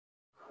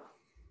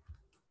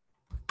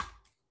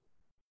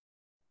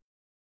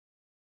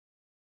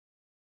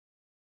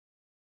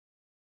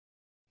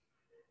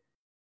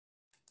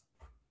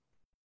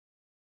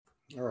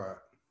All right.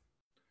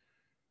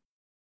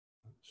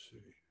 Let's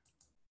see.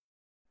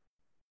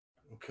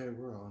 Okay,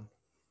 we're on.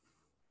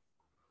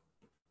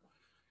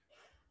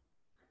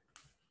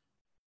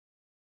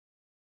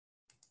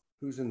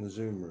 Who's in the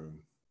Zoom room?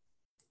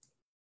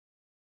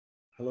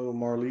 Hello,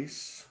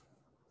 Marlies.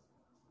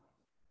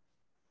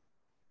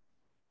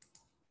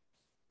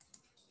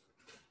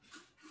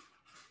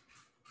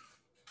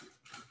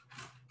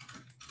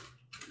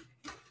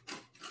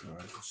 All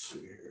right, let's see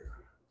here.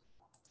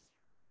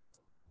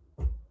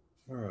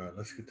 All right,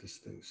 let's get this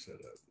thing set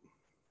up.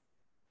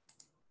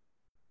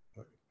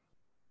 Right.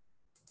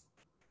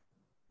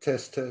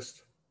 Test,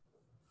 test.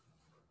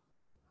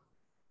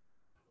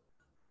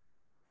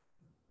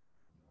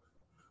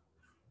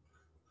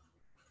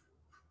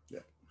 Yeah.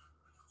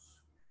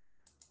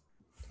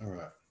 All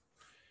right.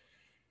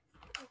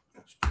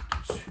 Let's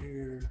put this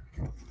here.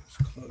 Get this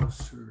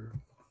closer.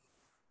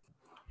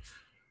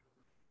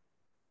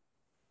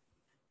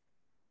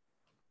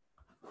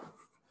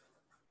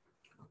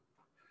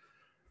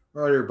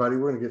 All right, everybody,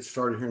 we're going to get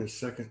started here in a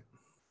second.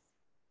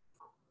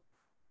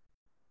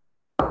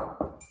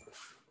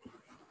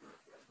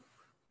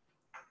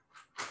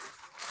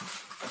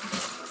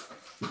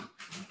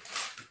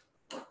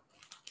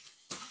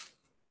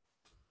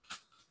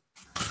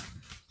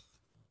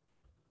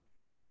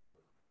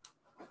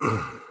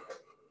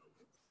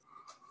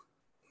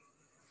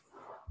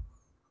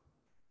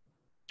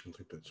 I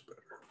think that's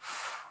better.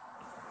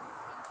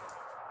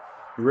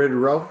 You ready to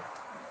roll?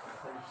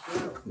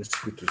 Let's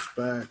get this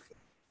back,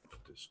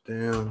 put this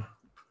down,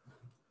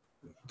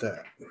 like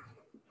that.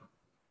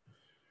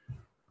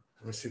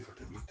 Let's see if I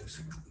can get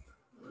this.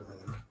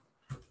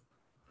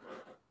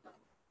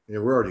 Yeah,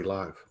 we're already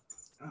live.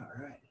 All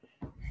right.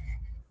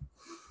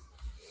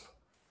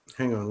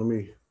 Hang on,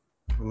 I'm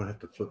gonna have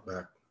to flip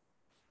back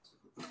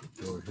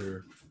over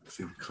here,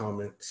 see the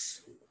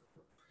comments.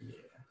 Yeah.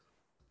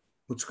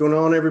 What's going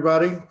on,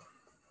 everybody?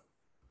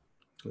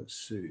 Let's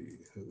see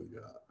who we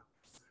got.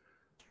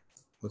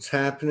 What's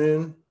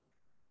happening?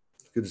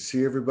 Good to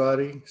see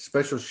everybody.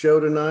 Special show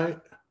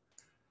tonight.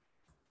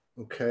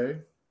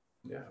 Okay.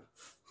 Yeah.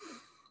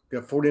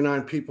 Got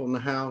 49 people in the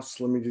house.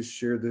 Let me just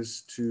share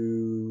this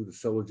to the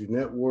Soulogy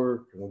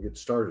network and we'll get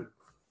started.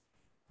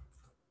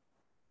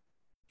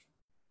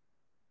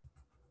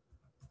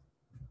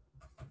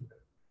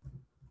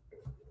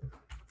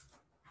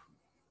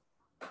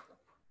 I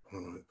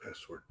don't know the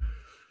password.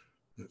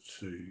 Let's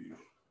see.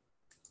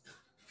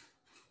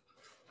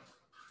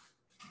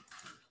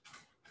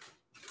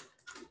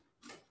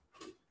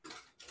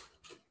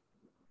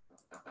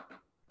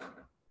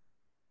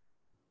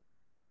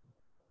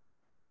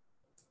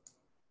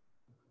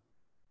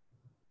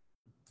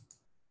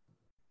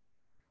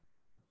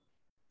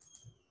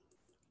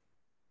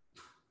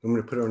 I'm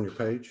going to put it on your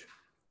page.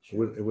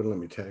 Sure. It wouldn't let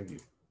me tag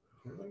you.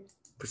 Really?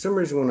 For some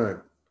reason, when I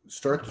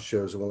start the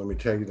shows, it won't let me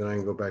tag you. Then I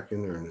can go back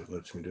in there and it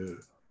lets me do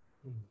it.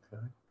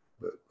 Okay.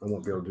 But I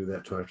won't be able to do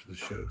that till after the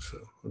show. So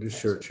I'll just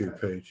share it to your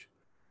page.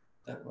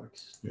 That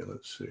works. Yeah,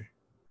 let's see.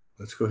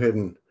 Let's go ahead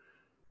and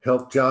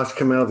help Josh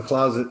come out of the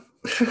closet,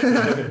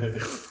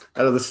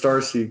 out of the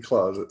starseed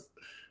closet.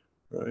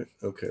 Right.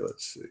 Okay,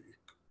 let's see.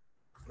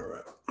 All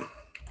right.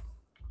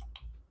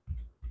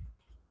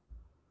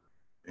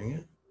 Dang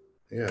it.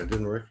 Yeah, I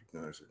didn't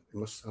recognize it. It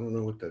must, I don't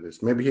know what that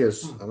is. Maybe he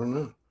has, I don't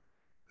know.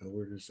 How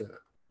weird is that?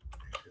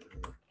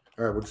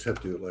 All right, we'll just have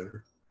to do it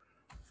later.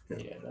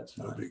 Yeah, that's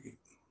fine. No biggie.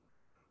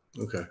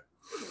 Okay.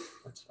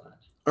 That's fine.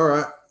 All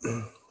right.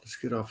 Let's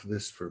get off of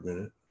this for a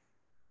minute.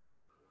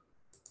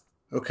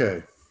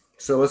 Okay.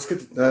 So let's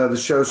get the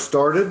show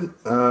started.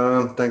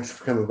 Thanks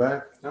for coming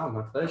back. Oh,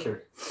 my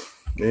pleasure.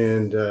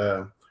 And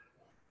I'm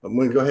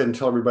going to go ahead and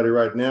tell everybody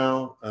right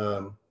now,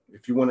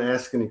 if you want to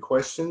ask any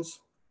questions,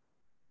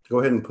 go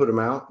ahead and put them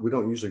out. We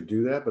don't usually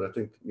do that, but I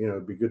think, you know,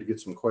 it'd be good to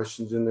get some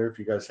questions in there if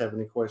you guys have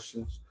any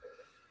questions.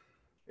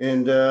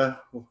 And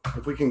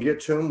if we can get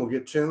to them, we'll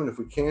get to them. And if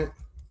we can't,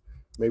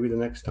 maybe the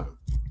next time.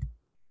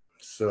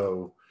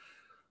 So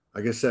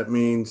I guess that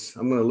means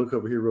I'm going to look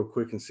over here real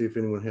quick and see if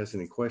anyone has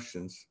any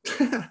questions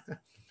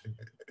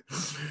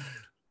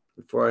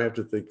before I have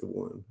to think of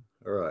one.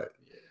 All right.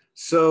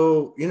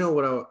 So, you know,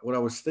 what I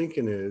was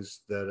thinking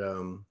is that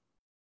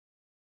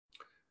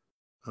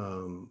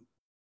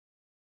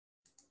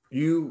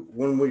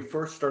when we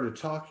first started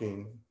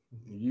talking,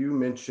 you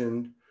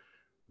mentioned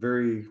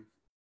very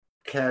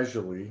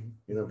casually,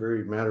 you know,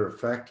 very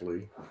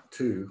matter-of-factly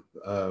too,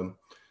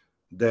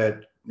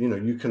 that, you know,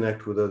 you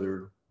connect with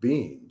other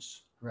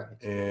beings. Right.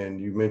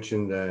 And you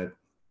mentioned that,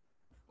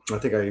 I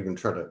think I even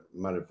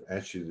might have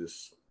asked you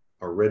this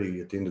already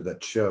at the end of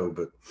that show,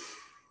 but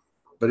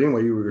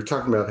anyway, you were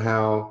talking about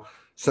how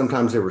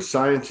sometimes they were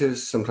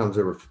scientists, sometimes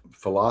they were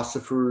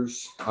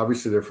philosophers.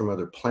 Obviously, they're from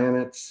other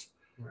planets.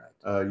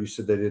 Right. You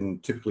said they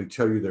didn't typically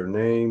tell you their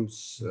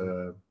names.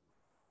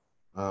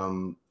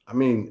 I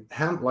mean,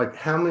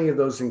 how many of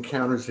those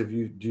encounters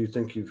do you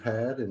think you've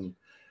had,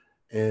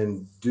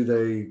 and do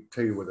they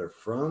tell you where they're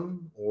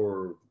from,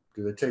 or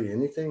do they tell you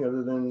anything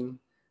other than?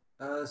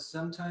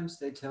 Sometimes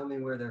they tell me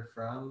where they're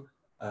from.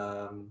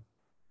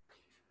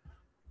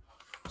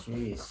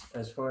 Geez,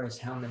 as far as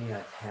how many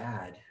I've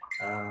had,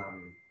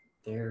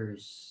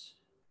 there's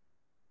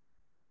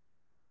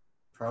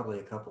probably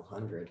a couple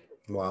hundred.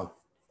 Wow.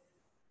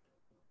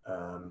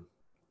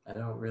 I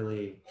don't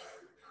really,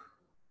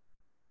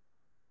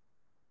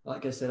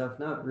 like I said, I've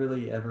not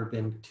really ever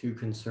been too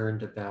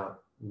concerned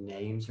about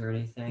names or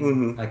anything.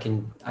 Mhm. I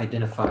can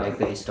identify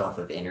based off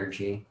of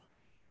energy.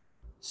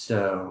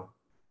 So,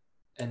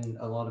 and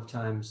a lot of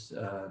times,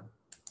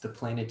 the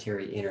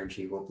planetary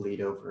energy will bleed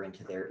over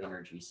into their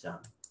energy sun,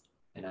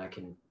 and I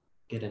can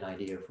get an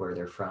idea of where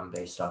they're from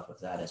based off of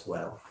that as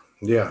well.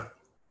 Yeah.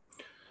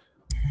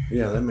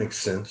 Yeah, that makes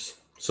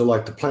sense. So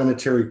like the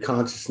planetary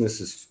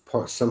consciousness is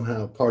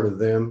somehow part of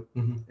them,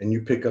 and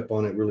you pick up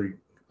on it really,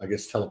 I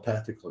guess,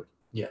 telepathically.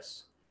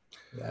 Yes.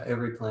 Yeah,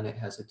 every planet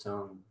has its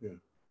own. Yeah.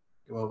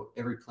 Well,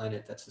 every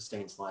planet that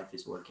sustains life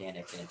is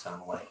organic in its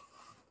own way.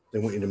 They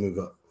want you to move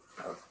up.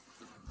 Oh.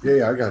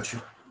 Yeah, I got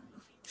you.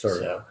 Sorry.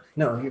 So,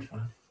 no, you're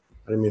fine.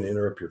 I didn't mean to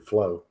interrupt your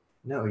flow.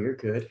 No, you're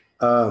good.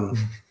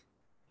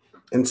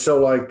 And so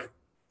like,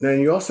 now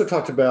you also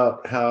talked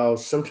about how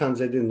sometimes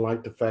they didn't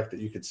like the fact that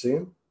you could see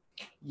them.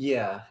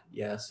 Yeah.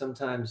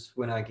 Sometimes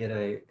when I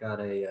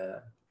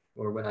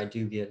or when I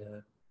do get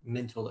a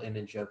mental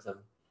image of them,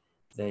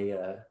 they,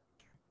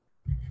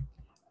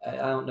 I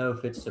don't know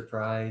if it's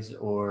surprise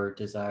or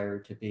desire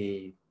to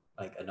be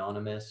like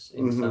anonymous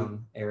in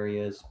some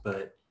areas,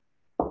 but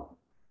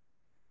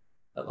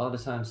a lot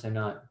of times they're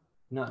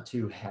not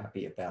too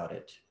happy about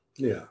it.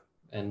 Yeah.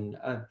 And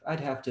I'd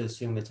have to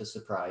assume it's a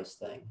surprise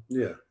thing.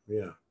 Yeah.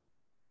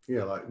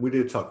 Like we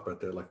did talk about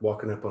that, like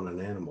walking up on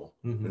an animal,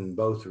 and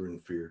both are in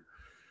fear.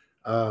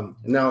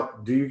 Now,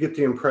 do you get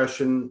the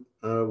impression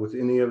with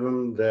any of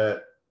them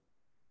that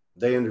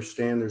they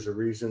understand there's a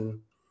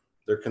reason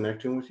they're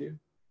connecting with you?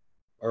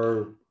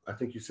 Or I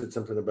think you said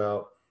something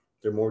about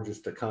they're more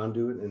just a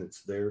conduit and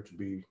it's there to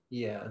be.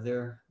 Yeah,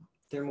 they're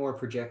more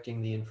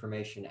projecting the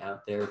information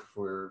out there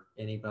for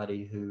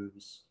anybody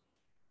who's,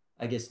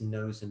 I guess,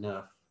 knows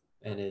enough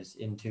and is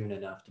in tune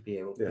enough to be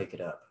able to pick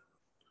it up.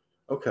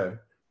 Okay.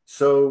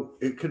 So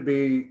it could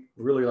be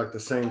really like the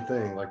same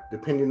thing, like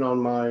depending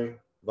on my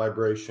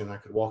vibration, I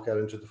could walk out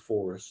into the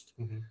forest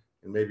and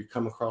maybe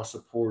come across a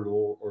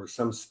portal or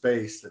some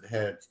space that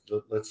had,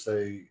 let's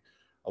say,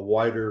 a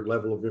wider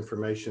level of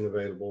information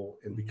available.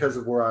 And because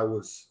of where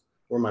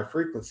my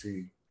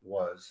frequency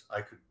was,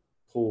 I could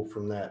pull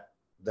from that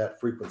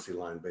frequency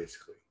line,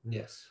 basically.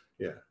 Yes.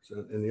 Yeah.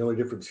 So, and the only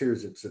difference here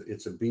is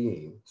it's a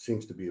being,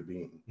 seems to be a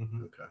being.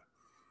 Okay.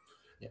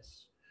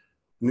 Yes.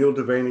 Neil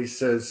Devaney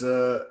says,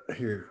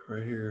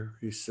 right here,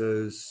 he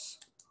says,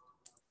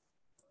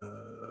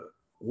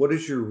 what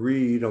is your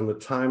read on the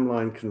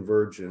timeline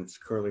convergence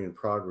currently in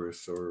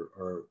progress?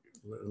 Or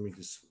let me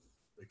just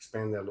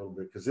expand that a little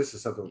bit, because this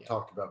is something we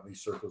talked about in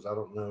these circles. I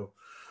don't know,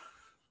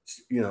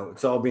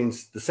 it's all being,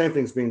 the same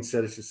thing's being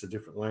said, it's just a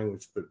different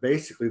language. But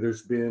basically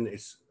there's been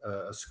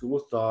a school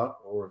of thought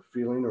or a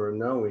feeling or a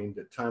knowing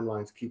that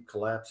timelines keep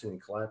collapsing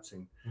and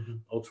collapsing,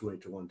 ultimately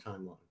to one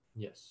timeline.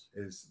 Yes.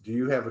 Do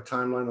you have a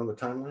timeline on the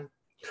timeline?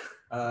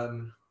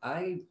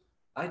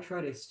 I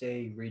try to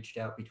stay reached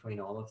out between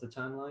all of the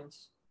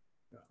timelines.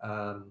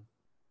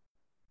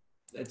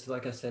 It's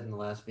like I said in the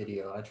last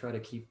video, I try to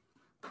keep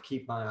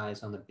my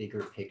eyes on the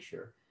bigger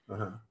picture.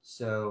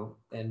 So,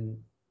 and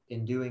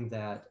in doing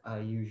that, I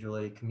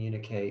usually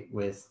communicate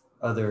with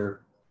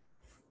other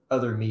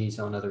me's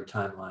on other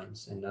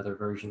timelines and other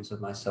versions of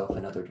myself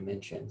in other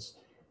dimensions.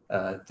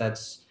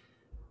 That's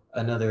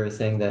another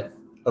thing that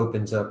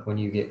opens up when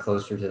you get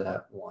closer to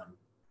that one.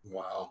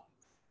 Wow.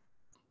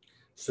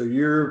 So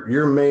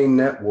your main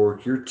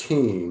network, your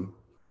team,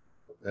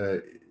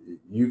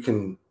 you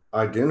can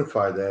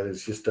identify that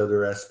as just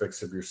other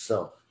aspects of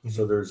yourself.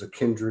 So there's a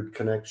kindred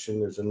connection,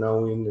 there's a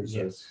knowing, there's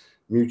a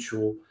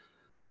mutual.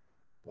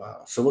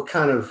 Wow. So what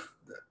kind of,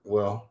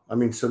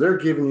 so they're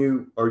giving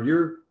you, or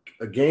you're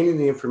gaining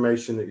the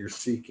information that you're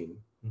seeking.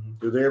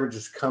 Do they ever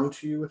just come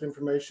to you with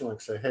information,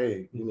 like say,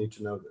 hey, you need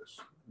to know this?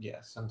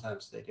 Yeah,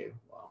 sometimes they do.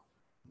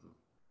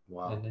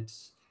 Wow. And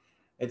it's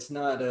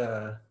not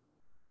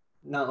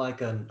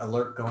like an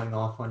alert going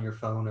off on your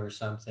phone or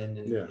something,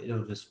 and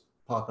it'll just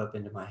pop up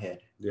into my head.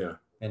 Yeah.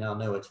 And I'll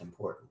know it's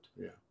important.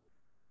 Yeah.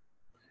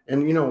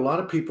 And a lot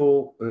of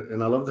people,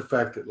 and I love the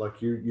fact that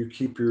like you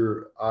keep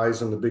your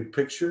eyes on the big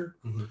picture,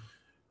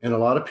 and a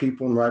lot of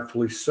people, and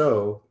rightfully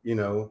so,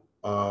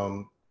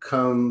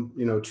 come,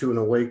 to an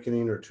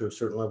awakening or to a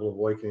certain level of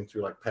awakening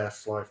through like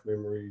past life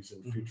memories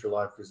and future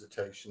life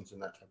visitations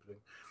and that type of thing.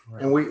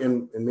 Right.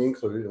 And me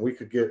included, and we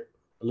could get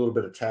a little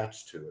bit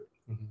attached to it.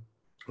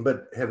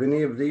 But have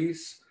any of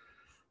these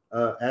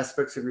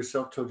aspects of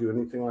yourself told you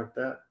anything like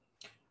that?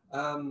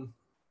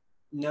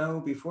 No,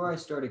 before I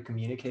started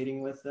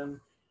communicating with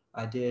them,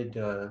 I did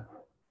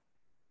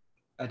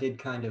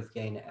kind of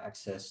gain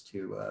access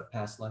to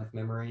past life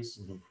memories.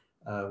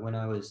 When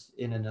I was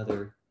in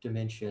another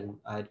dimension,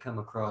 I had come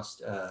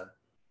across,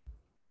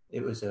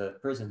 it was a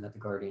prison that the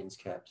Guardians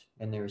kept,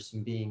 and there were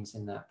some beings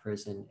in that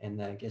prison,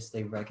 and I guess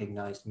they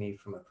recognized me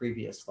from a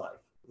previous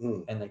life,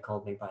 and they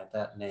called me by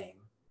that name.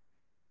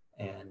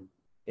 And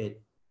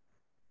it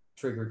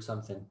triggered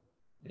something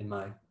in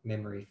my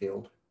memory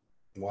field.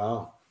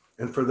 Wow.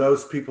 And for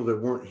those people that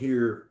weren't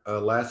here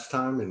last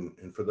time,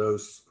 and for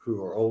those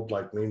who are old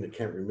like me that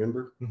can't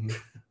remember,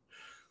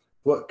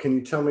 what can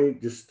you tell me?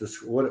 Just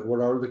what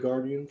are the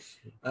Guardians?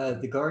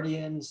 The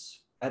Guardians,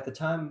 at the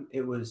time,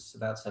 it was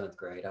about 7th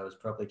grade. I was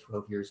probably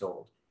 12 years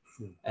old.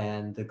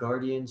 And the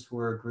Guardians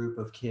were a group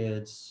of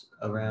kids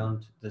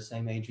around the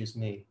same age as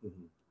me.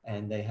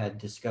 And they had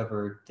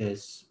discovered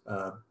this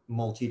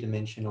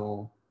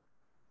multi-dimensional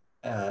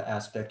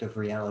aspect of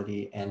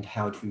reality and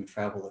how to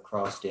travel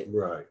across it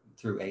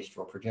through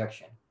astral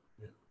projection.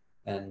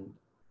 And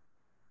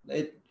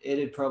it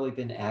had probably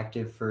been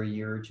active for a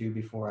year or two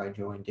before I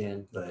joined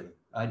in, but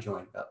I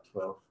joined about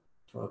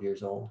 12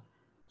 years old.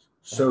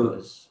 So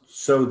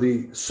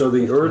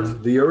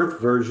the Earth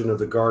version of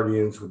the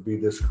Guardians would be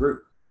this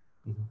group.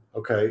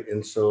 Okay,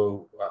 and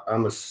so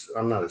I'm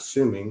not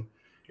assuming.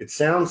 It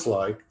sounds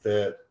like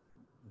that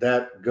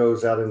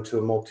goes out into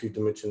a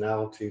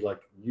multi-dimensionality, like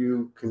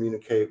you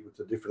communicate with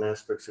the different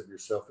aspects of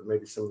yourself, and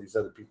maybe some of these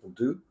other people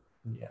do.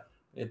 Yeah,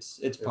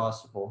 it's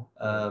possible.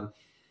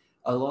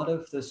 A lot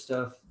of the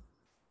stuff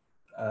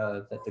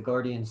that the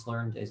Guardians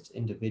learned as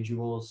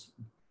individuals,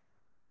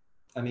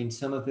 I mean,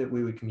 some of it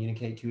we would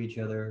communicate to each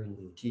other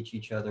and teach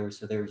each other,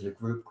 so there's a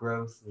group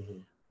growth.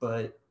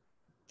 But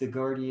the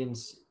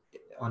Guardians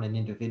on an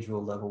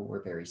individual level were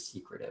very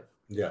secretive.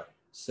 Yeah.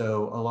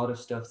 So a lot of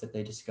stuff that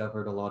they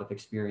discovered, a lot of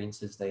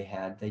experiences they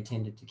had, they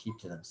tended to keep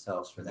to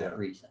themselves for that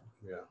reason.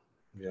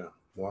 Yeah.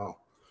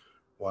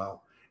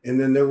 Wow. And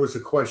then there was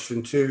a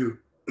question too,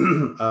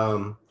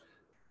 and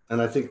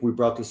I think we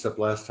brought this up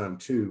last time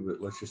too, but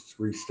let's just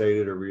restate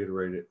it or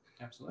reiterate it.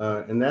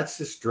 Absolutely. And that's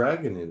this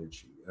dragon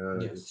energy.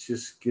 It's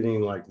just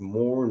getting like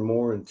more and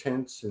more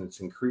intense, and it's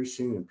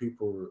increasing, and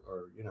people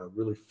are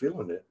really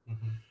feeling it.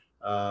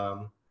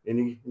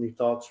 Any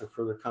thoughts or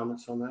further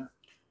comments on that?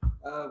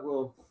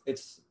 Well,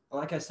 it's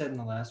like I said in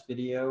the last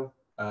video,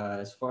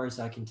 as far as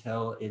I can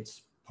tell,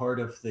 it's part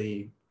of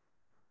the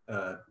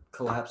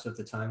collapse of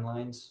the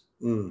timelines.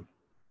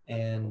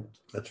 And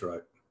that's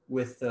right.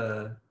 With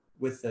the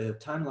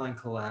timeline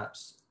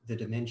collapse, the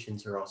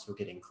dimensions are also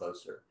getting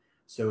closer.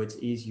 So it's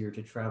easier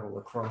to travel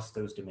across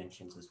those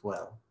dimensions as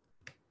well.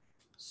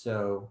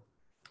 So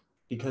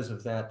because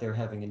of that, they're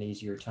having an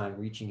easier time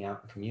reaching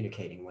out and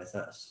communicating with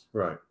us.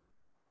 Right.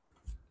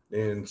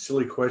 And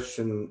silly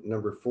question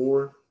number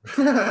 4.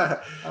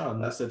 Oh,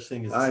 no such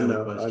thing as a silly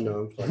question.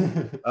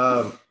 I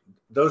know.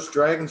 Those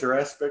dragons are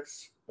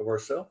aspects of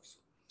ourselves?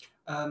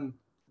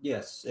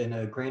 Yes, in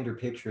a grander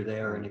picture, they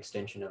are an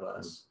extension of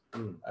us.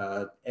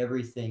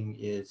 Everything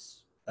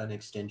is an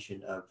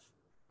extension of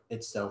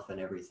itself and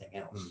everything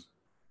else.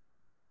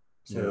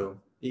 So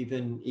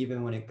even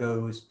when it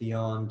goes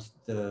beyond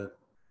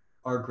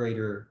our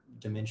greater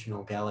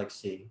dimensional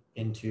galaxy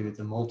into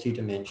the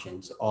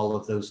multi-dimensions, all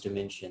of those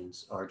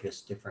dimensions are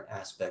just different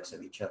aspects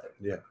of each other.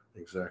 Yeah,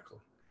 exactly.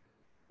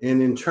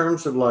 And in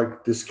terms of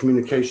like this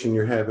communication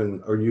you're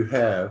having, or you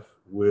have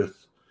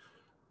with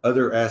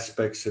other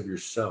aspects of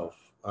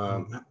yourself,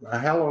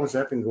 how long has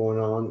that been going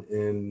on,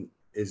 and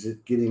is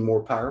it getting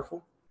more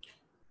powerful?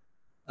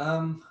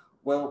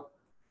 Well,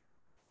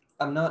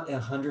 I'm not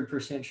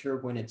 100% sure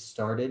when it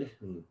started,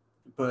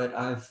 but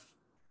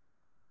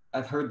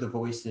I've heard the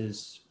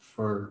voices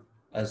for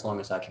as long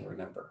as I can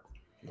remember.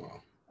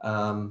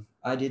 Wow.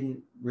 I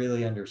didn't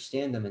really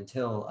understand them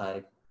until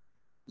I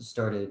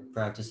started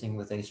practicing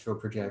with astral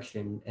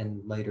projection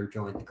and later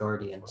joined the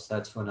Guardians.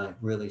 That's when I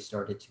really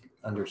started to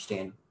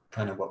understand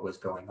kind of what was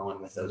going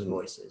on with those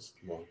voices.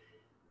 Wow.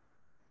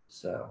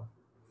 So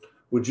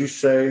would you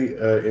say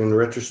in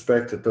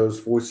retrospect that those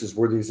voices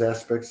were these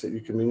aspects that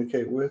you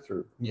communicate with?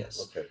 Or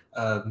yes. Okay.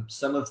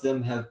 Some of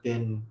them have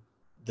been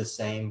the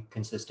same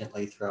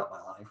consistently throughout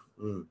my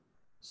life.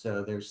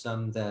 So there's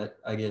some that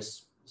I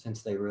guess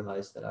since they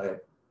realized that I'm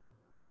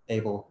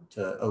able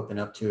to open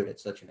up to it at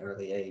such an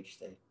early age,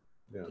 they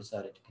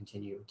decided to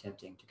continue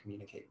attempting to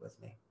communicate with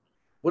me.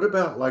 What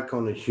about like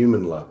on a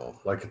human level,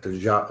 like at the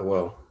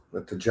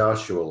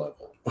Joshua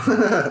level?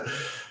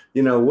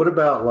 What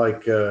about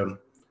like, do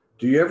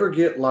you ever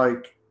get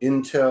like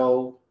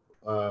intel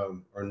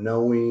or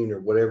knowing or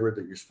whatever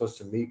that you're supposed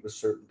to meet with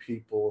certain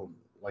people, and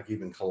like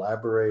even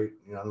collaborate?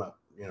 I'm not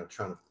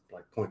trying to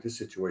like point this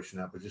situation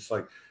out, but just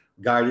like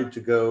guided to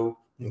go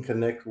and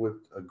connect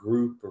with a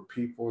group or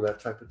people,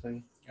 that type of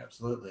thing?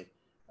 Absolutely.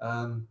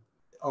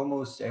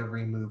 Almost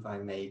every move I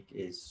make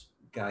is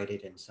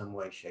guided in some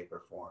way, shape,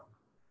 or form.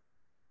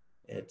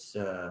 It's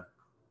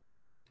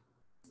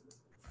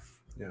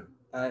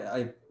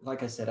I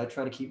like I said, I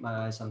try to keep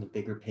my eyes on the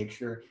bigger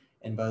picture,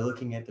 and by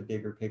looking at the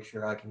bigger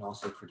picture, I can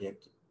also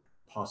predict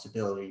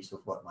possibilities of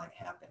what might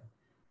happen.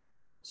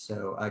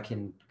 So I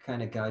can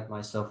kind of guide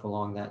myself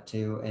along that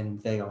too,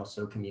 and they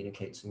also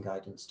communicate some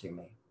guidance to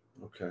me.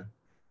 Okay.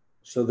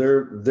 So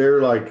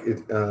they're like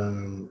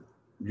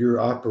your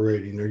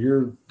operating or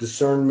your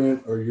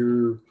discernment or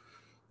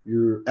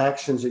your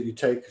actions that you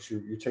take, because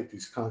you take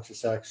these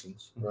conscious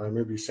actions, right? I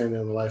remember you saying that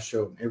on the last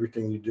show,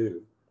 everything you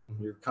do,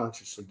 you're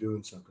consciously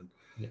doing something.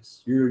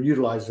 Yes. You're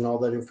utilizing all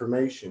that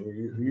information.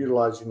 You're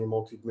utilizing your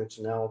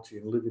multidimensionality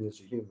and living as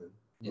a human,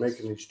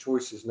 making these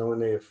choices, knowing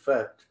they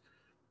affect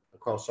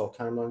across all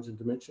timelines and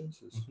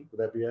dimensions. Would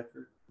that be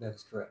accurate? That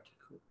is correct.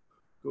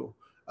 Cool.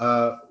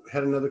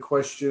 Had another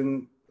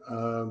question.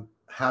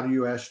 How do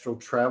you astral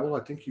travel?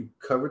 I think you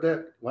covered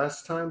that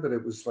last time, but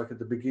it was like at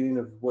the beginning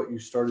of what you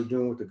started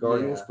doing with the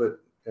Guardians. Yeah.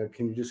 But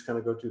can you just kind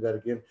of go through that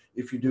again?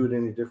 If you do it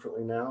any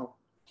differently now?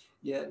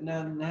 Yeah,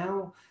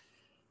 now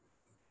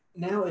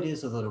it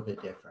is a little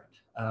bit different.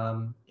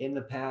 In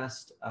the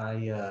past,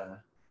 I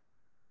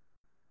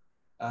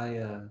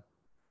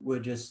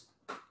would just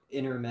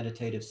enter a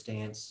meditative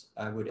stance.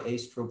 I would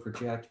astral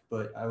project,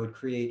 but I would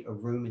create a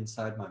room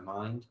inside my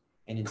mind.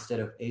 And instead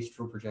of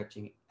astral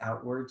projecting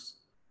outwards,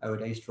 I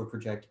would astral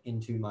project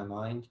into my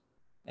mind.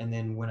 And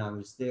then when I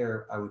was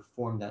there, I would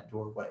form that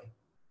doorway.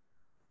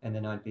 And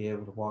then I'd be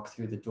able to walk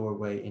through the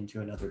doorway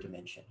into another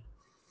dimension.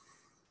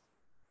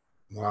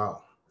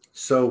 Wow.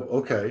 So,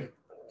 okay.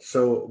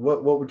 So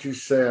what would you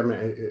say, I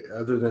mean,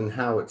 other than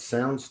how it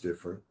sounds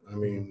different, I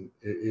mean,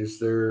 is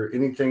there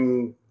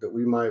anything that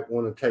we might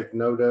want to take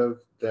note of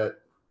that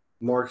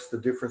marks the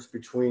difference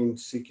between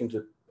seeking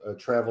to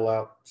travel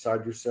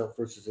outside yourself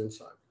versus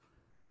inside?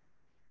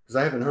 Because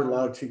I haven't heard a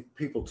lot of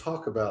people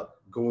talk about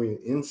going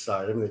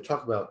inside. I mean, they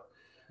talk about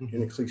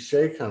in a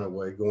cliche kind of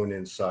way going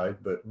inside,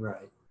 but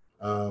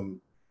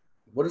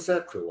what does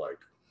that feel like?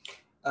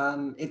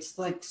 It's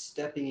like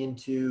stepping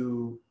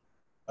into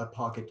a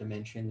pocket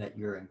dimension that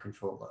you're in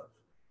control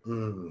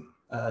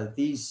of.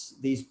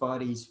 These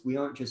bodies, we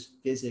aren't just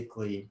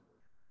physically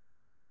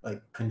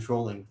like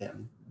controlling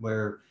them.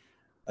 We're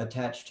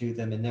attached to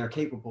them, and they're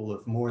capable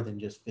of more than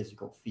just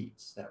physical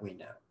feats that we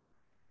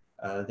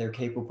know. They're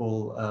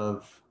capable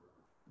of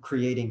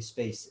creating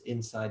space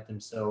inside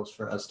themselves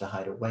for us to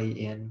hide away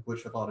in,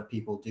 which a lot of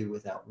people do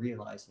without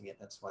realizing it.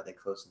 That's why they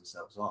close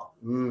themselves off.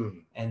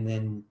 And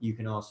then you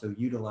can also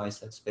utilize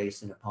that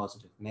space in a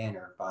positive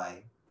manner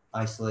by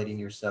isolating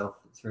yourself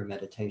through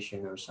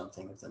meditation or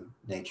something of the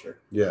nature.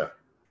 Yeah.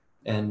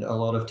 And a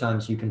lot of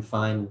times you can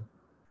find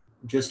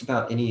just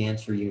about any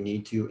answer you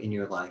need to in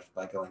your life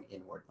by going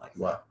inward like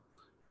that.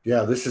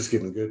 Yeah, this is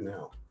getting good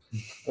now.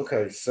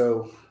 Okay,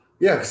 so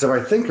yeah, because if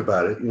I think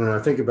about it, I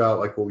think about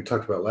like what we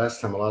talked about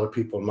last time. A lot of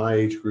people in my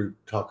age group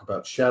talk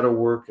about shadow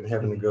work and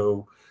having to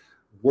go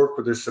work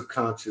with their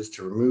subconscious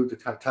to remove the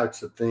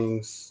types of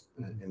things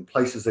and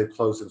places they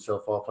close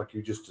themselves off, like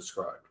you just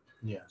described.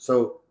 Yeah.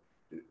 So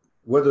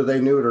whether they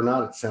knew it or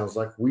not, it sounds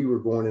like we were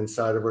going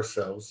inside of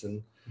ourselves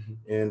and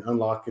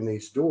unlocking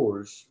these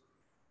doors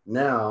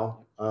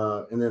now.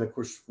 And then, of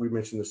course, we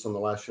mentioned this on the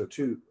last show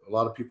too. A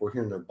lot of people are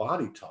hearing their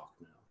body talk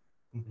now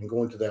and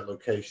going to that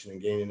location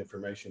and gaining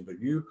information. But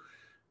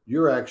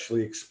you're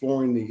actually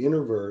exploring the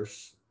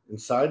universe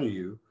inside of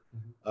you,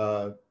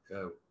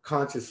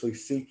 consciously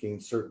seeking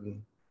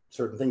certain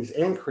things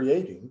and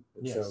creating.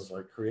 It sounds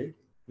like creating.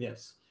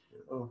 Yes.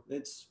 Oh,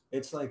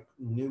 it's like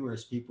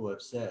numerous people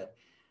have said.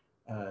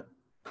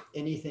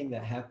 Anything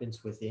that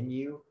happens within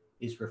you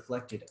is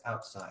reflected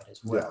outside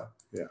as well.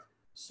 Yeah.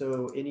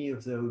 So any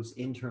of those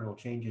internal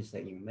changes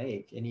that you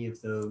make, any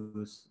of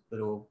those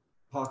little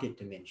pocket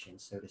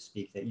dimensions, so to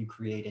speak, that you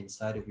create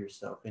inside of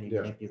yourself, any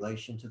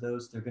manipulation to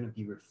those, they're going to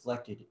be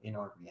reflected in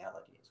our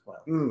reality as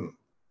well.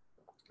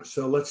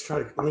 So let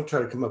me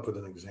try to come up with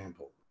an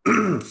example.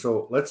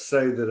 So let's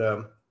say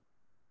that,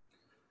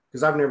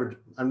 because I've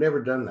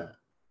never done that.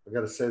 I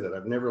got to say that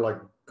I've never like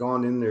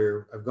gone in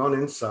there. I've gone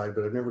inside,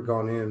 but I've never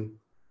gone in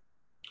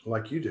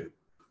like you do.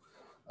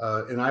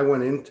 And I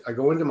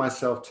go into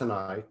myself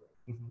tonight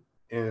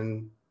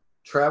and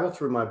travel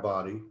through my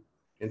body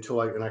until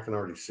I can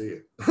already see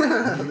it.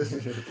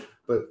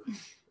 But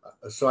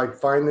so I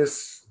find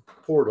this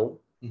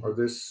portal or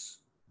this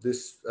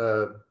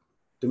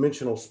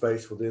dimensional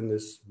space within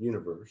this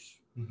universe.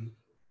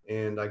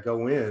 And I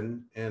go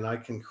in and I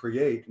can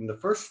create. And the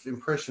first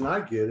impression I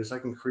get is I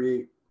can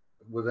create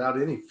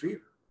without any fear.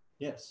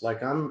 Yes.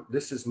 Like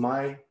this is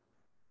my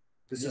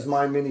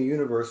mini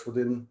universe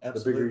within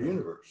the bigger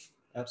universe.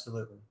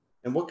 Absolutely.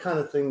 And what kind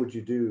of thing would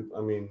you do?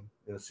 I mean,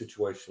 in a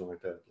situation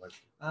like that? Like,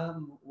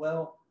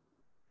 well,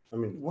 I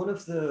mean, one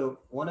of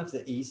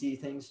the easy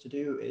things to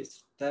do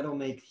is that'll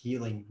make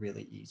healing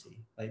really easy.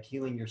 Like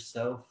healing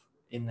yourself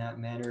in that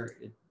manner,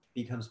 it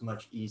becomes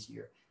much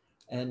easier.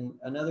 And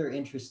another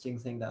interesting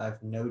thing that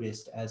I've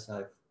noticed as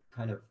I've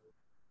kind of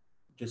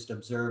just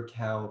observed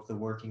how the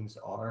workings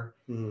are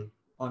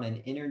on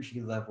an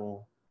energy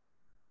level,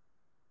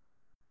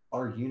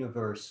 our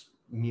universe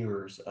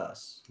mirrors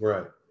us.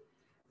 Right.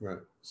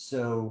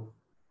 So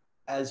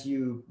as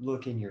you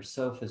look in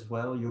yourself as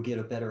well, you'll get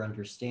a better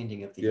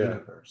understanding of the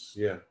universe.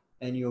 Yeah.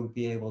 And you'll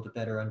be able to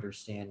better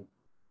understand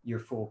your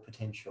full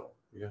potential.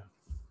 Yeah.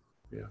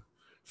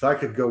 So I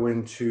could go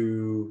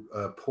into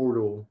a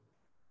portal,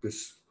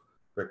 this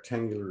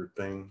rectangular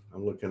thing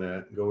I'm looking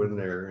at, go in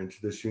there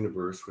into this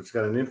universe, which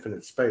got an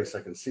infinite space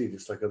I can see,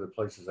 just like other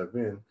places I've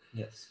been.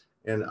 Yes.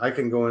 And I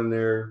can go in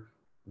there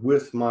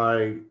with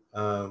my,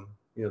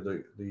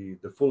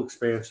 the full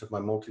expanse of my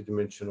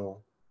multidimensional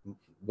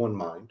one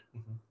mind.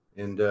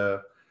 and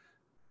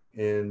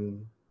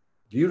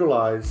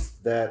utilize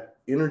that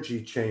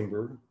energy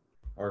chamber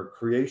or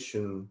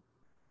creation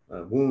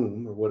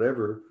womb or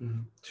whatever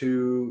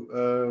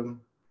to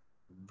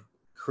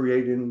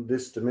create in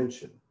this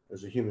dimension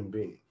as a human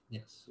being.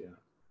 Yes.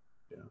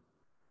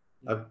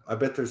 Yeah. I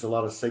bet there's a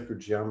lot of sacred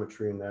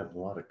geometry in that and a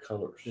lot of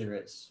colors. There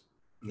is.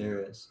 There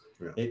is.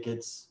 Yeah. It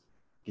gets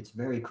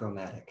very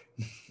chromatic.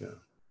 Yeah.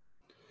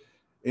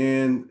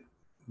 And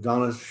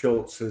Donna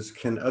Schultz says,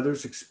 can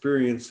others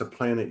experience a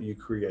planet you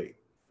create?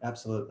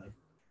 Absolutely.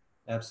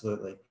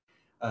 Absolutely.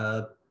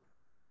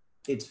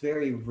 It's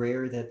very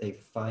rare that they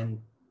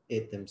find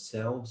it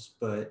themselves,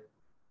 but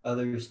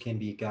others can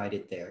be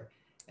guided there.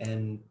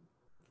 And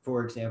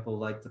for example,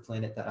 like the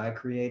planet that I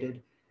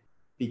created,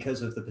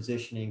 because of the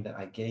positioning that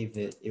I gave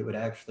it, it would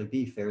actually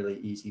be fairly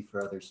easy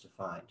for others to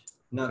find.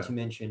 Not to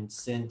mention,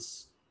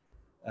 since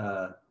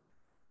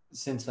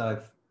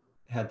I've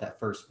had that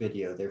first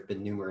video, there have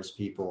been numerous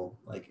people,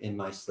 like in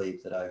my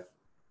sleep, that I've,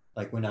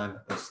 like when I'm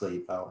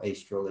asleep, I'll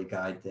astrally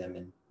guide them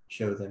and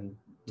show them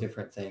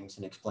different things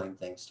and explain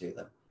things to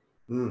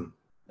them.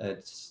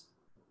 It's,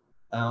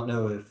 I don't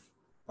know if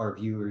our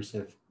viewers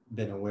have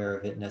been aware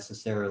of it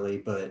necessarily,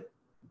 but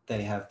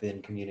they have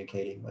been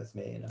communicating with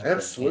me and I've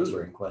been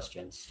answering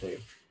questions too.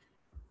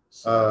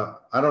 So,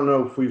 I don't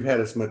know if we've had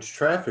as much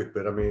traffic,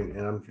 but I mean,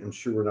 and I'm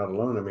sure we're not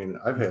alone. I mean,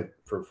 I've had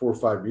for 4 or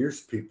 5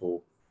 years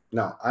people.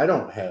 Now I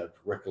don't have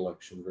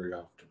recollection very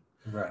often,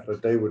 right?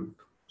 But they would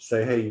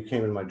say, "Hey, you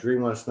came in my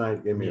dream last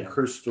night, gave me a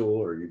crystal,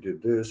 or you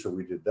did this, or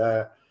we did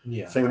that."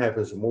 Yeah. Same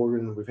happens to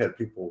Morgan. We've had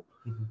people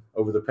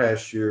over the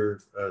past year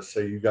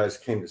say, "You guys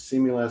came to see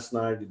me last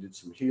night. You did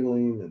some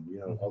healing,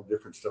 and all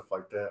different stuff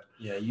like that."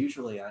 Yeah.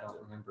 Usually, I don't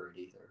remember it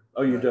either.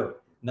 Oh, you don't?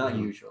 Not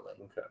usually.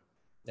 Okay.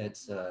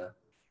 It's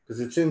because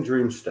it's in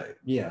dream state.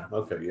 Yeah.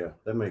 Okay. Yeah,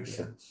 that makes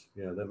sense.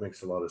 Yeah, that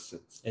makes a lot of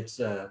sense.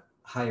 It's a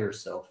higher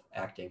self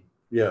acting.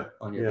 Yeah.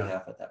 On your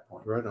behalf at that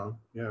point. Right on.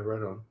 Yeah.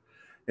 Right on.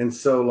 And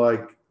so,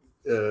 like,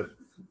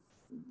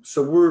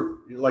 so we're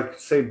like,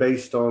 say,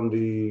 based on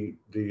the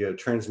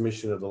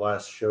transmission of the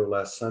last show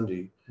last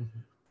Sunday,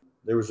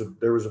 there was a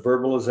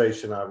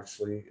verbalization,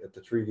 obviously, at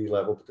the 3D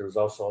level, but there was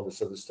also all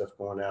this other stuff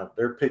going out.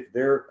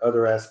 Their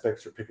other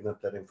aspects are picking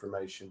up that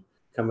information,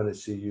 coming to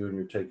see you, and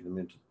you're taking them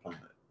into the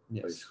planet.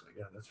 Yes. Basically,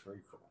 yeah, that's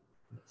very cool.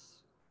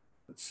 Yes.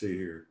 Let's see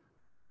here.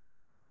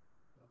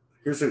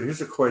 Here's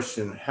a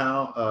question.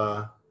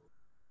 How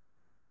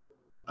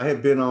I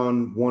have been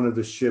on one of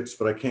the ships,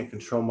 but I can't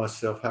control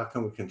myself. How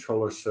can we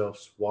control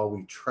ourselves while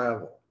we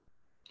travel?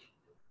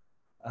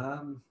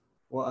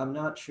 Well, I'm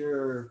not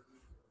sure.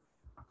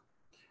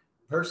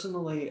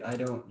 Personally, I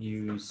don't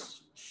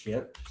use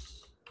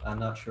ships. I'm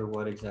not sure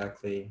what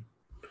exactly.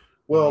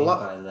 Well,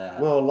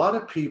 a lot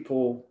of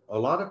people,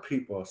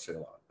 I'll say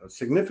a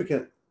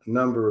significant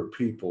number of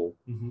people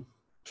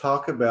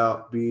talk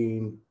about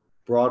being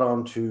brought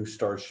onto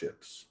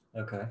starships.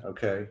 Okay.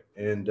 Okay.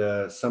 And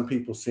some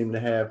people seem to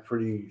have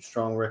pretty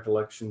strong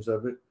recollections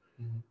of it.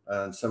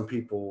 And some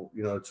people,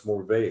 it's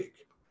more vague.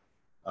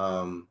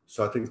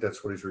 So I think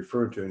that's what he's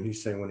referring to. And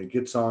he's saying when he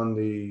gets on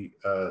the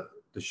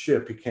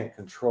ship, he can't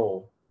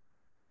control,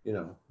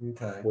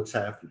 what's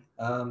happening.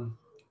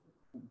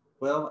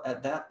 Well,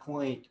 at that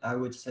point, I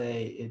would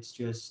say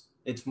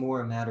it's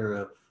more a matter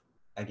of,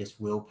 I guess,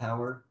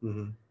 willpower.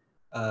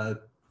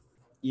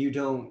 You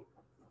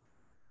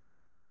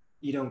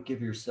don't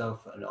give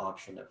yourself an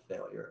option of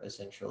failure,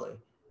 essentially.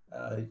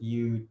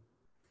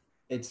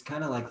 It's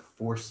kind of like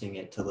forcing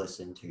it to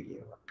listen to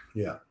you.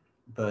 Yeah.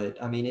 But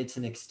I mean, it's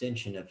an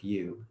extension of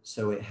you,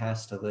 so it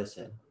has to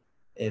listen.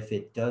 If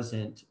it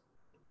doesn't,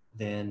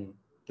 then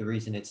the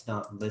reason it's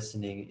not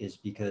listening is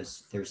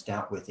because there's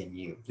doubt within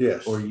you.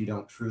 Yes. Or you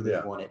don't truly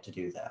want it to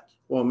do that.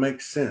 Well, it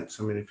makes sense.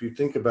 I mean, if you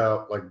think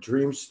about like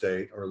dream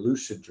state or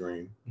lucid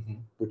dream,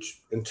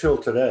 which until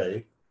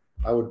today,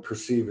 I would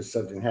perceive as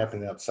something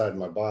happening outside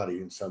my body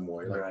in some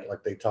way,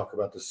 like they talk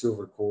about the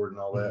silver cord and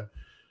all that.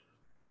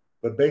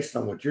 But based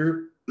on what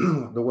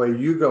the way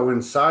you go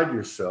inside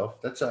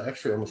yourself, that's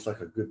actually almost like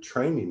a good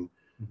training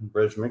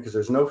regimen, because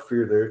there's no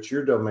fear there. It's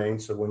your domain.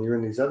 So when you're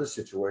in these other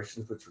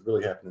situations, which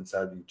really happen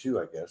inside of you too,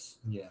 I guess.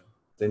 Yeah.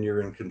 Then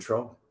you're in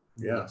control.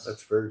 Yeah,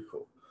 that's very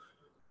cool.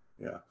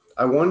 Yeah.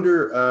 I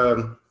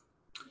wonder,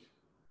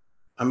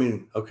 I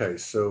mean, okay,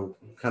 so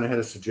kind of had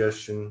a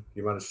suggestion.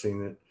 You might have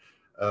seen it.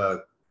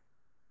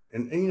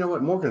 And you know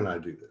what? Morgan and I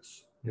do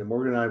this.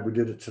 Morgan and I, we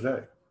did it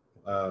today.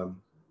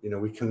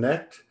 We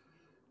connect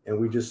and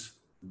we just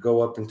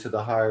go up into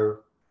a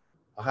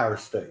higher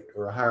state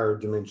or a higher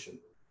dimension.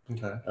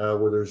 Okay.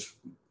 Where there's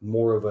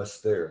more of us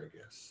there, I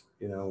guess.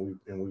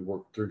 We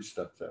work through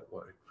stuff that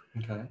way.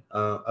 Okay.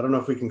 I don't know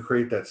if we can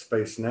create that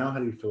space now. How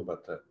do you feel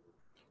about that?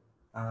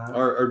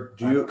 Or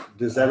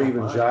does that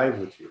even jive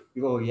with you?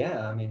 Well,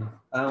 yeah. I mean,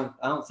 I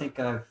don't think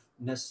I've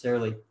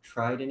necessarily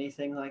tried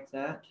anything like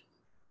that.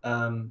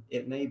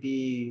 It may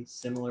be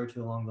similar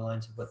to along the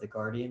lines of what the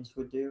Guardians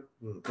would do,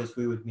 because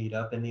we would meet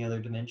up in the other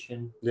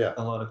dimension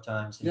a lot of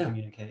times and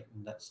communicate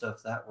and that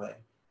stuff that way.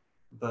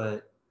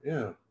 But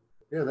yeah,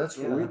 that's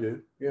what we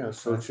do. Yeah,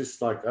 so it's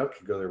just like I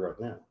could go there right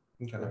now.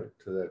 Okay.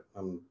 To that,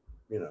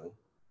 you know,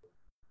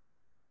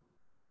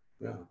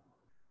 yeah.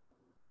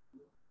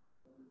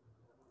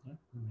 Yeah,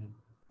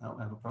 I don't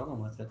have a problem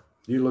with it.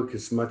 You look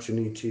as much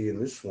an ET in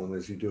this one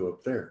as you do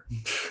up there.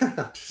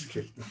 Just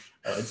kidding.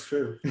 Oh, it's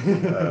true.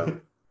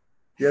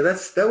 Yeah,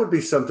 that would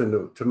be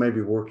something to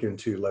maybe work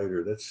into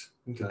later. That's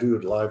Okay. to do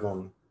it live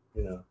on,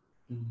 you know.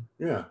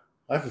 Mm-hmm. Yeah,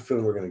 I have a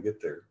feeling we're going to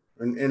get there.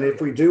 And if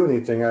we do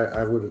anything,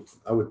 I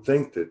would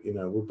think that, you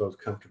know, we're both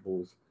comfortable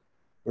with.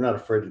 We're not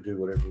afraid to do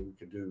whatever we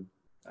could do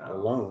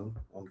alone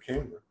on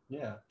camera.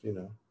 Yeah. You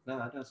know. No,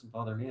 that doesn't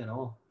bother me at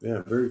all.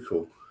 Yeah, very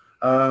cool.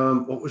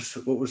 What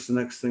was the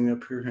next thing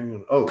up here? Hang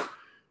on. Oh,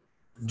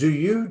 do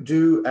you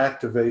do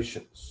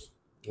activations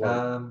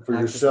like for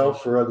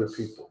yourself or other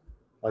people?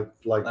 Like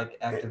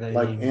activating,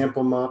 like amp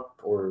them up,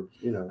 or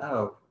you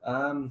know.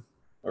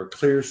 Or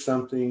clear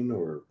something,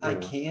 or I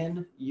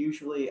can.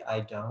 Usually I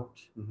don't.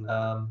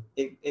 Mm-hmm.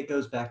 It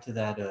goes back to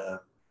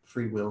that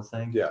free will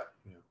thing. Yeah.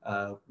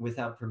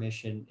 Without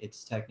permission,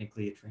 it's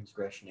technically a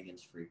transgression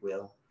against free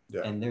will.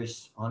 Yeah. And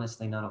there's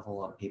honestly not a whole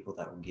lot of people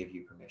that will give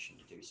you permission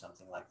to do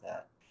something like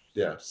that.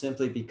 Yeah.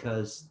 Simply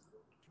because,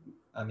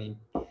 I mean,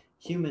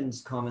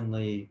 humans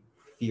commonly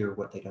fear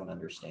what they don't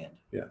understand.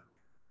 Yeah.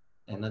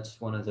 And that's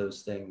one of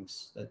those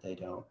things that they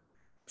don't.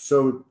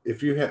 So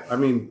if you have, I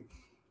mean,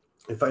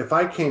 if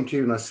I came to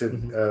you and I said,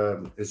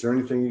 Mm-hmm. Is there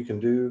anything you can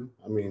do?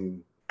 I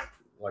mean,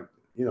 like,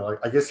 you know,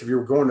 I guess if you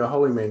were going to a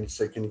holy man, you'd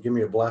say, can you give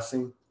me a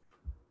blessing?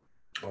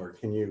 Or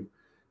can you,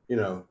 you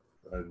know,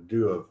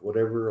 do a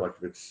whatever, like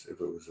if it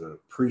was a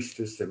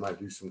priestess, they might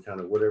do some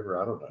kind of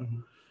whatever, I don't know. Mm-hmm.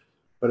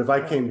 But if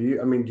I came to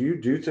you, I mean, do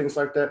you do things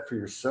like that for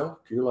yourself?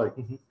 Do you like,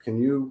 can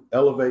you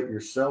elevate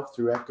yourself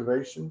through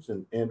activations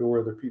and or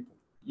other people?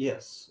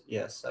 Yes,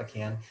 I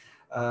can.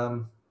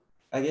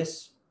 I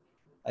guess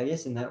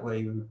in that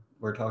way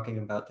we're talking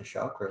about the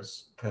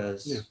chakras,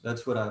 because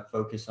that's what I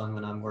focus on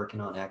when I'm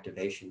working on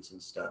activations and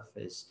stuff.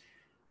 Is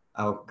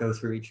I'll go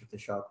through each of the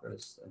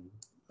chakras and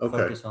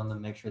focus on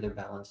them, make sure they're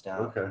balanced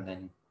out, and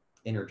then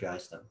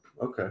energize them.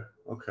 Okay,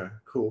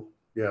 cool.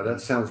 Yeah,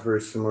 that sounds very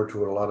similar to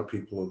what a lot of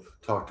people have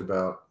talked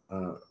about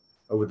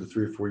over the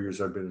 3 or 4 years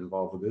I've been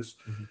involved with this.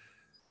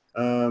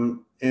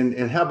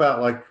 And how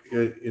about like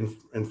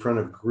in front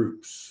of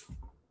groups?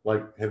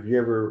 Like, have you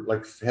ever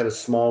like had a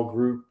small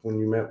group when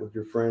you met with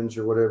your friends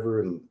or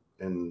whatever,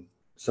 and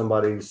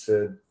somebody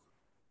said,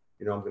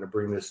 you know, I'm going to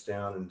bring this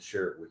down and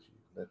share it with you,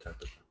 that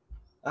type of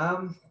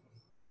thing?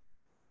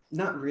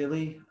 Not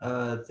really.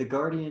 The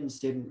Guardians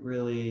didn't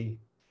really.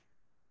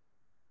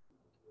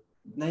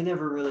 They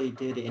never really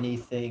did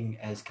anything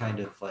as kind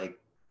of like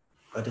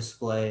a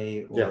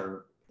display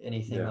or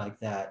anything like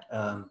that.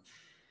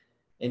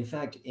 In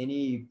fact,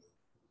 anything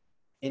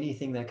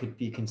that could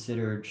be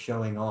considered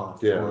showing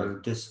off or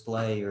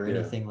display or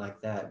anything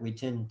like that, we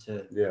tend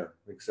to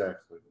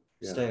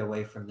stay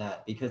away from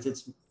that, because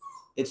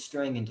it's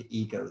straying into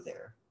ego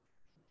there.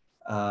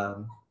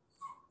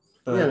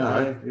 But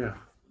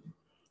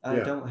I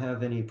don't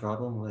have any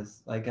problem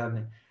with, like, I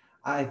mean,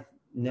 I've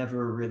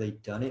never really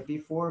done it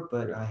before,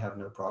 but I have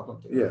no problem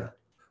doing that.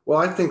 Well,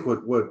 I think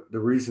what the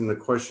reason the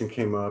question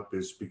came up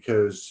is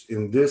because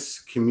in this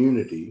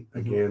community,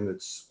 again,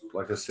 it's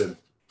like I said,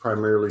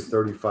 primarily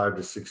 35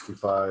 to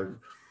 65,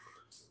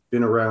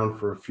 been around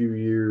for a few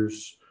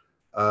years.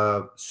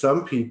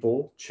 Some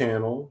people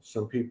channel,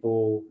 some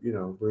people, you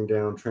know, bring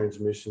down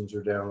transmissions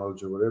or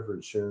downloads or whatever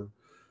and share them.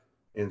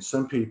 And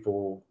some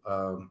people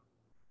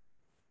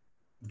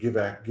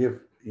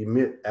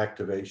emit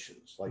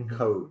activations like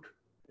code.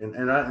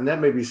 And that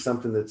may be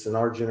something that's in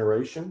our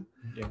generation,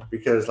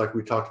 because like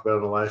we talked about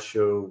in the last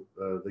show,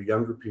 the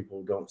younger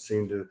people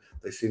seem to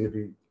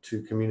be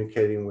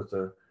communicating with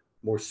a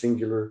more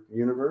singular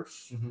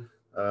universe,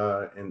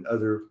 and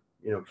other,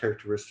 you know,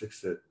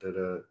 characteristics that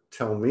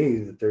tell me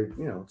that they're,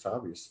 you know, it's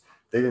obvious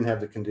they didn't have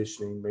the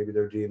conditioning. Maybe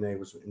their DNA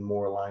was in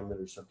more alignment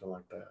or something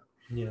like that.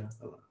 Yeah.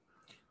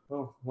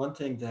 Well, one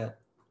thing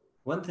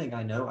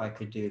I know I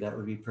could do that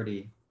would be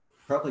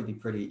probably be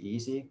pretty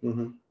easy,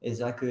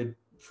 is I could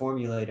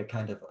formulate a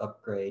kind of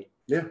upgrade,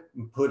 and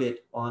put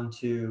it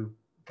onto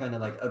kind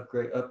of like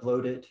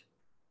upload it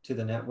to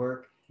the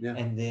network,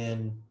 and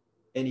then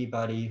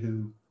anybody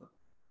who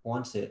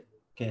wants it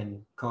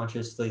can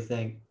consciously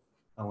think,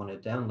 I want to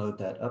download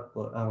that,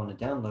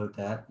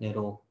 and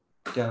it'll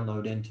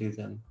download into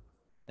them.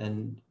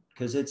 And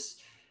because it's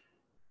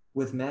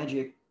with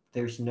magic,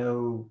 there's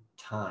no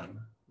time.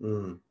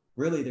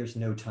 Really, there's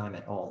no time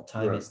at all.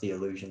 Time is the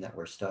illusion that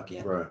we're stuck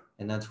in.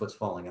 And that's what's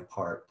falling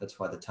apart. That's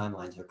why the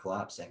timelines are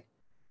collapsing.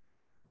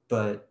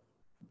 But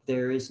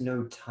there is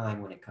no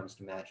time when it comes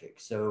to magic.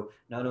 So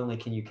not only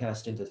can you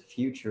cast into the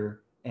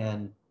future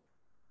and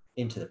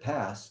into the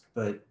past,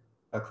 but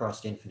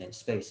across infinite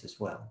space as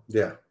well.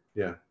 Yeah.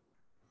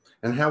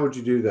 And how would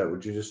you do that?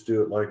 Would you just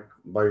do it like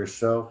by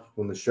yourself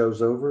when the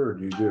show's over, or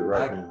do you do it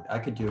right now? I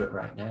could do it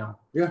right now.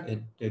 Yeah.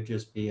 It'd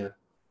just be a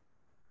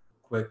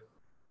quick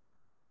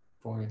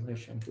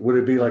formulation. Would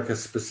it be like a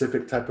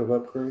specific type of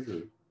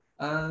upgrade?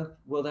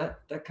 Well,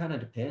 that kind of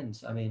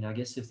depends. I mean, I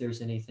guess if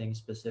there's anything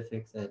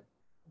specific that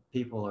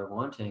people are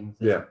wanting,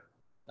 then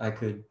I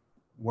could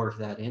work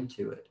that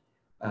into it.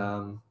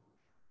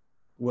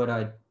 What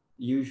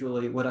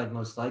I'd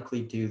most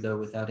likely do though,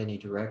 without any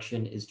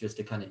direction, is just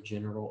a kind of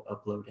general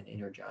upload and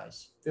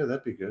energize. Yeah,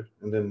 that'd be good.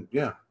 And then,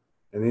 yeah.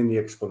 And any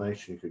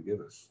explanation you could give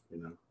us,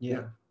 you know.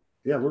 Yeah.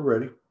 Yeah, we're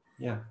ready.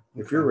 Yeah.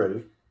 If you're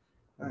ready.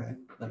 All right.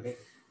 Let me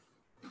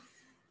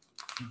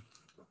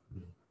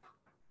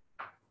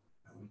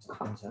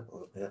things up a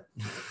little bit.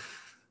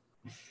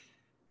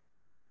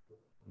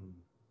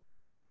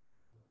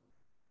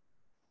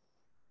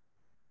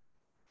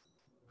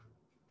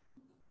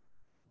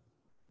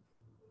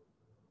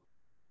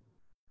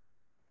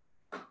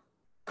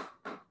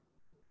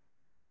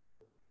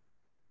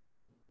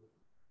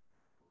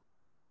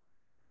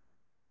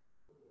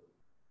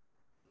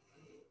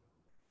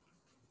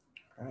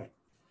 All right.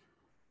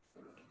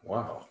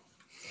 Wow.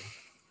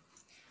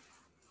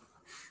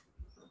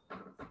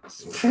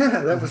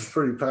 Yeah, that was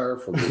pretty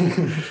powerful.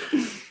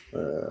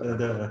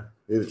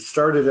 It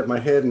started at my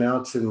head, now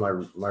it's in my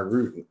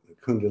root,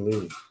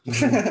 Kundalini.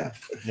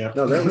 Yeah.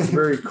 No, that was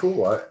very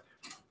cool.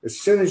 As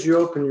soon as you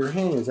open your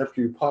hands,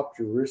 after you popped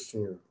your wrist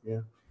and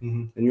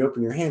and you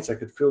open your hands, I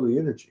could feel the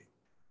energy.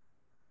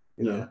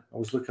 You know, I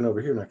was looking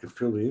over here and I could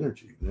feel the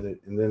energy, and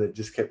then it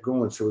just kept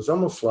going. So it was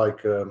almost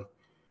like,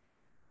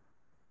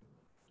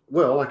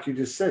 well, like you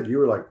just said, you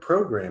were like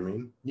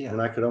programming,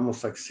 and I could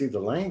almost like see the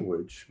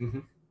language.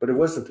 But it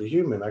wasn't the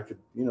human. I could,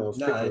 you know, I was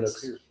picking it up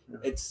here. Yeah.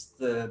 It's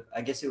I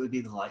guess it would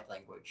be the light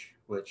language,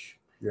 which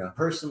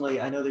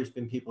personally, I know there's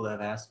been people that have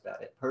asked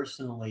about it.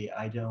 Personally,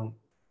 I don't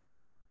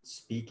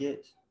speak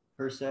it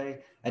per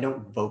se. I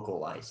don't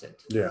vocalize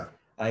it. Yeah.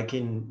 I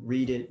can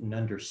read it and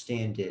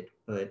understand it,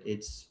 but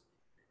it's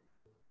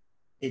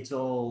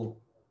all,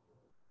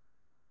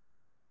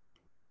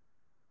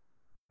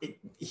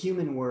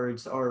 human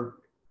words are,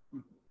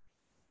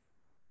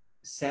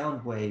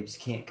 sound waves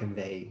can't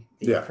convey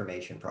the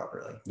information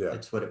properly. Yeah.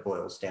 That's what it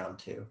boils down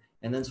to.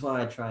 And that's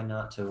why I try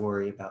not to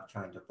worry about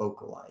trying to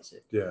vocalize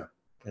it. Yeah.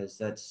 Because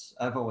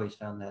I've always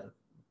found that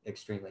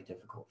extremely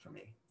difficult for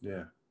me.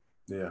 Yeah.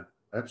 Yeah,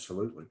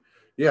 absolutely.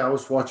 Yeah, I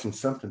was watching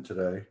something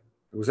today.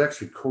 It was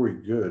actually Corey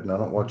Good, and I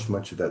don't watch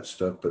much of that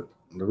stuff, but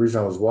the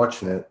reason I was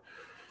watching it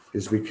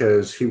is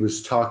because he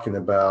was talking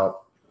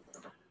about,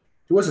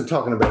 he wasn't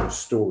talking about his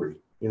story.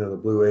 You know, the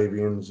blue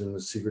avians and the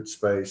secret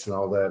space and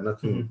all that.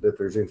 Nothing that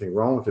there's anything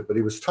wrong with it. But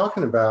he was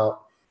talking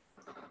about,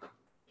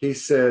 he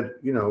said,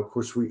 you know, of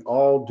course, we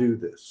all do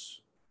this.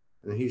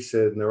 And he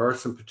said, and there are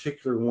some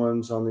particular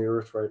ones on the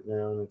earth right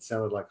now, and it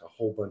sounded like a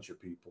whole bunch of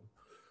people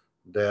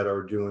that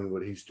are doing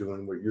what he's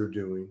doing, what you're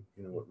doing,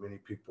 you know, what many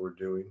people are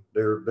doing.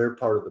 They're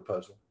part of the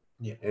puzzle.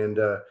 Yeah. And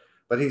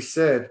but he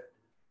said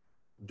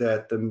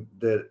that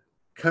that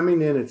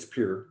coming in, it's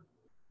pure,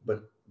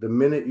 but the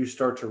minute you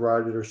start to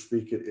write it or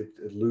speak it,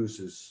 it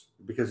loses,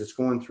 because it's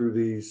going through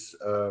these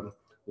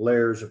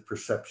layers of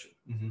perception,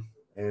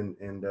 and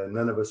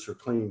none of us are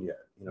clean yet,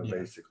 you know,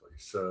 basically.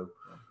 So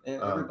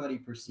everybody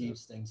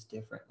perceives things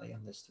differently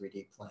on this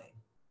 3D plane.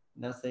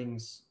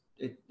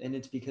 And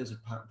it's because of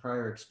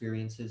prior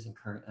experiences and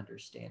current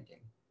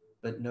understanding,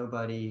 but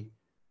nobody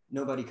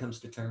comes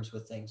to terms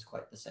with things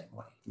quite the same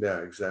way. Yeah,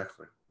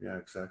 exactly. Yeah,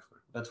 exactly.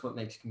 That's what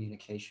makes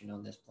communication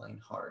on this plane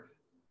hard.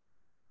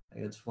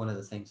 It's one of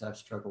the things I've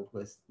struggled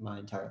with my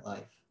entire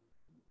life.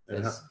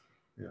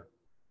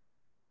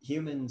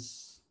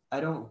 Humans, I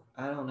don't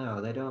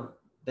know.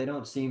 They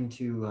don't seem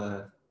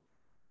to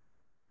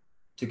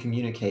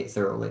communicate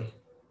thoroughly.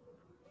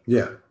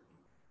 Yeah.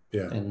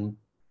 Yeah. And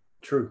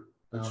true.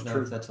 That's I don't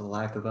know if that's a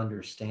lack of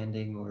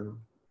understanding or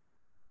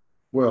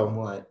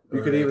what.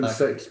 You could even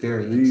say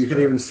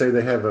even say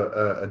they have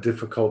a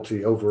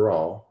difficulty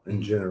overall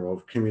in general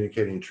of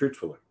communicating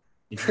truthfully.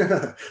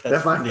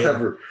 that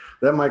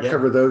might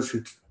cover those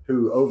who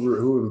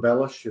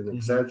embellish and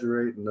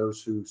exaggerate, and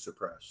those who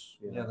suppress.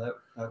 You know?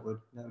 that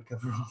would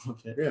cover all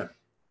of it. Yeah.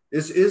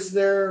 Is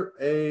there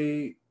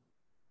you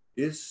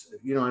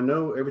know, I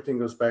know everything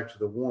goes back to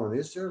the one.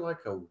 Is there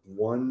like a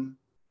one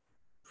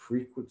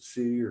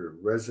frequency or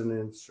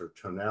resonance or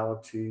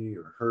tonality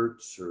or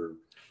hertz, or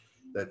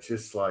that's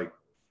just like,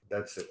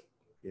 that's it,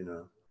 you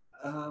know?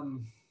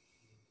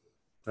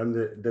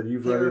 That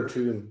you've run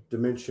into in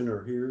dimension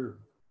or here?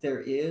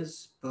 There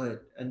is,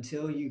 but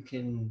until you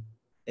can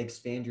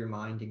expand your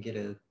mind and get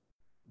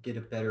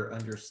a better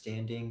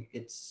understanding,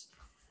 it's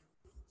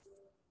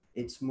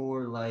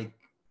more like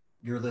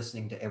you're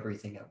listening to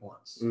everything at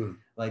once.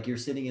 Like you're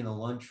sitting in a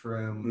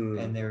lunchroom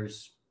and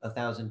there's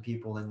 1,000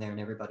 people in there and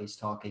everybody's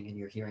talking and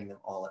you're hearing them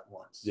all at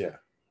once. Yeah.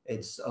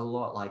 It's a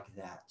lot like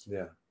that.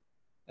 Yeah.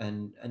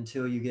 And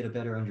until you get a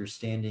better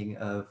understanding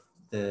of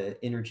the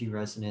energy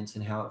resonance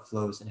and how it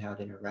flows and how it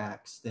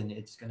interacts, then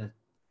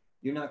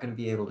you're not going to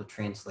be able to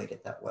translate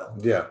it that well.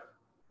 Yeah.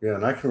 Yeah.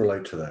 And I can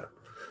relate to that.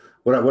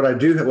 What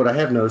I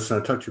have noticed,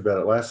 and I talked to you about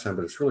it last time,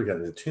 but it's really got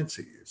an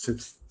intensity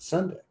since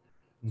Sunday.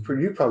 For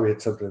you, probably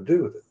had something to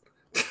do with it.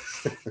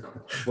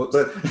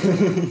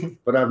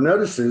 but I've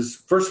noticed is,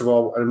 first of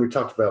all, and we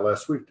talked about it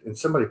last week, and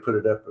somebody put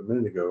it up a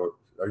minute ago,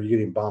 are you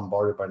getting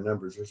bombarded by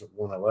numbers? There's a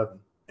 111.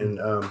 And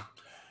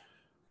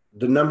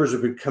the numbers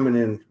have been coming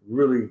in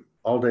really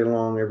all day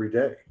long, every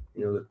day.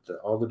 You know, that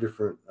all the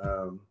different,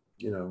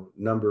 you know,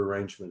 number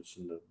arrangements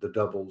and the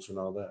doubles and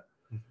all that.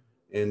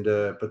 And,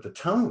 but the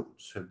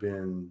tones have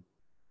been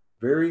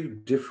very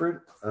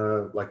different,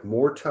 like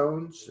more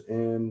tones.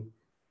 And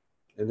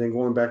then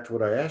going back to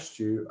what I asked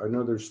you, I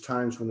know there's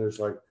times when there's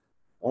like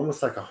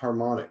almost like a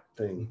harmonic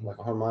thing, like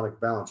a harmonic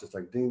balance. It's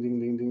like ding, ding,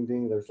 ding, ding,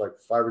 ding. There's like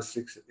 5 or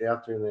 6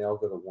 out there and they all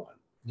go to 1.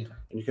 Yeah.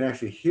 And you can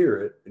actually hear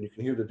it, and you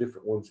can hear the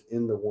different ones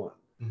in the 1.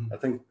 I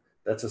think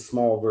that's a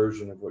small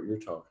version of what you're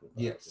talking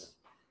about. Yes.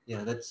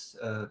 Yeah, that's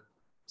a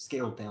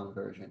scaled down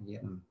version.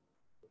 Yeah.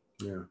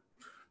 Yeah.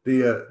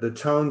 The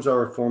tones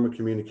are a form of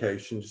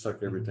communication, just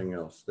like everything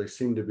else. They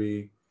seem to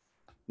be,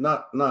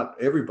 not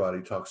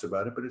everybody talks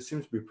about it, but it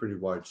seems to be pretty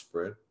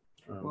widespread.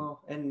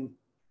 Well, and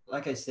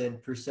like I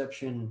said,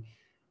 perception,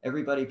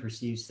 everybody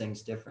perceives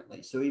things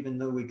differently. So even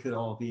though we could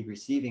all be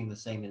receiving the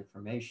same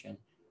information,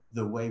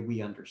 the way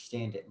we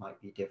understand it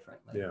might be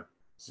differently. Yeah.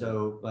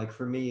 So like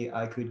for me,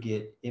 I could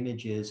get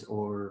images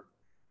or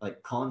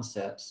like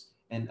concepts,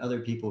 and other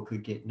people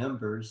could get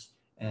numbers,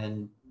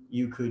 and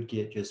you could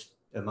get just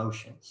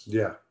emotions.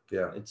 Yeah.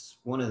 Yeah. It's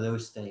one of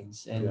those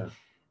things. And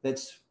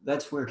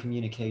that's where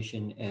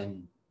communication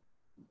and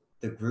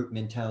the group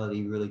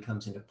mentality really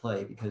comes into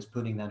play, because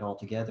putting that all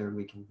together,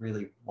 we can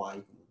really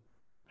widen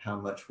how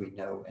much we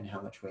know and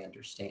how much we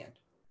understand.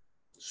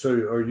 So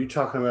are you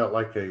talking about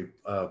like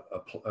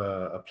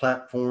a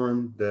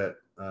platform that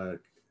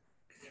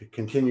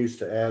continues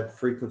to add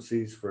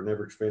frequencies for an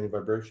ever expanding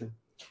vibration?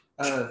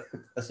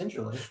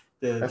 Essentially.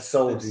 That's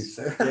Soulogy.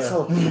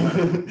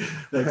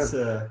 That's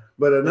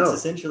no.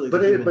 Essentially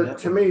but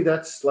to me,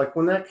 that's like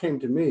when that came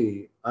to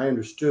me, I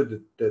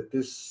understood that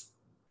this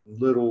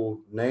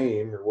little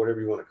name, or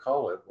whatever you want to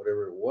call it,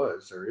 whatever it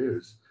was or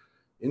is,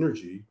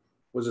 energy,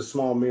 was a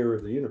small mirror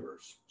of the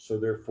universe. So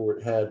therefore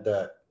it had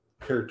that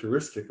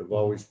characteristic of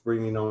always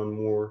bringing on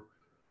more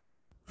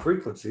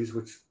frequencies,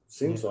 which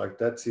seems like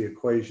that's the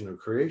equation of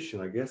creation,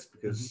 I guess,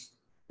 because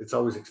it's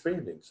always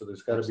expanding. So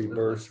there's got to be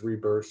bursts,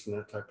 rebirths, and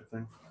that type of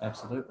thing.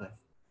 Absolutely.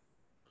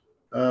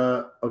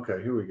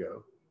 Okay, here we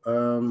go.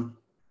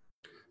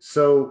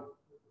 So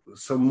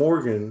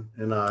Morgan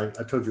and I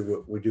told you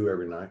what we do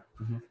every night,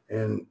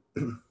 and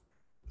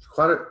it's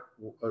quite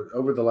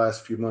over the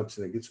last few months,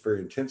 and it gets very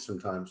intense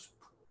sometimes.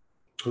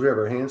 We have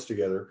our hands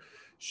together.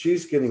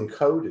 She's getting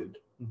coded,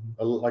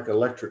 like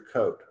electric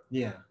code.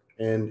 Yeah.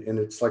 And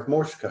it's like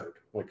Morse code,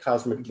 like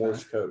cosmic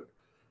Morse code.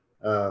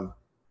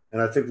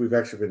 And I think we've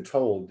actually been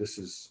told this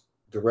is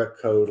direct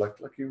code, like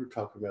you were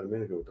talking about a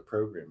minute ago with the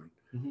programming.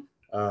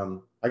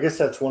 I guess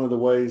that's one of the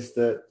ways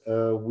that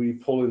we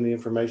pull in the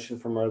information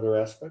from our other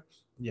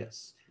aspects.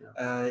 Yes.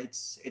 Yeah.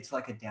 It's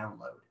like a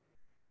download.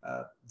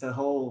 The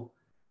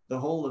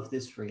whole of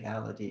this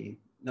reality,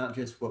 not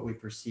just what we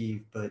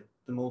perceive, but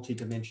the multi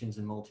dimensions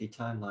and multi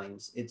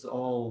timelines, it's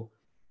all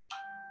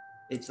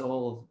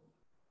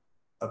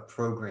a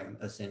program.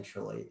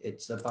 Essentially,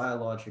 it's a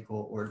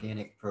biological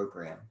organic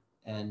program,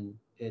 and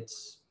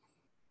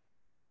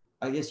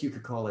I guess you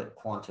could call it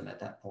quantum at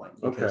that point,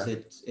 because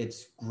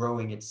it's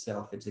growing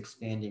itself, it's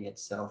expanding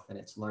itself, and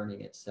it's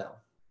learning itself.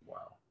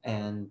 Wow.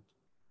 And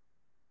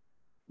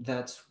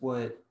that's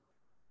what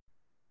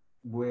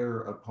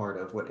we're a part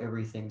of, what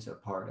everything's a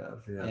part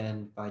of. Yeah.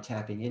 And by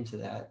tapping into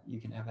that, you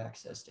can have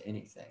access to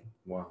anything.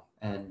 Wow.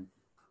 And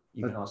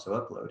you can also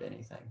upload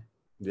anything.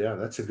 Yeah,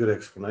 that's a good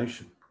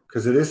explanation,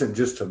 because it isn't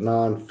just a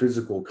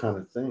non-physical kind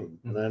of thing.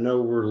 And I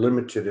know we're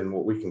limited in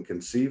what we can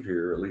conceive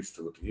here, at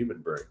least with the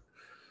human brain.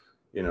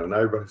 You know, and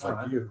everybody's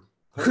like you.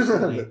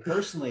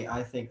 Personally,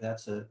 I think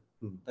that's a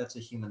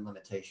human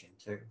limitation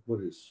too.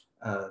 What is?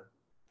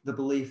 The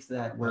belief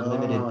that we're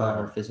limited by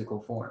our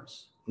physical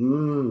forms.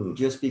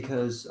 Just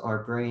because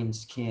our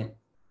brains can't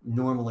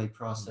normally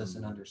process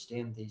and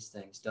understand these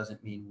things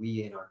doesn't mean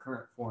we in our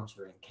current forms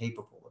are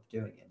incapable of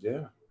doing it.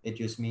 Yeah. It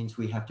just means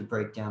we have to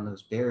break down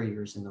those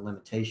barriers and the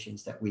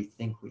limitations that we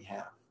think we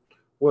have.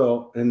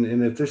 Well, and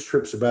if this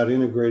trip's about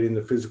integrating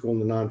the physical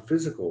and the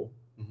non-physical,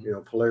 you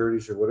know,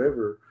 polarities or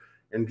whatever,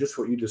 and just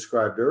what you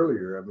described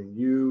earlier, I mean,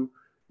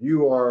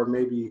 you are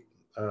maybe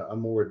a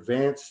more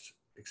advanced,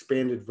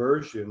 expanded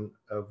version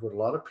of what a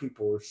lot of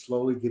people are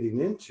slowly getting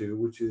into,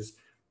 which is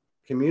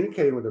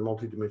communicating with their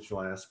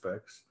multidimensional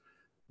aspects,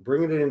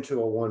 bringing it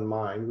into a one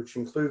mind, which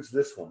includes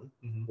this one,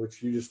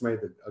 which you just made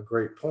a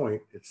great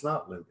point. It's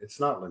not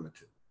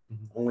limited,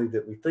 only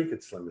that we think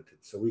it's limited.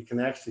 So we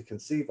can actually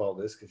conceive all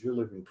this, because you're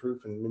living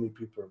proof, and many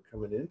people are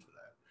coming into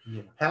that.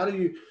 Yeah.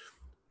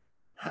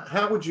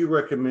 How would you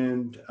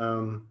recommend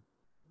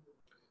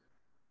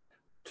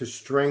to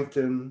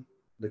strengthen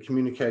the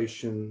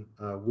communication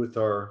with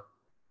our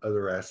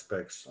other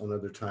aspects on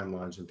other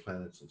timelines and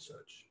planets and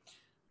such?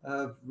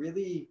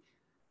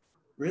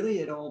 Really,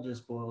 it all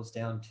just boils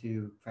down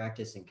to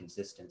practice and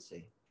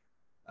consistency.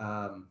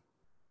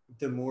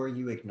 The more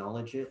you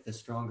acknowledge it, the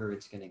stronger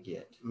it's going to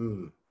get.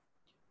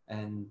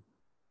 And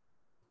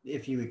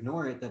if you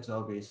ignore it, that's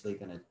obviously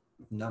going to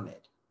numb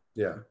it.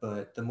 Yeah.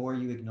 But the more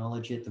you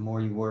acknowledge it, the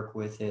more you work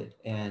with it,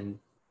 and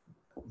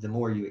the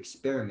more you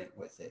experiment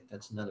with it,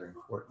 that's another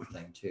important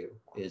thing too,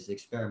 is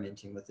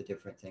experimenting with the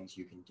different things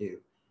you can do.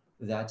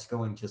 That's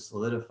going to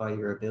solidify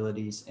your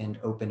abilities and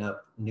open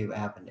up new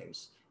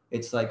avenues.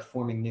 It's like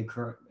forming new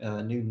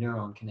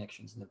neuron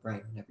connections in the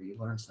brain whenever you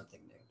learn something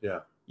new.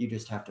 Yeah. You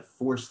just have to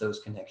force those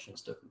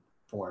connections to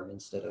form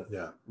instead of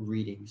Yeah.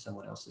 reading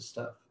someone else's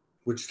stuff.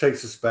 Which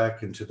takes us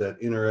back into that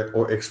inner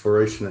or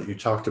exploration that you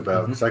talked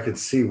about, because I could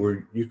see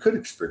where you could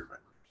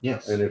experiment.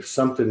 Yes. And if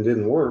something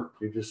didn't work,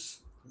 you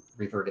just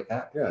revert it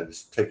back. Yeah,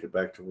 just take it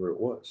back to where it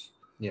was.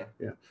 Yeah.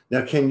 Yeah.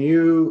 Now, can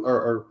you,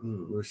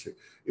 let's see,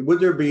 would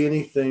there be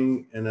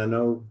anything, and I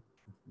know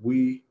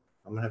I'm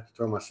gonna have to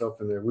throw myself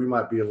in there, we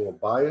might be a little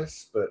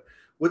biased, but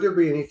would there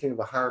be anything of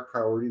a higher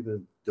priority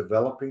than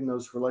developing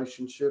those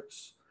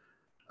relationships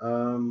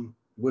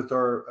with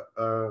our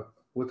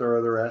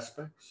other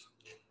aspects?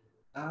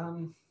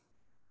 Well,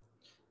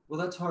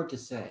 that's hard to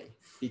say,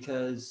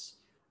 because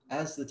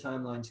as the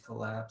timelines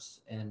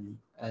collapse and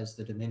as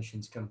the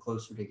dimensions come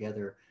closer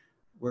together,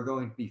 we're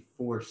going to be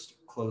forced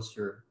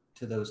closer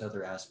to those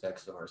other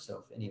aspects of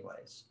ourselves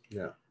anyways.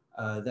 Yeah.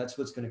 That's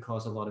what's going to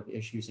cause a lot of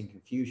issues and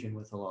confusion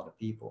with a lot of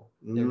people.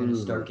 They're going to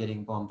start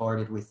getting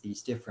bombarded with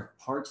these different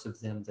parts of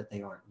them that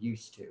they aren't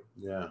used to.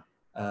 Yeah.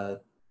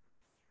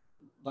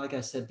 Like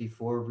I said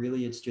before,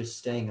 really it's just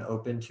staying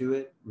open to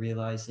it,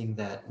 realizing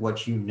that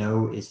what you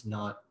know is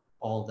not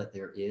all that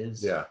there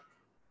is. Yeah.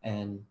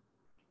 And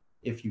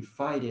if you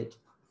fight it,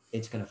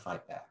 it's going to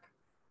fight back.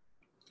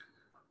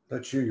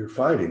 That's you're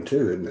fighting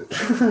too, isn't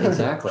it?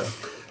 Exactly.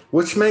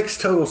 Which makes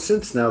total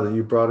sense now that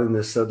you brought in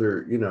this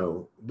other,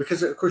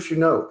 because of course,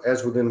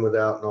 as within,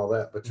 without and all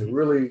that, but to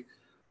really,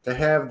 to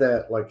have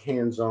that like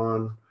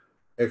hands-on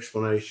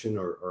explanation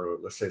or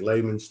let's say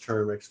layman's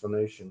term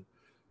explanation,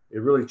 it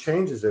really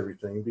changes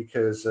everything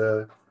because,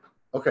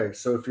 okay,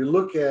 so if you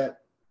look at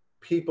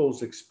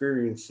people's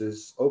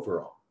experiences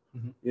overall,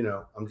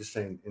 I'm just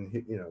saying,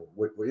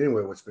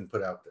 anyway, what's been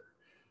put out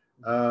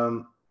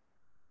there,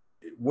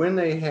 when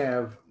they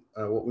have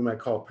what we might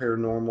call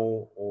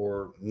paranormal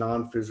or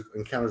non-physical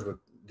encounters with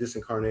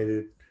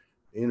disincarnated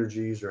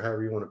energies, or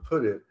however you want to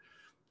put it,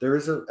 there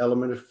is an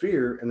element of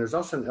fear, and there's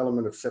also an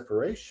element of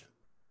separation.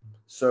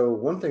 So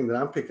one thing that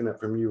I'm picking up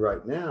from you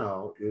right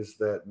now is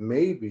that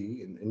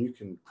maybe, and you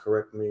can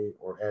correct me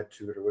or add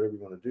to it or whatever you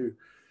want to do,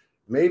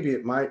 maybe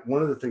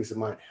one of the things that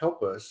might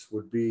help us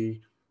would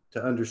be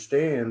to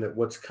understand that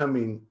what's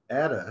coming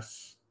at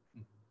us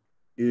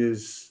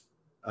is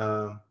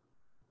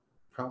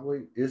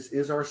probably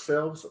is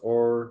ourselves,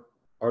 or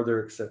are there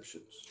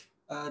exceptions?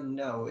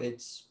 No,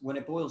 it's when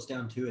it boils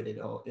down to it,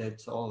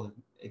 it's all an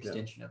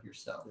extension of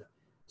yourself. Yeah.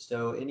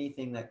 So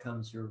anything that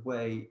comes your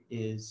way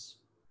is,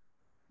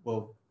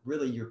 well,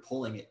 really you're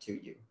pulling it to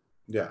you.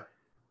 Yeah.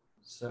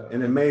 So,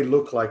 and it may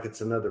look like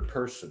it's another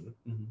person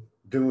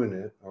doing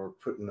it or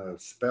putting a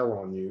spell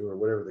on you or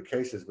whatever the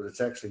case is, but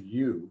it's actually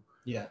you.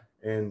 Yeah.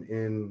 And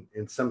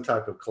in some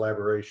type of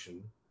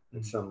collaboration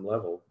at some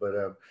level, but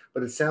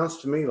it sounds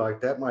to me like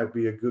that might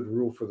be a good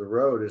rule for the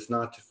road, is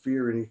not to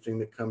fear anything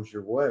that comes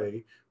your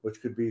way,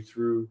 which could be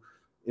through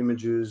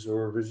images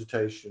or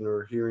visitation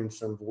or hearing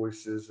some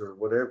voices or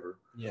whatever.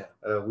 Yeah.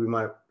 But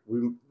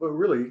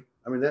really,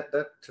 I mean, that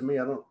to me,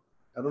 I don't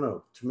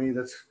know. To me,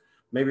 that's,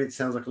 maybe it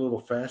sounds like a little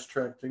fast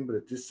track thing, but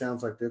it just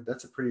sounds like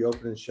that's a pretty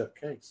open and shut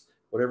case.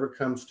 Whatever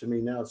comes to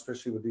me now,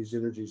 especially with these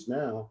energies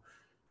now,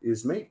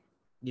 is me.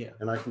 Yeah.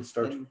 And I can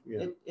start.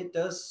 It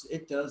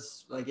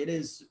does. Like, it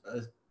is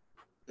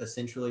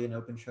essentially an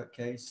open shut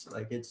case.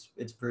 Like, it's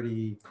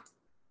pretty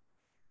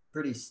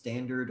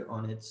standard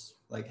on its,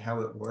 like, how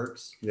it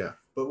works. Yeah.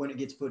 But when it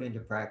gets put into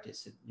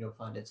practice, you'll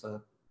find it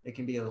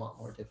can be a lot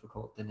more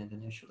difficult than it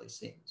initially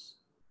seems.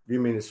 You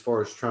mean as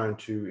far as trying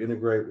to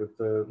integrate with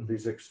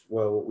these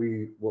what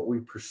we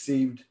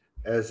perceived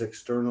as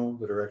external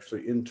that are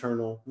actually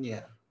internal?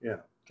 Yeah. Yeah.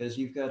 Because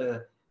you've got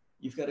to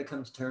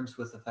come to terms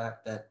with the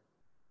fact that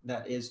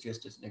is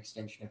just as an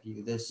extension of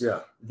you. This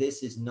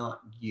is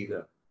not you.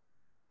 Yeah.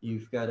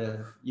 You've got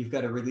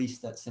to release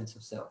that sense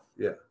of self.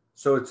 Yeah.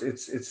 So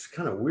it's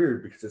kind of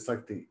weird because it's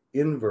like the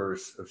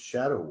inverse of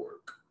shadow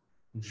work.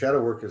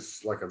 Shadow work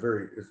is like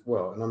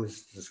and I'm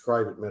just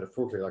describe it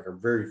metaphorically, like a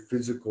very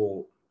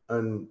physical,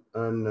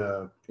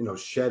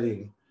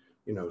 shedding,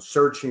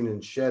 searching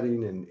and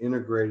shedding and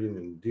integrating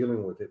and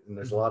dealing with it. And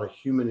there's a lot of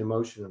human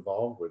emotion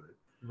involved with it.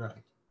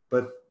 Right.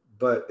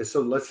 But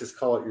so let's just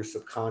call it your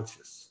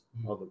subconscious.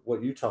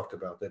 What you talked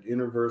about, that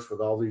innerverse with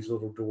all these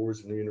little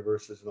doors and the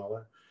universes and all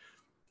that.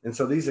 And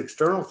so these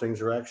external things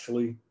are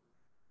actually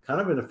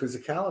kind of in a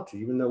physicality,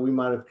 even though we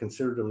might have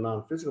considered them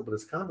non-physical, but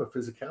it's kind of a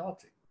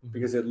physicality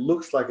because it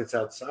looks like it's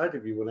outside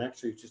of you when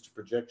actually it's just a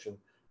projection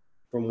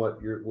from what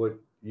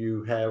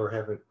you have or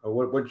haven't, or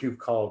what you've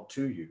called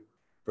to you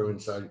from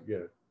inside. Yeah.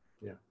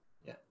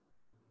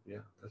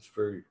 That's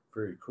very,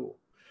 very cool.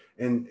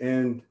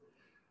 And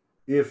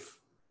if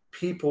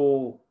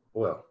people,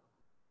 well,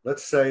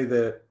 let's say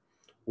that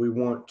we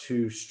want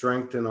to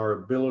strengthen our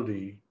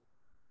ability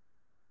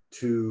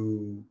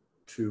to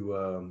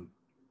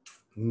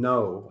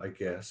know, I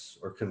guess,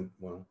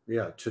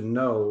 to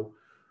know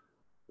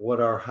what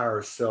our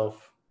higher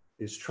self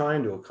is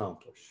trying to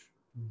accomplish.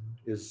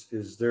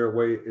 Is there a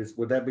way,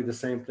 would that be the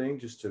same thing,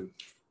 just to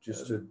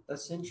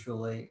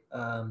essentially,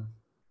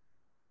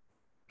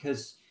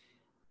 because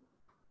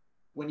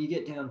when you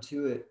get down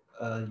to it,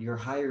 your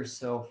higher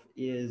self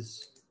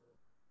is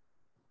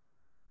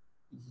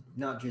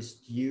not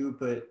just you,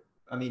 but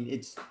I mean,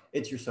 it's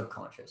your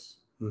subconscious.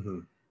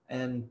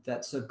 And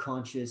that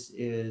subconscious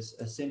is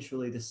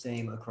essentially the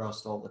same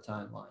across all the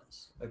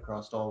timelines,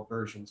 across all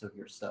versions of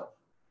yourself.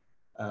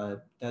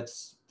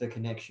 That's the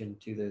connection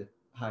to the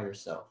higher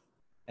self.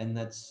 And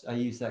I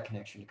use that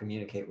connection to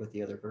communicate with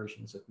the other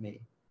versions of me.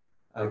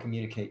 I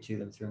communicate to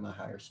them through my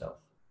higher self.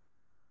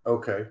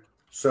 Okay.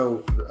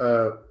 So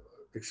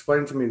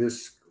explain to me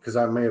this, because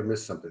I may have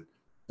missed something.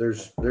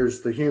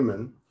 There's the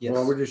human. Yes.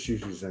 Well, we'll just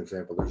use you as an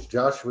example. There's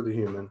Joshua the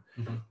human.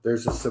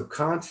 There's a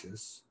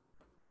subconscious.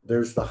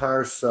 There's the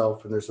higher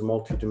self, and there's the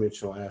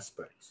multidimensional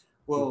aspects.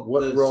 Well,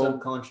 the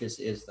subconscious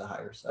is the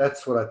higher self.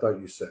 That's what I thought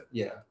you said.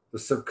 Yeah. The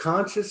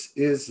subconscious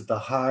is the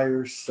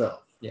higher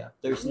self. Yeah.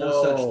 There's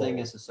no such thing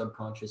as a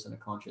subconscious and a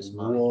conscious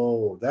mind.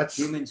 Whoa.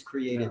 Humans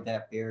created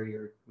that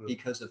barrier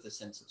because of the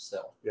sense of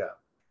self. Yeah.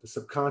 The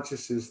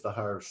subconscious is the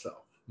higher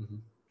self.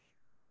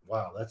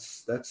 Wow.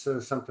 That's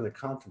something to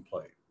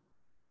contemplate.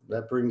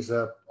 That brings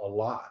up a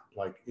lot,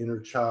 like inner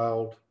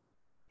child,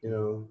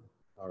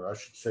 or I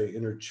should say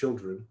inner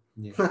children.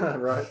 Yeah.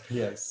 Right?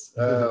 Yes.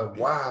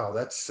 Wow,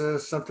 that's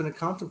something to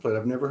contemplate.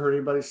 I've never heard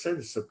anybody say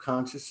the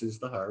subconscious is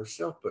the higher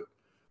self, but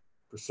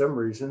for some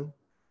reason,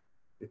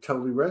 it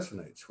totally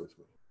resonates with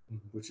me,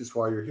 which is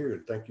why you're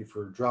here. Thank you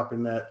for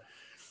dropping that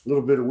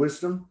little bit of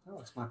wisdom. Oh,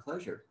 it's my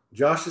pleasure.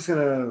 Josh is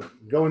going to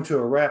go into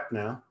a rap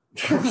now.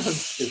 Yeah.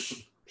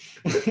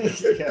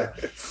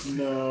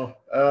 No.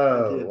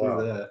 I can't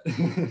do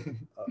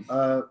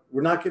that.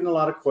 We're not getting a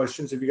lot of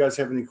questions. If you guys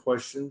have any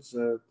questions,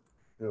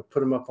 put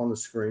them up on the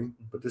screen.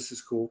 But this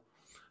is cool.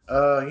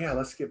 Yeah,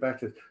 let's get back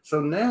to it. So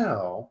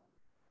now,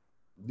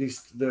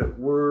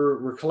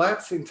 we're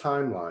collapsing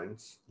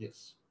timelines.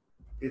 Yes.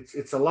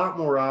 It's a lot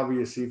more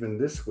obvious even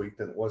this week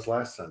than it was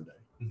last Sunday.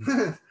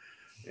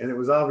 And it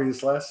was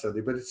obvious last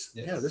Sunday. But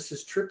this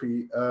is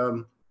trippy.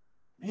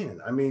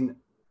 Man, I mean,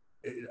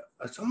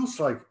 it's almost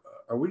like,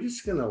 are we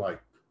just gonna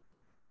like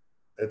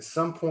at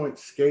some point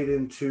skate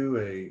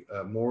into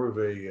a more of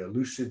a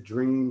lucid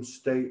dream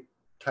state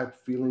type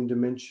feeling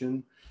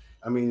dimension?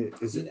 I mean,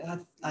 is it?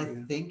 I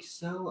think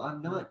so.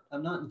 I'm not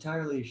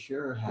entirely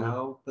sure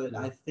how, but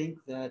I think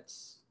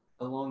that's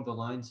along the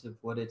lines of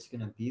what it's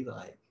gonna be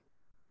like.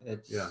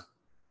 It's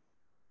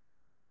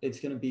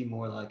gonna be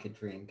more like a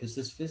dream, because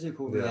this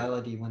physical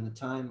reality, when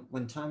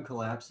time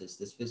collapses,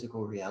 this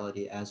physical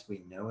reality as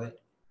we know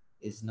it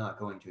is not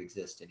going to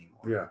exist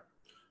anymore. Yeah.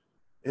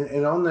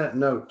 And on that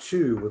note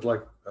too, with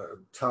like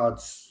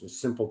Todd's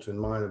simpleton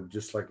mind of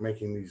just like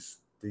making these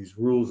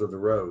rules of the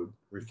road,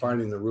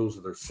 refining the rules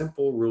of the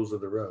simple rules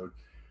of the road.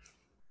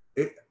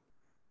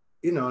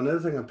 Another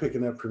thing I'm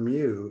picking up from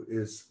you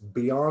is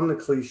beyond the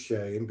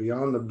cliche and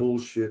beyond the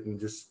bullshit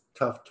and just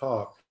tough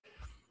talk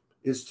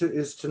is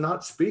to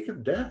not speak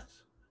of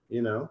death,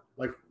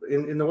 like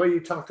in the way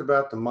you talked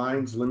about the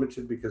mind's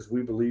limited because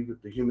we believe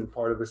that the human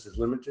part of us is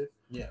limited.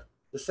 Yeah.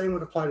 The same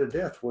would apply to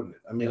death, wouldn't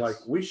it? I mean, like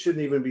we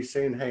shouldn't even be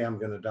saying, hey, I'm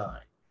going to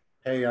die.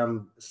 Hey,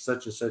 I'm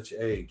such and such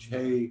age.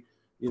 Hey,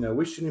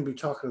 we shouldn't be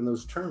talking in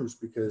those terms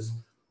because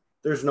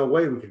there's no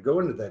way we could go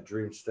into that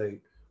dream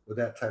state with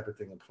that type of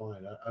thing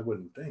applying. I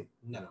wouldn't think.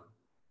 No,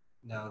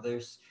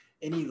 there's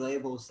any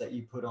labels that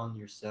you put on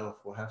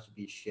yourself will have to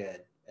be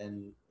shed.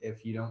 And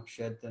if you don't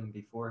shed them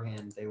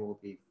beforehand, they will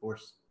be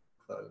force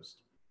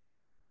closed.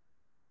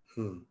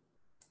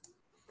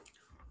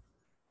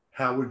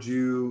 How would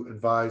you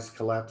advise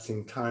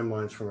collapsing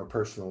timelines from a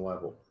personal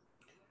level?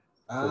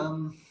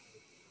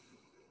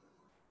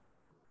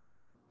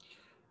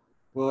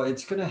 Well,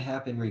 it's going to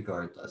happen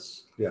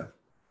regardless. Yeah.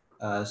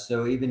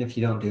 So even if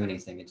you don't do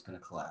anything, it's going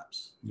to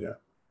collapse. Yeah.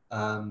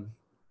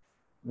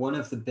 One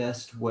of the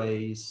best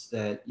ways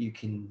that you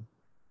can,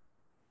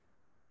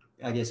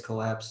 I guess,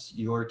 collapse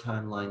your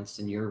timelines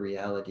and your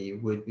reality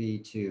would be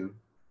to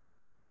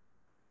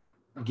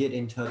get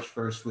in touch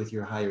first with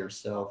your higher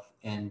self,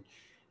 and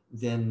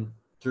then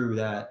through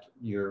that,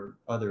 your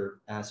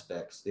other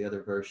aspects, the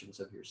other versions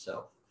of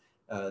yourself.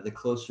 The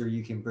closer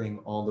you can bring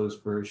all those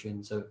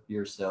versions of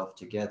yourself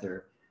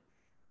together,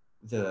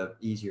 the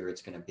easier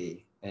it's going to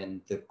be and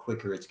the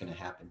quicker it's going to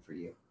happen for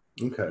you.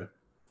 Okay.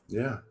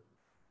 Yeah.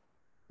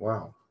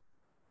 Wow.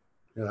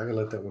 Yeah, I gotta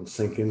let that one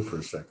sink in for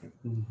a second.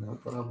 No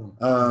problem.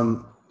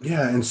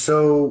 Yeah, and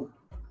so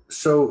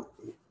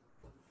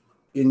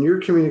in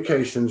your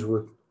communications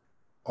with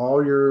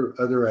all your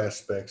other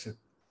aspects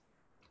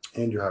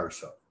and your higher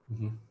self,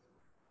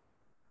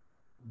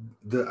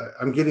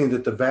 I'm getting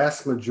that the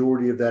vast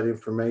majority of that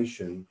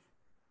information,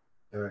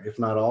 if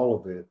not all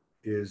of it,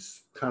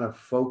 is kind of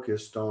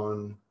focused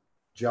on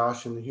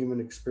Josh and the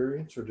human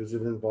experience, or does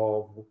it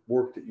involve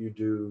work that you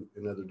do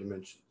in other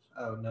dimensions?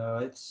 Oh no,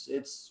 it's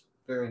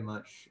very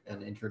much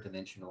an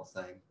interdimensional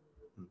thing.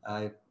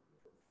 I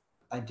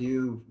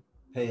do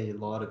pay a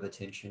lot of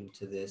attention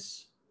to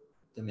this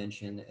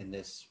dimension and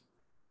this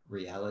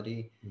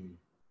reality,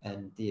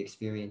 and the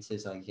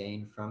experiences I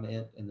gain from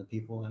it, and the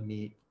people I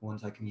meet,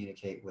 ones I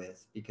communicate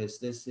with, because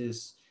this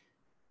is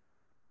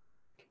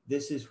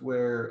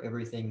where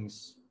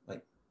everything's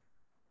like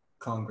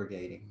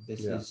congregating.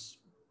 This is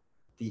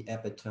the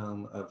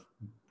epitome of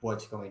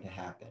what's going to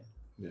happen.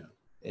 Yeah.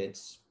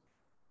 It's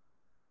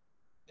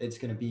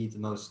going to be the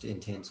most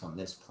intense on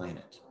this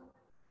planet.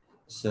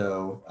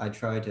 So I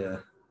try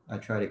to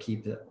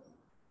keep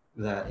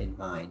that in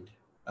mind.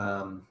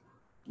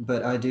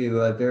 But I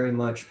very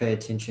much pay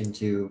attention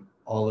to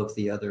all of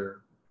the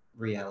other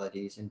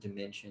realities and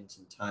dimensions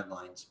and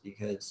timelines,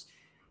 because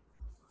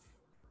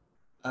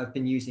I've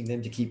been using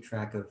them to keep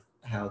track of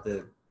how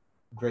the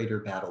greater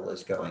battle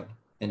is going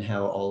and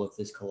how all of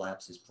this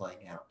collapse is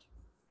playing out.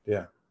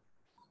 Yeah.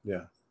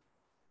 Yeah.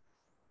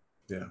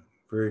 Yeah.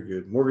 Very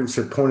good. Morgan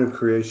said, point of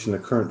creation, the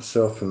current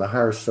self and the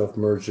higher self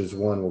merged as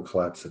one will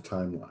collapse the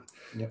timeline.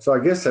 Yep. So I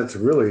guess that's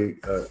really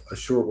a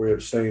short way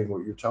of saying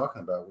what you're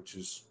talking about, which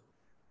is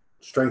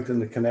strengthen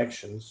the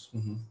connections.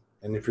 Mm-hmm.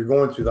 And if you're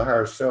going through the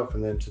higher self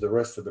and then to the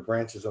rest of the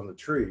branches on the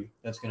tree,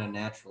 that's going to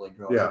naturally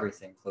draw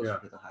everything closer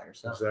to the higher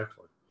self.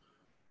 Exactly.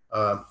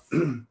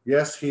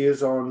 Yes, he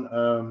is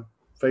on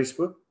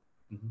Facebook.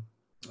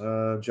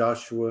 Mm-hmm.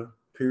 Joshua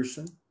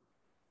Pearson.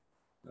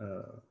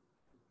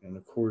 And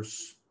of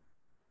course,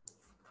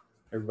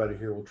 everybody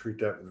here will treat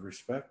that with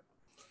respect.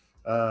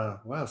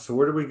 Wow. So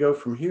where do we go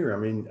from here? I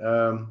mean,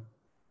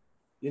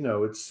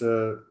 it's,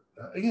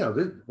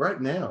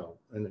 right now,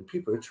 and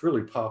people, it's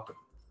really popping.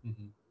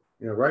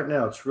 Mm-hmm. Right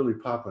now it's really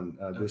popping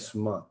this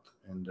month.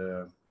 And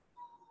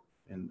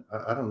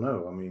I don't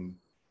know. I mean,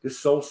 this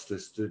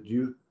solstice, do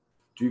you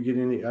get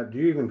any, do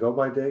you even go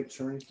by dates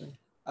or anything?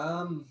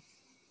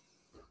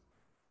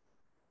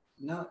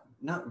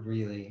 Not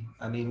really.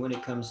 I mean, when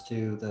it comes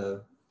to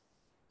the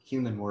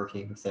human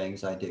working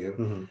things, I do.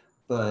 Mm-hmm.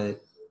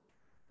 But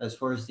as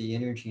far as the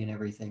energy and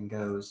everything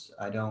goes,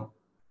 I don't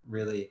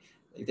really.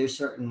 There's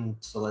certain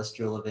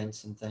celestial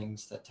events and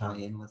things that tie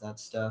in with that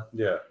stuff.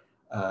 Yeah.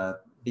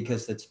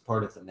 Because it's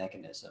part of the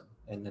mechanism,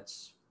 and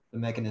the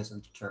mechanism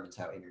determines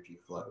how energy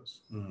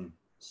flows. Mm-hmm.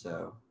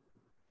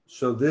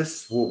 So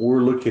this, what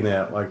we're looking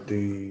at, like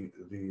the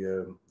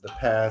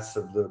paths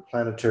of the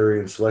planetary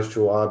and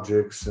celestial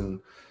objects and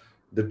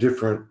the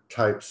different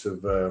types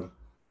of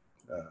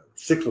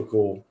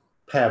cyclical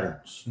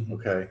patterns. Mm-hmm.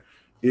 Okay,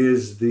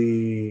 is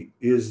the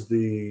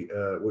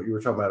what you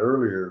were talking about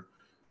earlier?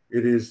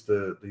 It is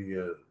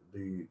the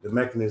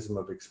mechanism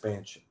of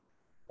expansion.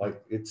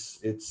 Like it's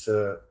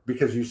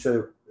because you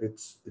said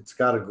it's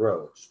got to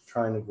grow. It's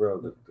trying to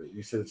grow.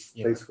 You said it's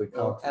basically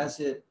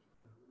constant.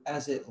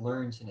 As it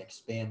learns and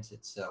expands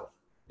itself,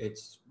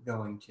 it's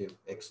going to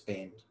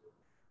expand,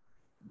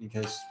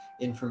 because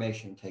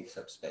information takes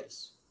up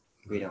space.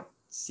 We don't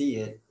see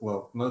it.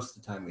 Well, most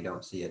of the time we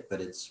don't see it,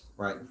 but it's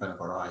right in front of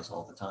our eyes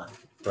all the time.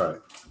 Right.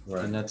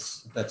 And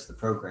that's the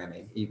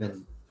programming.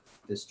 Even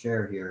this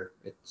chair here,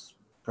 it's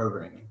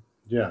programming.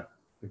 Yeah,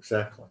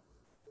 exactly.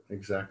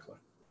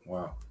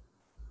 Wow.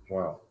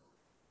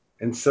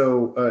 And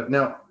so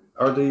now,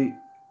 are the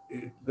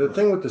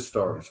thing with the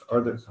stars,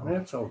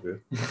 that's all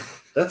good.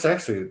 That's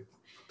actually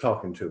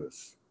talking to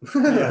us.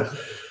 Yeah.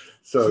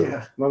 So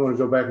I want to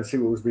go back and see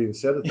what was being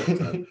said at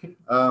that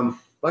time.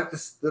 Like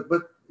this,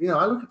 but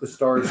I look at the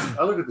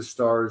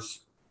stars.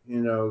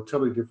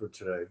 Totally different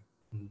today.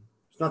 Mm-hmm.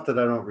 It's not that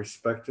I don't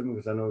respect them,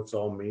 because I know it's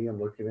all me I'm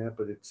looking at,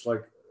 but it's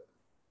like,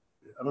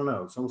 I don't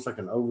know. It's almost like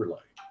an overlay.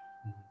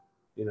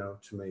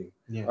 To me.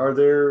 Yeah. Are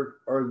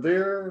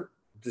there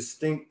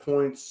distinct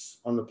points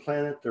on the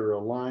that are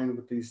aligned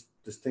with these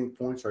distinct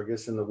points? Or I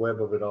guess in the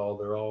web of it all,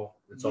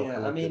 it's all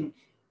connected? I mean,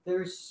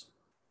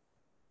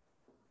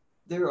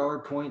 there are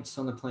points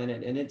on the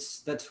planet, and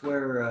that's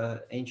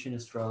where ancient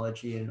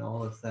astrology and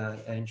all of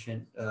that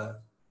ancient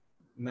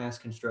mass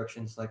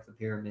constructions like the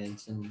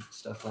pyramids and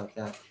stuff like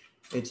that,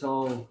 it's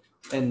all,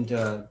 and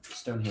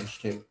Stonehenge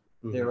too.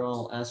 Mm-hmm. They're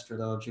all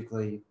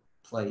astrologically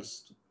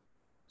placed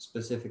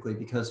specifically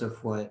because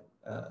of what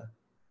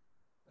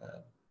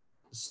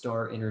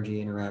star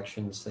energy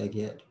interactions they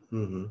get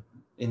mm-hmm.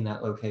 in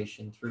that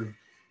location through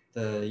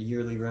the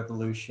yearly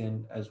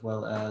revolution, as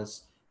well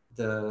as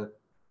the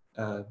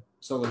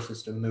solar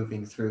system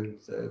moving through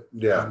the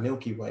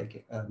Milky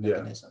Way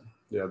mechanism.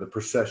 Yeah, the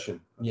precession,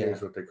 I think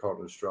is what they call it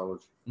in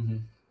astrology.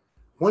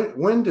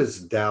 Mm-hmm. When does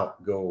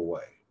doubt go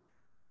away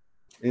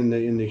in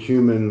the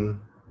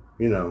human?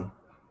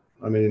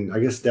 I mean, I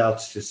guess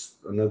doubt's just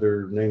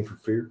another name for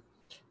fear.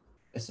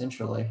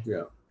 Essentially.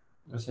 Yeah.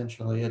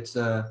 Essentially, it's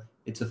a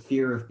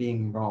fear of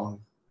being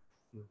wrong,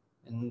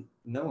 and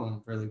no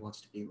one really wants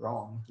to be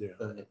wrong. Yeah.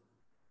 But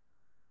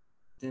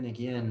then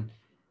again,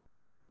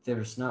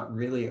 there's not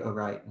really a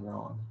right and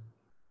wrong.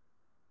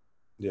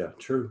 Yeah,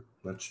 true.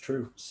 That's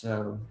true.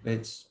 So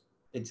it's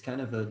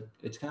kind of a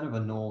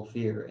null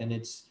fear, and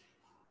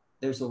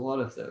there's a lot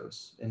of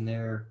those, and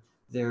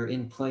they're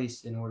in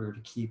place in order to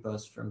keep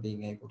us from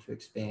being able to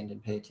expand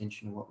and pay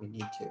attention to what we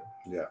need to.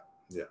 Yeah.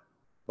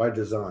 By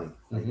design,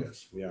 I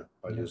guess. Yeah,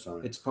 by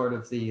design. It's part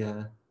of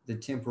the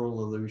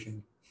temporal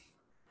illusion.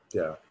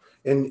 Yeah.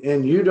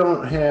 And you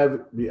don't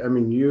have, I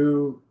mean,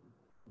 you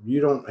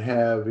don't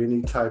have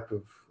any type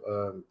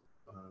of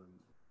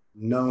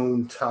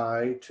known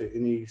tie to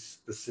any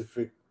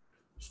specific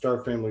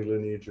star family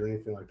lineage or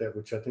anything like that,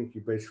 which I think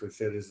you basically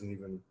said isn't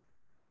even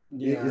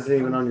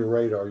on your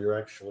radar. You're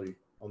actually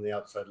on the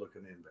outside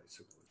looking in,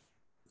 basically.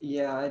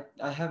 Yeah,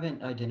 I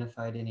haven't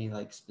identified any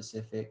like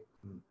specific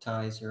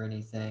ties or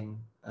anything.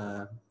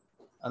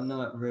 I'm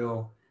not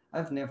real.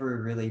 I've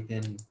never really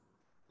been.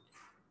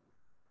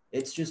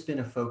 It's just been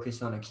a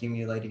focus on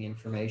accumulating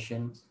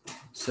information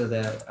so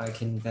that I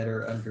can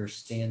better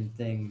understand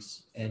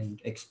things and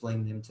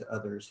explain them to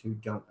others who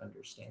don't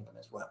understand them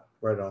as well.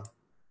 Right on.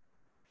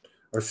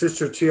 Our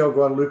sister T.L.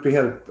 Guadalupe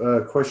had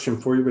a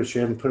question for you, but she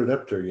hadn't put it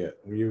up there yet.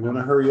 You want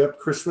to hurry up,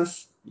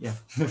 Christmas? Yeah.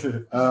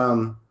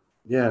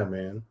 Yeah,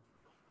 man.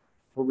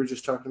 What were we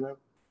just talking about?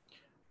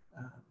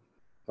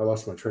 I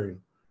lost my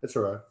train. It's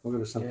all right. We'll go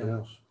to something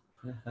else.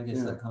 Yeah, I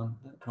guess that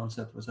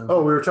concept was over. Oh,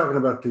 we were talking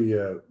about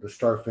the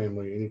star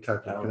family, any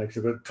type of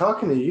connection. But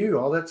talking to you,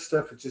 all that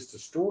stuff is just a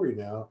story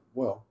now.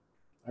 Well,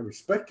 I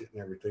respect it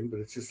and everything, but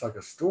it's just like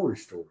a story.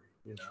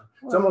 You know,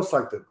 it's almost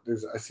like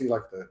I see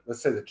like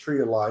let's say the tree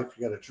of life.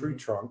 You got a tree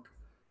trunk.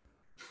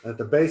 And at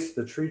the base of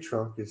the tree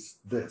trunk is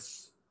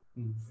this,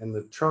 and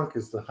the trunk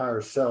is the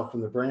higher self,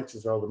 and the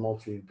branches are all the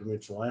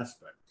multi-dimensional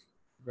aspects.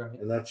 Right.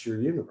 And that's your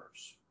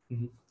universe.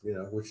 You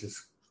know, which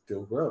is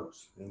still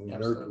grows, and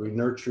we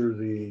nurture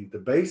the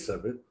base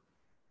of it.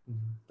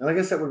 And I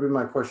guess that would be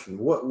my question.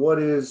 What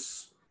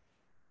is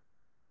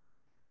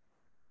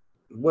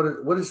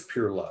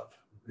pure love?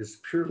 Is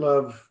pure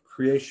love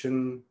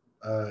creation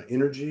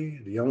energy,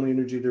 the only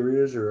energy there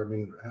is? Or I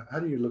mean, how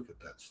do you look at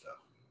that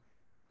stuff?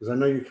 Because I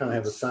know you kind of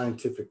have a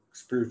scientific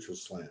spiritual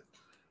slant.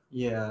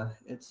 Yeah,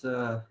 it's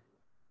I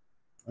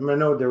mean, I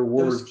know there are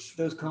words.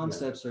 Those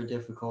concepts are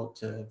difficult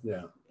to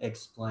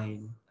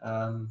explain.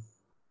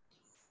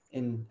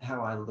 In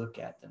how I look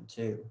at them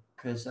too,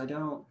 because I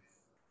don't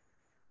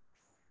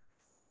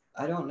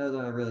know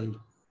that I really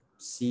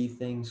see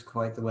things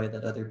quite the way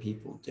that other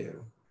people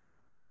do.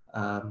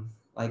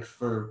 Like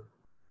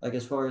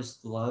as far as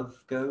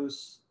love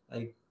goes,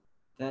 like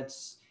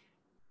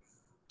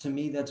to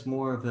me that's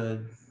more of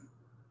a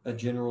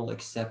general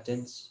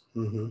acceptance,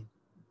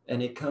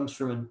 and it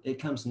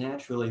comes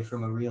naturally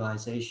from a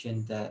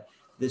realization that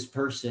this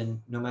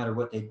person, no matter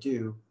what they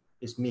do,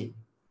 is me.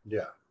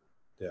 Yeah.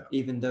 Yeah.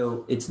 Even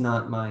though it's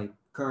not my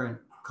current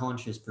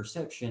conscious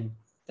perception,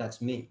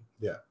 that's me.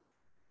 Yeah.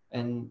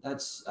 And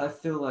I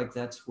feel like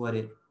that's what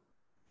it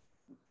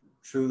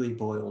truly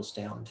boils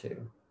down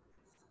to.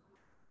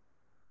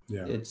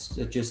 Yeah. It's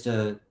just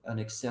an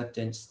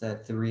acceptance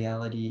that the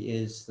reality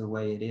is the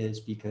way it is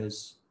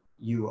because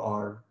you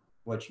are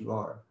what you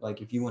are.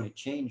 Like if you want to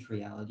change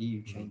reality,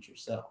 you change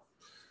yourself.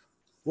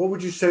 What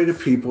would you say to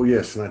people?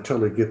 Yes, and I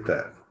totally get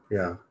that.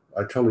 Yeah,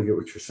 I totally get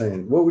what you're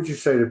saying. What would you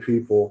say to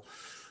people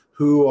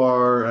who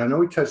are, I know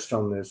we touched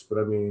on this, but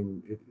I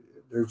mean,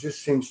 there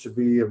just seems to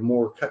be a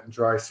more cut and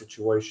dry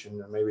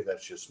situation, and maybe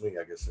that's just me.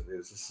 I guess it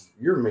is.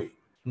 You're me.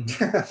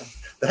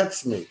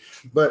 That's me.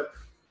 But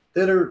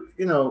that are,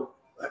 you know,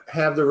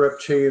 have the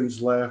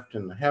reptilians left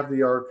and have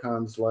the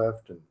archons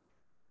left and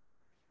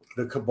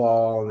the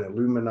cabal and the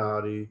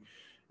Illuminati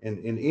and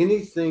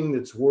anything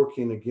that's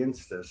working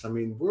against us. I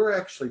mean, we're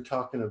actually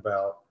talking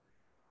about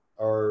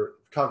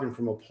talking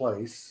from a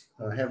place,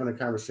 having a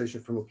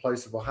conversation from a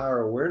place of a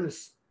higher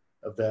awareness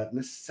of that. And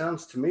this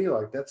sounds to me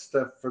like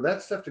for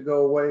that stuff to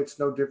go away, it's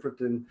no different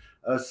than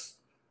us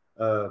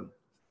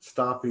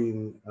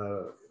stopping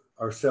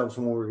ourselves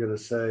when we're going to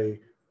say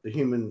the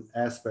human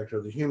aspect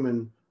or the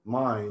human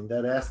mind,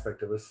 that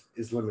aspect of us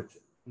is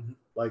limited.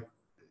 Like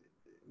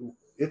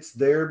it's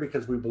there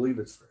because we believe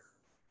it's there.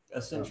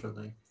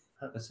 Essentially,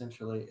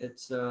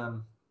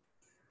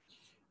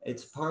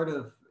 it's part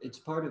of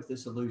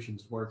this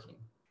illusion's working.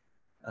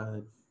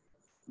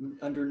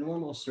 Under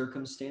normal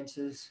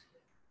circumstances,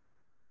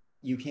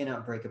 you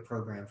cannot break a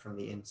program from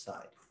the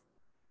inside.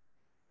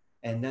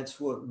 And that's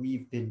what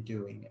we've been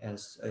doing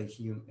as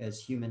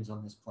humans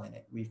on this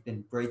planet. We've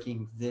been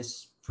breaking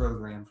this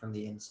program from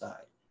the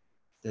inside,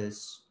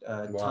 this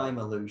time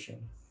illusion.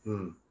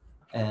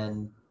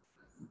 And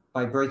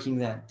by breaking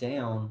that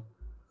down,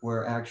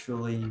 we're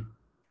actually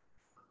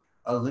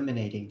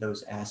eliminating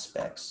those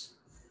aspects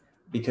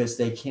because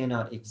they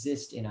cannot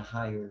exist in a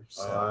higher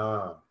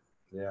self.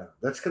 Yeah.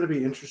 That's going to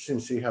be interesting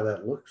to see how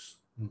that looks.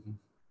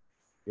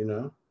 You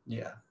know?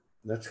 Yeah.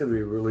 That's going to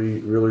be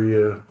really,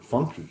 really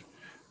funky.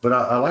 But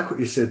I like what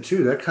you said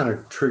too. That kind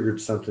of triggered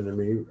something to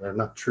me, or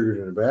not triggered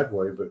in a bad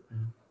way, but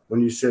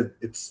when you said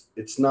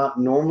it's not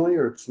normally,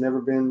 or it's never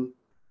been,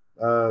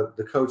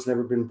 the code's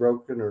never been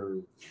broken or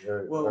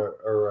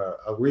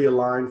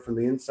realigned from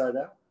the inside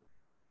out.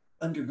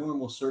 Under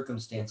normal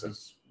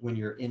circumstances, when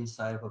you're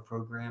inside of a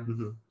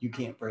program, you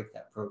can't break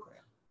that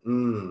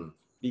program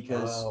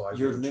because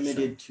you're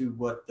limited to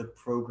what the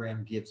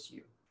program gives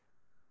you.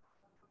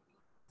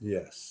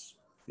 Yes.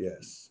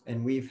 Yes.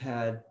 And we've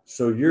had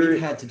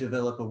to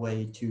develop a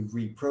way to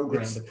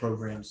reprogram the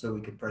program so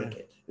we could break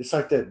it. It's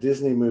like that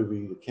Disney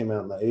movie that came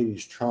out in the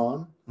 80s,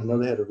 Tron. I know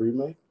they had a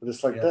remake, but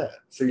it's like that.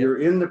 So you're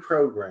in the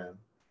program,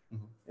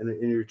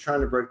 and you're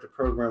trying to break the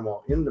program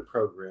while in the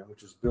program,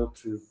 which is built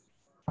to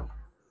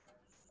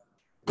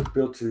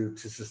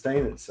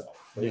sustain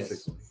itself,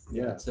 basically.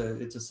 Yes. Yeah.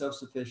 It's a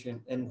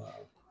self-sufficient, and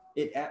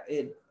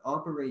it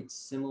operates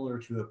similar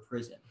to a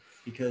prison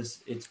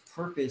because its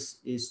purpose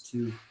is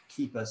to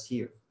keep us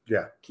here.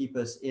 Yeah. Keep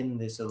us in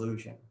this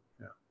illusion.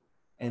 Yeah.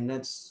 And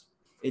that's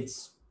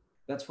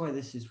why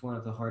this is one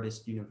of the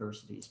hardest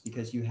universities,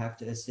 because you have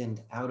to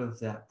ascend out of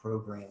that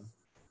program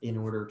in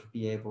order to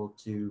be able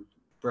to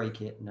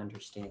break it and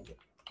understand it.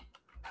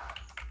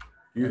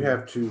 You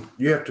have to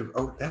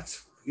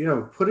that's,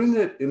 putting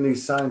it in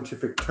these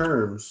scientific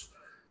terms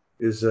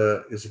is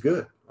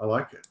good. I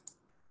like it.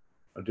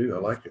 I do. I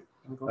like it.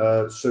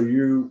 So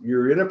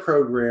you're in a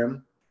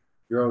program,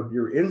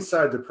 you're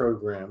inside the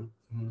program,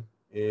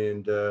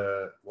 and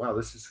wow,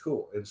 this is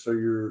cool. And so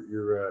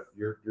you're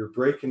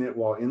breaking it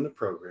while in the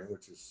program,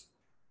 which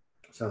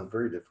sounds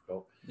very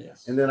difficult.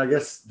 Yes. And then I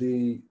guess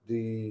the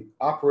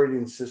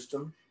operating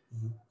system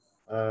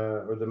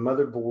or the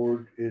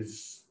motherboard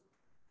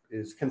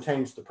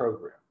contains the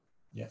program.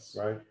 Yes.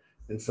 Right.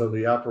 And so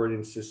the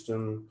operating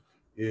system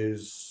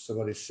is,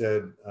 somebody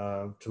said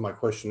to my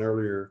question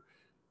earlier,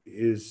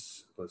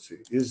 is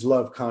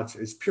love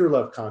conscious? Is pure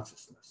love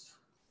consciousness?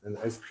 And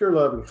is pure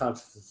love and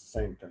consciousness the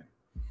same thing?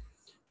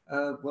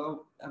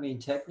 Well, I mean,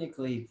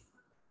 technically,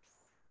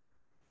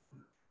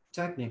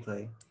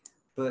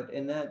 but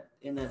in that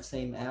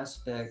same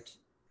aspect,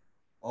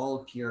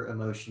 all pure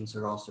emotions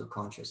are also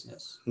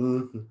consciousness.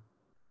 Mm-hmm.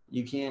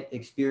 You can't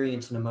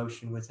experience an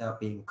emotion without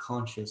being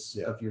conscious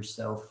of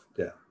yourself.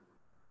 Yeah.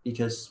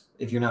 Because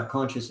if you're not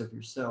conscious of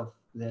yourself,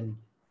 then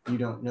you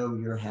don't know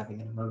you're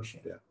having an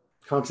emotion. Yeah.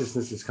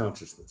 Consciousness is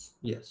consciousness.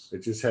 Yes.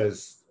 It just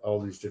has all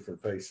these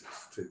different faces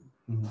too.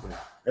 Mm-hmm. Yeah.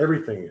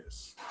 Everything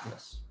is.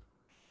 Yes.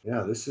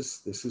 Yeah, this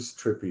is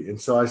trippy. And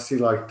so I see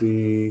like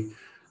the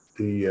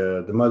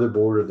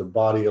motherboard or the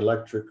body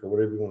electric or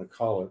whatever you want to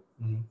call it,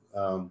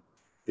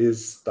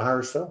 is the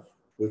higher self,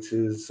 which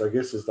is, I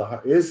guess, is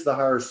the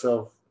higher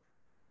self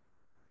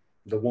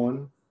the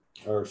one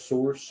or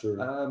source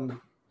or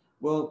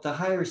well, the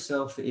higher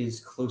self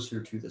is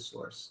closer to the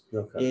source.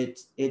 Okay.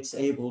 It's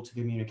able to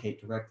communicate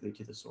directly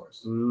to the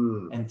source.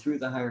 And through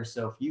the higher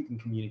self, you can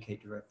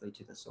communicate directly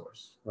to the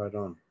source. Right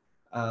on.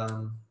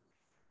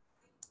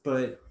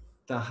 But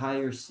the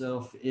higher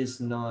self is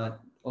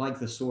not like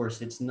the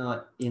source. It's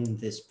not in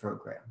this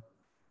program.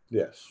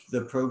 Yes.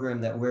 The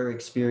program that we're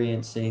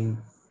experiencing,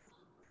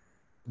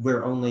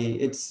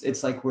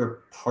 it's like we're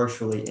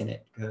partially in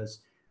it, because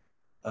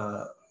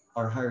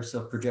our higher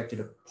self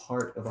projected a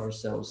part of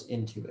ourselves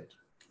into it.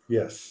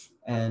 Yes.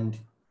 And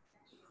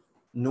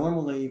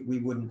normally we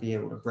wouldn't be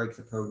able to break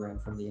the program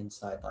from the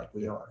inside like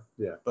we are.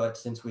 Yeah. But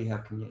since we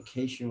have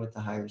communication with the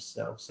higher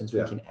self, since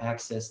we can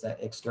access that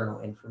external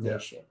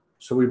information. Yeah.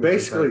 So we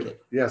basically,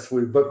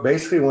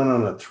 basically went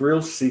on a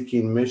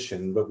thrill-seeking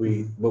mission, but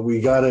we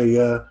got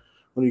a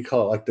what do you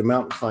call it? Like the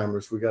mountain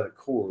climbers, we got a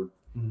cord.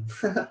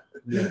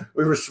 Yeah.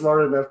 We were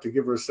smart enough to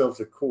give ourselves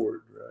a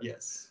cord, right?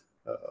 Yes.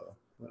 Uh-oh,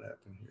 what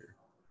happened here?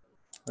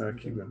 All right,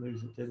 keep going.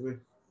 Lose it, did we?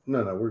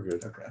 No, we're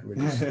good. Okay. We're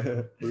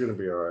gonna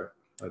be all right,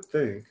 I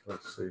think.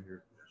 Let's see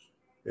here.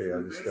 Yeah,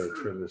 I just gotta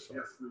turn this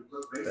on.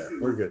 Yeah,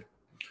 we're good.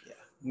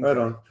 Yeah. Right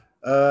on.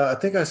 I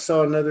think I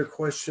saw another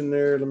question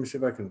there. Let me see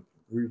if I can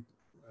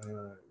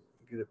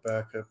get it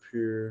back up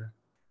here.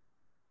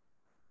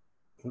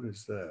 What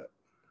is that?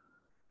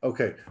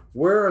 Okay,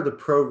 where are the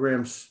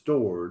programs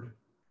stored,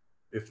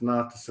 if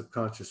not the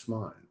subconscious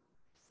mind?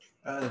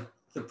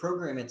 The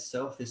program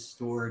itself is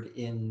stored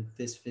in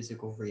this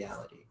physical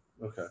reality.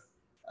 Okay.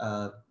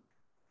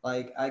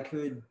 Like I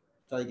could,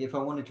 if I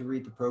wanted to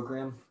read the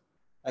program,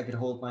 I could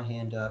hold my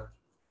hand up,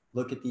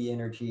 look at the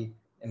energy,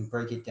 and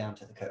break it down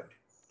to the code.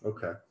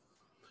 Okay.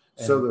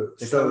 And so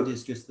the code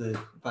is just the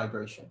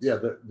vibrations. Yeah.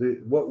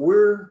 What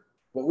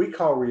we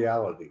call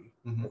reality,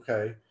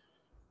 okay,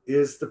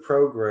 is the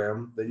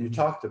program that you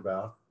talked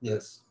about.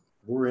 Yes.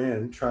 We're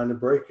in trying to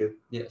break it.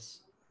 Yes.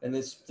 And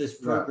this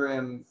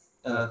program,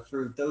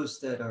 for those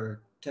that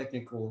are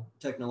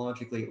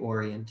technologically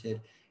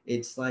oriented,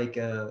 it's like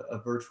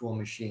a virtual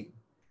machine.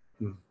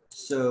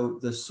 So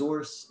the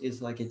source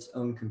is like its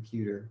own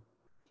computer.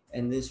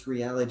 And this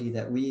reality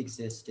that we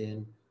exist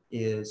in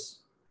is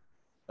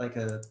like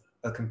a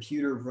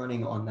computer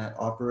running on that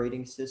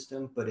operating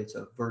system, but it's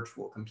a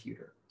virtual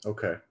computer.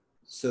 Okay.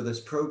 So this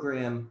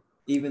program,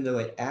 even though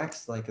it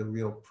acts like a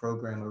real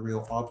program, a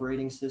real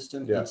operating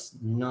system, it's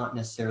not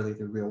necessarily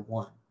the real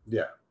one.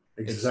 Yeah,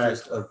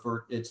 exactly.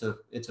 It's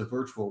a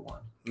virtual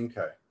one.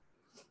 Okay.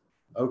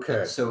 Okay.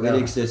 And so it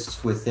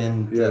exists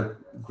within the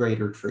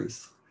greater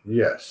truth.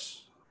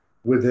 Yes,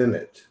 within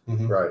it.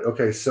 Right.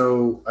 Okay.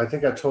 So I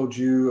think I told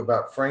you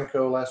about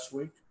Franco last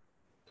week,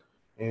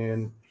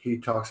 and he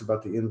talks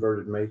about the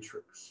inverted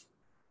matrix.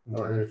 I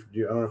don't know if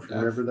you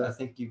remember that. I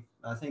think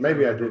I think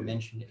maybe I did didn't.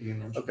 mention it. You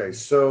mentioned Okay, it.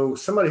 so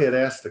somebody had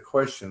asked the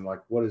question,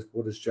 like, what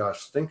does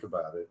Josh think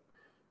about it?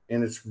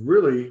 And it's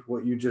really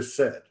what you just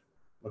said.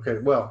 Okay,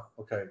 well,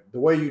 okay, the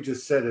way you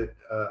just said it,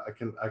 I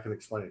can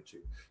explain it to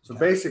you. So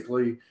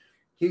basically,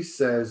 he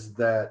says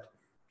that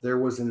there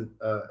was an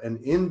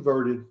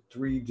inverted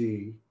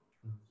 3D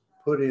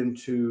put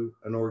into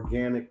an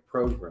organic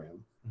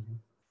program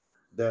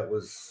that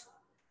was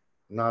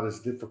not as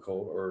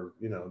difficult, or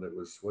that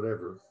was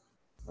whatever,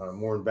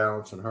 more in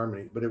balance and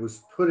harmony, but it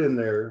was put in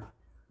there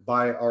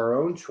by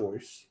our own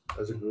choice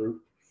as a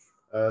group,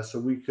 so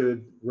we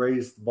could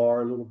raise the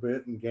bar a little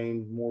bit and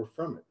gain more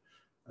from it.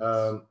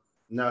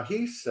 Now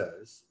he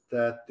says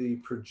that the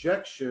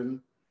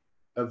projection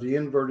of the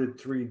inverted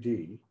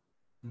 3D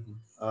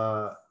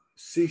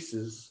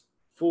ceases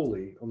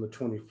fully on the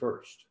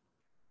 21st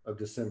of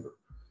December.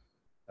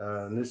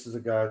 And this is a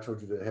guy I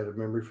told you that had a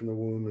memory from the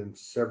womb and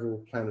several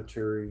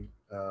planetary,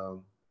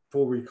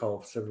 full recall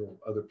of several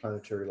other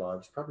planetary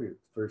lives, probably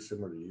very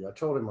similar to you. I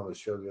told him on the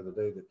show the other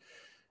day that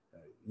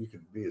you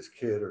could be his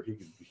kid, or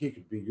he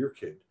could be your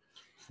kid.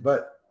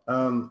 But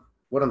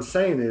what I'm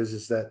saying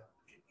is that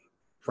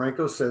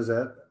Franco says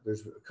that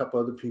there's a couple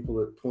other people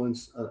that pull in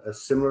a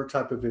similar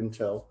type of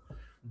intel,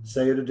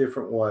 say it a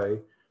different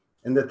way,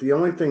 and that the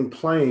only thing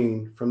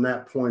playing from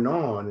that point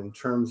on in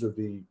terms of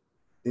the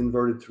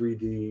inverted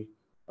 3D,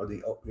 or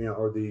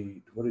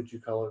the what did you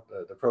call it?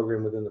 The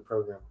program within the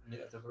program. Yeah,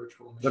 the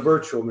virtual machine. The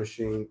virtual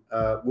machine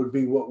would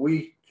be what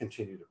we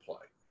continue to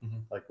play,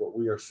 like what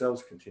we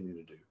ourselves continue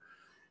to do.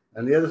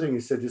 And the other thing he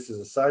said, just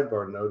as a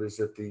sidebar note, is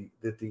that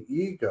the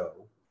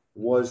ego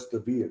was the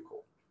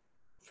vehicle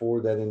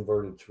for that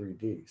inverted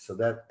 3D. So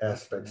that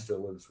aspect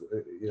still lives,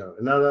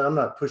 and I'm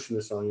not pushing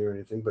this on you or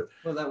anything, but.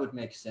 Well, that would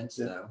make sense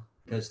though,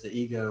 because the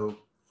ego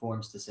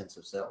forms the sense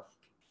of self.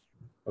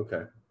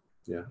 Okay.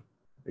 Yeah.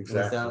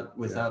 Exactly.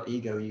 Without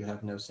ego, you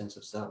have no sense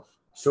of self.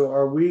 So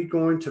are we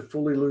going to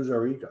fully lose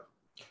our ego?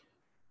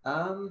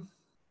 Do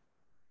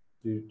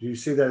you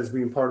see that as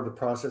being part of the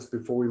process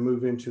before we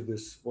move into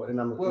this?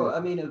 I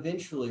mean,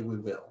 eventually we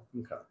will.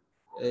 Okay.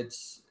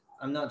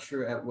 I'm not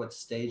sure at what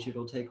stage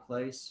it'll take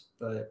place,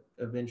 but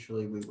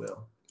eventually we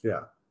will.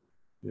 Yeah.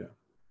 Yeah.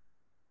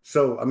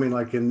 So, I mean,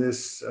 like in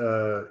this,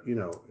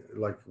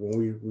 like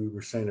when we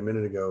were saying a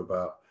minute ago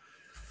about,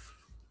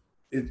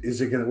 what's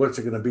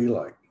it going to be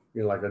like?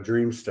 Like a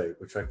dream state,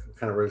 which kind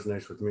of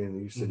resonates with me. And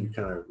you said you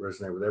kind of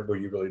resonate with that, but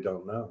you really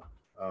don't know.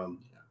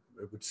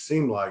 It would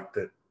seem like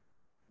that.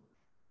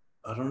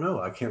 I don't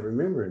know. I can't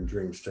remember in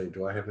dream state.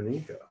 Do I have an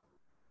ego?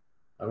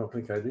 I don't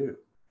think I do.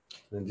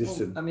 And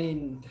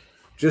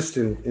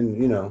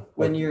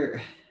when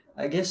you're,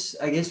 I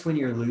guess when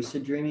you're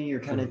lucid dreaming, you're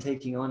kind of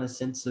taking on a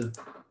sense of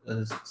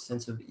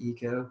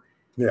ego.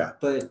 Yeah.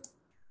 But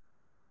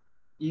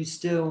you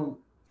still,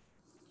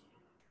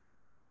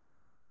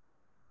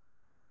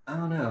 I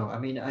don't know. I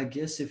mean, I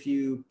guess if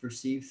you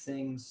perceive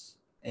things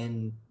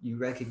and you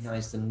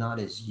recognize them not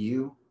as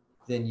you,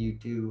 then you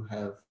do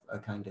have a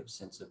kind of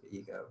sense of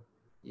ego.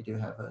 You do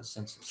have a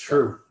sense of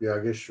True. self. Yeah, I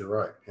guess you're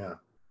right. Yeah.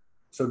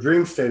 So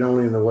dream state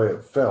only in the way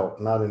it felt,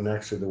 not in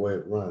actually the way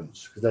it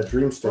runs. Because that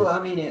dream state. Well, I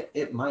mean,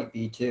 it might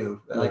be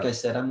too. Like I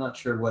said, I'm not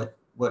sure what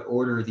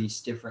order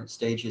these different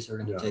stages are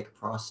going to take a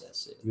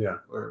process in. Yeah.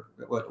 Or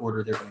what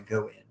order they're going to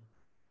go in.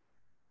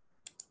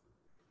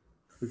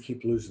 We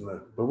keep losing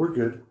that, but we're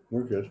good.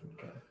 We're good.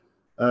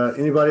 Okay.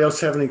 Anybody else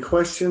have any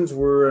questions?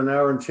 We're an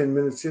hour and 10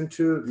 minutes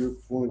into it. You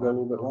want to go a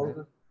little bit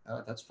longer?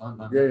 That's fine.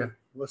 Yeah.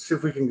 Let's see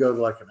if we can go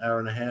to like an hour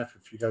and a half.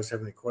 If you guys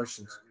have any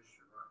questions,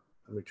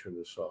 let me turn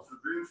this off.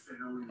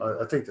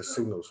 I think the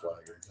signal's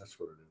lagging. That's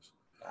what it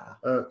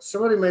is.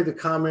 Somebody made the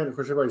comment. Of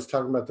course, everybody's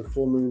talking about the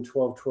full moon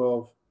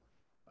 12/12,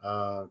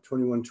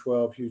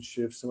 21/12, huge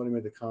shift. Somebody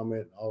made the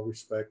comment. All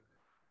respect.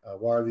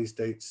 Why are these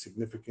dates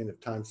significant if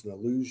time's an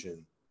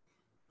illusion?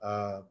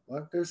 Well,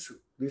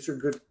 these are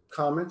good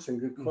comments and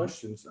good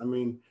questions. I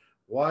mean,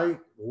 when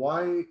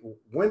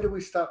do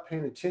we stop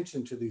paying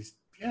attention to these?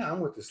 Yeah, I'm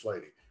with this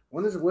lady.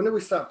 When do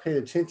we stop paying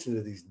attention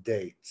to these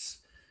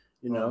dates?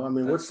 I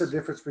mean, what's the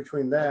difference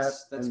between that?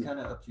 That's kind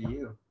of up to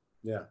you.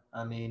 Yeah.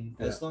 I mean,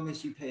 as long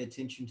as you pay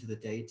attention to the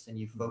dates and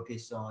you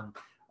focus on,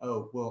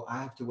 oh, well, I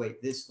have to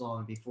wait this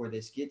long before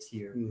this gets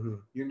here,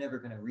 you're never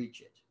going to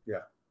reach it. Yeah.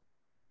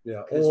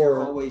 Yeah. Because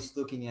you're always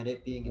looking at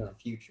it being in the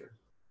future.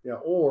 Yeah.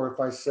 Or if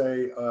I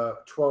say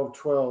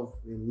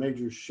 12/12,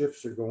 major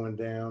shifts are going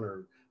down,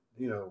 or,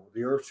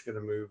 the Earth's going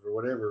to move or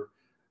whatever.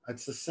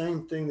 It's the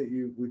same thing that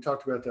we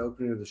talked about at the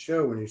opening of the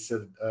show when you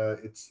said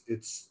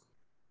it's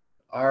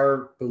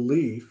our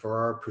belief or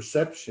our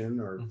perception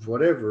or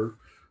whatever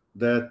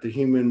that the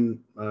human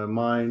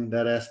mind,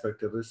 that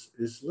aspect of us,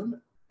 is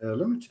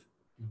limited.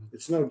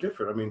 It's no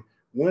different. I mean,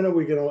 when are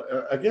we going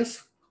to? I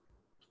guess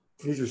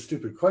these are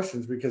stupid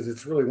questions because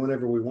it's really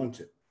whenever we want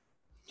to.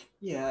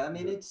 Yeah, I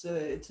mean it's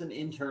an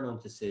internal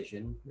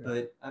decision,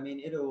 but I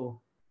mean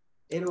it'll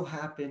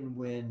happen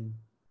when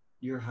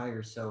your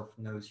higher self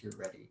knows you're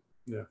ready.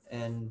 Yeah.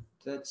 And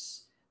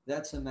that's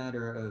a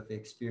matter of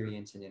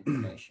experience and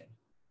information.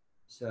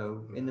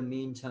 So in the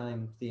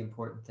meantime, the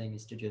important thing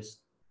is to just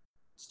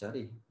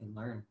study and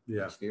learn,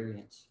 Yeah.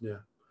 experience. Yeah.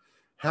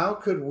 How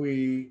could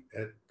we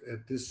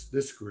at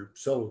this group,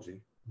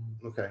 Soulogy,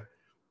 okay,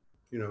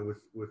 you know,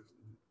 with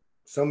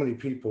so many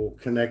people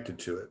connected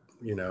to it,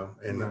 you know,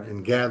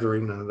 and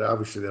gathering, and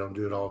obviously they don't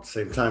do it all at the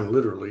same time,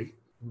 literally,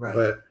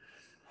 right?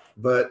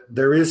 But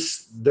there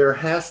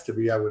has to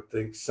be, I would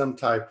think, some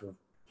type of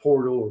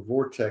portal or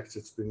vortex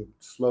that's been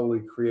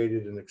slowly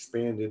created and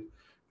expanded,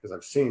 because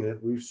I've seen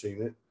it, we've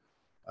seen it,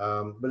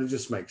 but it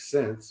just makes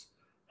sense.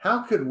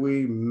 How could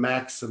we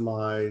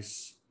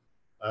maximize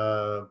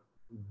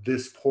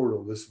this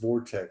portal, this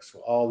vortex,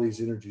 all these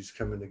energies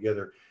coming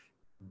together,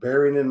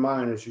 bearing in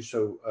mind, as you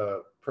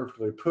so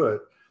perfectly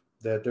put,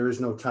 that there is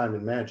no time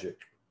in magic?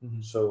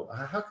 So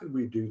how could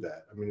we do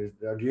that? I mean,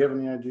 do you have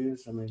any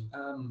ideas? I mean,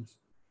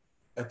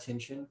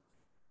 attention,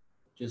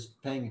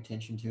 just paying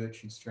attention to it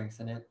should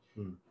strengthen it.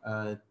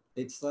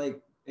 It's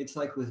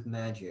like with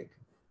magic.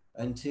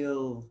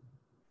 Until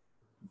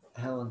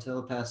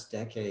the past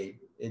decade,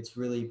 it's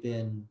really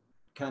been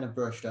kind of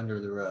brushed under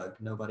the rug.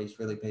 Nobody's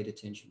really paid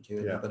attention to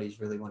it. Yeah. Nobody's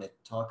really wanted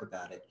to talk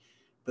about it.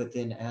 But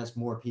then as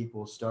more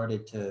people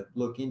started to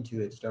look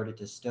into it, started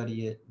to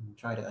study it and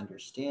try to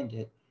understand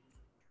it,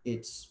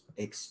 it's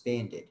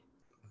expanded.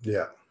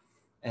 Yeah.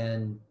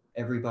 And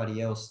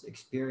everybody else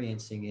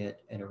experiencing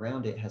it and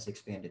around it has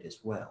expanded as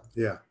well.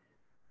 Yeah.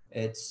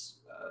 It's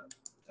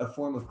a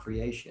form of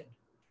creation.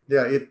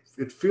 Yeah,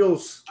 it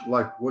feels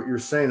like what you're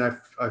saying.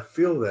 I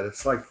feel that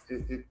it's like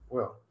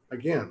well,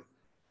 again,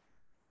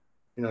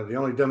 you know, the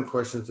only dumb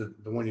question is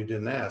the one you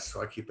didn't ask,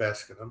 so I keep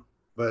asking them.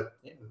 But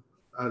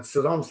it's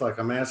almost like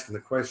I'm asking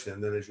the question,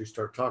 and then as you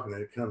start talking,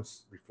 it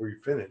comes before you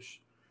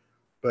finish.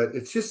 But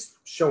it's just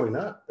showing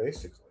up,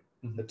 basically.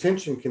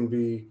 Attention can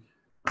be,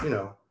 you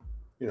know,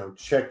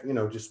 check, you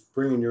know, just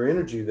bringing your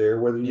energy there,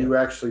 whether you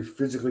actually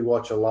physically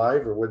watch a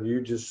live or whether you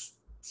just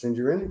send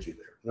your energy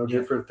there. No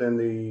different than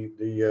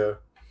the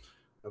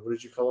what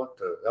did you call it?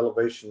 The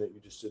elevation that you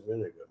just did a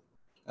minute ago.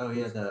 Oh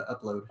yeah, the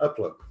upload.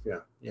 Upload,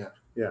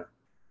 yeah.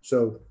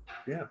 So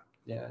yeah,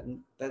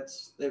 and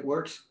it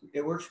works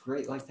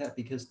great like that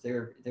because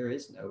there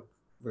is no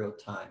real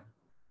time.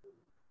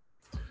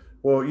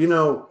 Well, you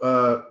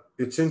know,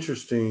 it's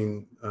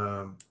interesting.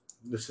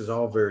 This is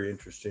all very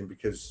interesting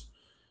because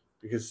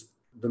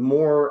the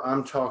more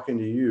I'm talking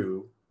to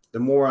you, the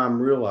more I'm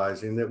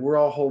realizing that we're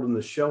all holding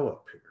the show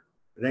up here.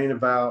 It ain't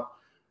about,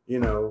 you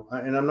know,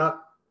 and I'm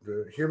not,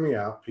 hear me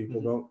out,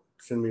 people, don't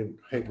send me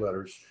hate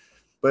letters,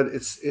 but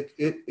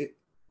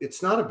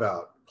it's not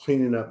about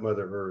cleaning up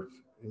Mother Earth.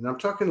 And I'm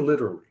talking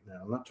literally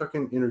now, I'm not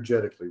talking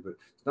energetically, but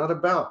it's not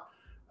about,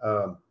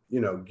 you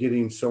know,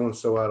 getting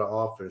so-and-so out of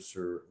office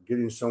or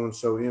getting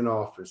so-and-so in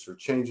office or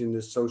changing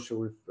this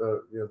social,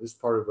 you know, this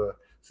part of a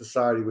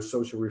society with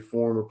social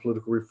reform or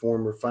political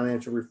reform or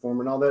financial reform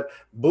and all that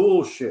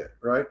bullshit,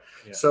 right?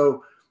 Yeah.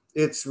 So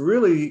it's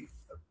really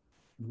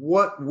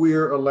what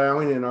we're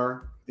allowing in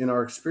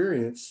our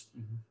experience.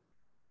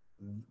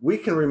 We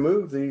can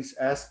remove these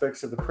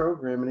aspects of the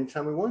program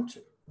anytime we want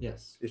to.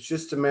 Yes. It's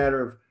just a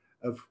matter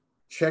of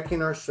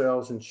checking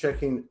ourselves and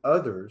checking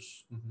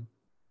others.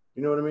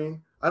 You know what I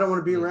mean? I don't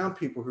want to be around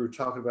people who are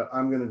talking about,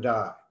 I'm going to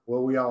die.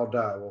 Well, we all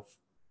die. Well,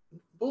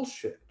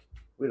 bullshit.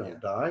 We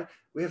don't die.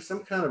 We have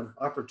some kind of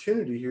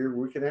opportunity here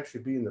where we can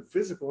actually be in the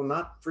physical and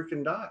not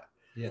freaking die.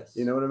 Yes.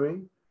 You know what I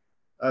mean?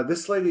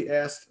 This lady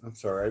asked, I'm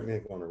sorry, I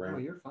ain't going around. Oh,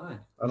 you're fine.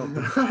 I don't,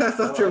 I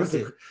thought there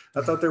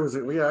was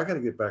well, yeah, I got to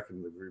get back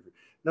into the groove.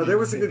 No, there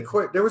was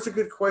a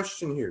good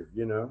question here,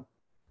 you know,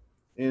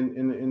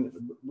 and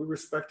we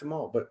respect them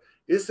all, but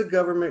is the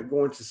government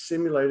going to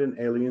simulate an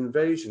alien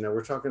invasion? Now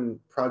we're talking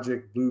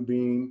Project Blue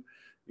Beam,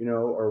 you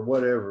know, or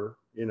whatever,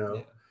 you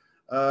know,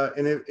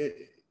 and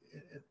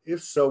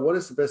if so, what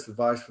is the best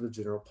advice for the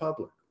general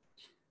public?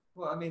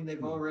 Well, I mean,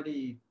 they've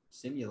already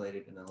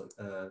simulated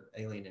an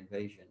alien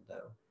invasion,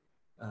 though.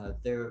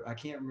 I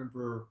can't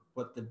remember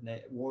what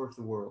War of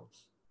the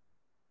Worlds.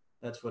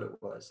 That's what it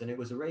was, and it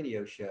was a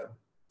radio show,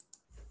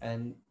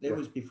 and it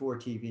was before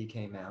TV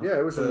came out. Yeah,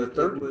 it was in the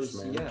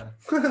 30s, man.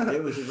 Yeah,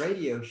 it was a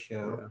radio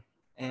show,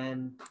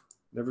 and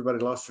everybody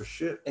lost their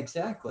shit.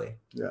 Exactly.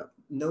 Yeah.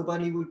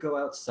 Nobody would go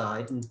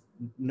outside, and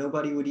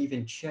nobody would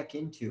even check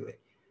into it.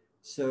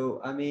 So,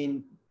 I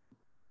mean,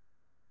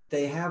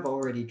 they have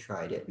already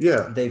tried it.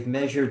 Yeah. They've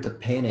measured the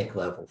panic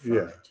level from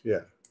it.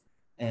 Yeah.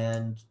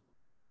 And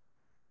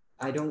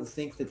I don't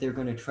think that they're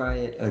going to try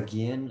it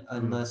again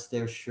unless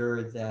they're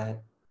sure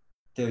that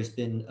there's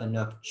been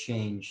enough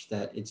change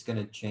that it's going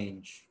to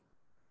change,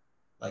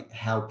 like,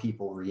 how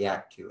people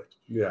react to it.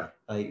 Yeah.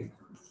 Like,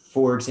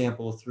 for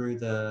example, through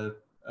the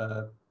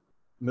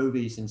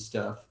movies and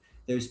stuff,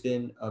 there's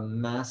been a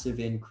massive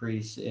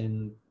increase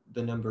in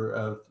the number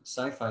of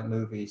sci-fi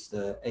movies,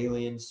 the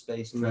alien,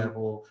 space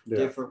travel,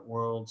 different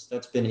worlds,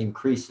 that's been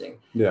increasing.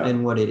 Yeah.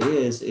 And what it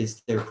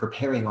is they're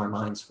preparing our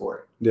minds for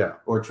it. Yeah.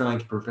 Or trying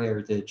to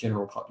prepare the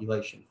general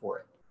population for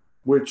it.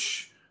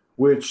 Which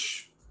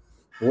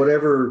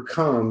whatever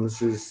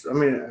comes is, I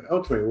mean,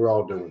 ultimately we're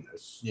all doing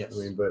this. Yes. I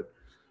mean, but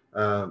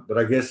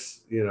I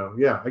guess, you know,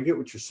 I get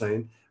what you're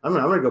saying. I'm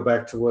going to go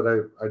back to what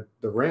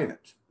the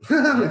rant.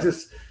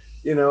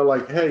 You know,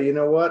 like, hey, you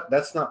know what?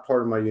 That's not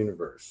part of my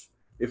universe.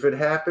 If it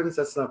happens,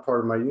 that's not part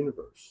of my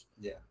universe.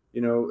 Yeah.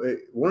 You know,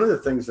 one of the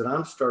things that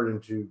I'm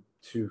starting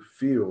to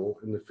feel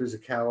in the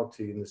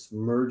physicality and this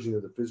merging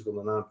of the physical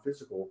and the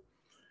non-physical.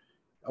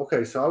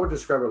 Okay, so I would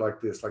describe it like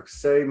this: like,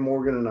 say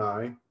Morgan and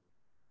I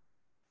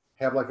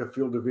have like a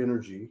field of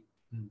energy,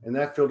 and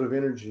that field of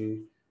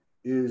energy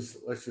is,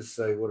 let's just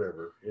say,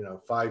 whatever, you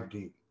know,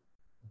 5D.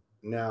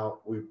 Now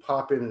we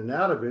pop in and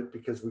out of it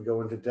because we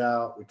go into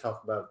doubt. We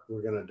talk about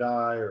we're going to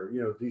die, or,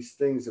 you know, these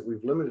things that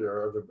we've limited,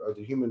 or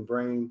the human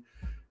brain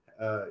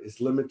is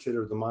limited,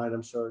 or the mind,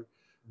 I'm sorry.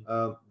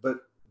 But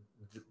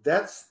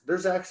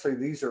there's actually,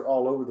 these are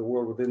all over the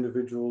world with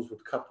individuals,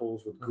 with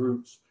couples, with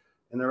groups,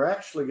 and they're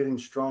actually getting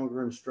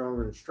stronger and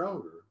stronger and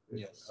stronger.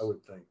 Yes. I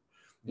would think.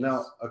 Yes.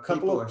 Now, a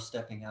couple people are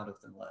stepping out of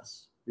them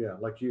less. Yeah,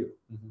 like you.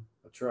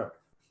 That's right.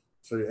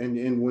 So,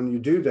 and when you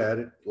do that,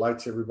 it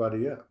lights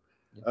everybody up.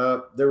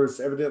 There was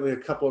evidently a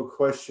couple of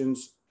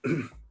questions.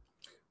 I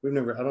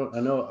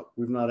know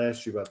we've not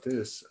asked you about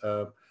this.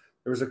 There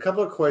was a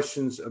couple of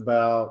questions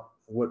about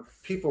what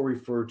people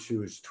refer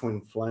to as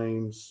twin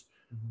flames,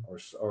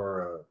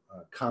 or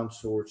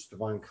consorts,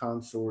 divine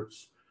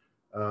consorts.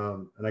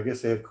 And I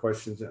guess they had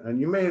questions, and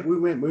we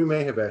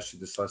may have asked you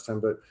this last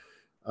time, but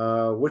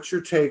what's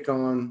your take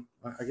on,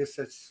 I guess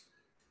that's,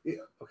 yeah,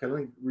 okay,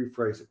 let me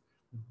rephrase it.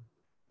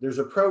 There's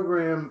a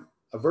program,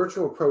 a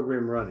virtual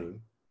program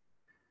running.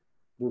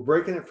 We're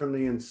breaking it from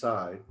the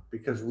inside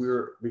because we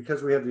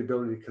have the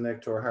ability to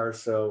connect to our higher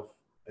self,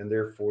 and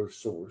therefore the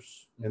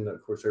source. And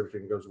of course,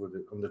 everything goes with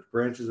it on the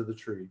branches of the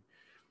tree.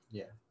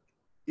 Yeah.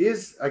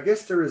 I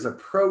guess there is a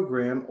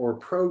program or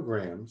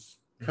programs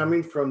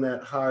coming from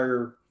that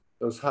higher,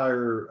 those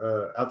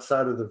higher,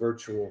 outside of the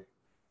virtual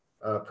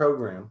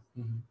program,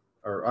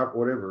 or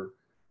whatever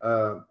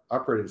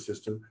operating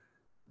system,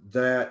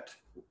 that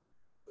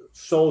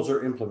souls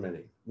are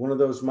implementing. One of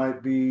those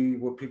might be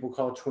what people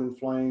call twin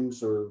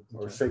flames, or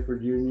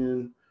sacred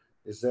union.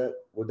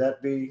 Would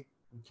that be?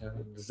 Okay.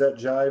 Does that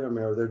jive? I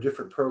mean, are there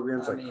different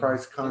programs like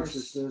Christ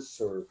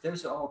consciousness, or?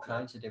 There's all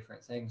kinds of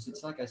different things.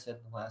 It's like I said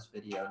in the last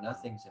video,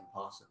 nothing's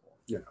impossible.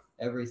 Yeah.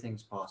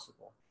 Everything's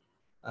possible.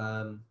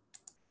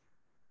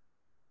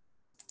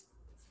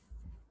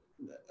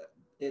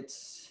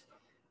 It's,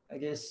 I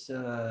guess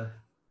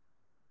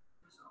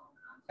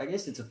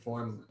it's a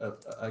form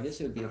of, I guess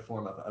it would be a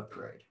form of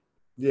upgrade.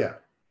 Yeah.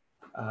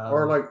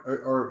 Or like,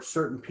 or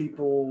certain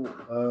people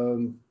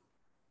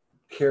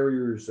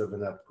carriers of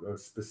a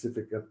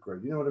specific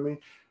upgrade. You know what I mean?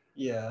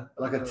 Yeah.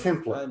 Like a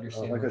template. I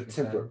understand. Like a template.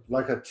 Saying.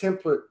 Like a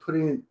template put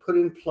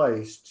in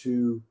place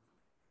to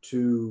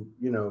feed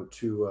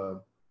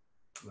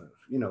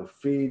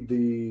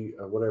the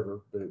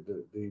whatever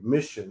the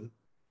mission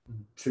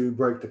to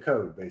break the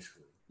code,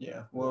 basically.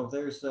 Yeah. Well,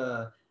 there's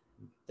a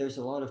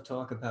lot of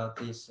talk about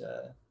this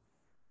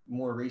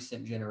more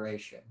recent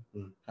generation,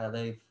 how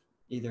they've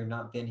either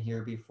not been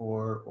here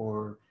before,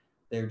 or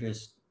they're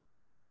just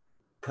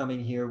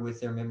coming here with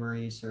their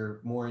memories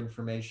or more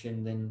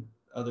information than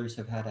others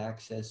have had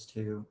access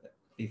to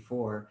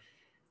before.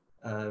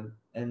 And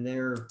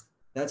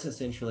that's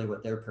essentially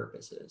what their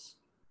purpose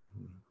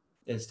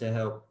is to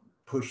help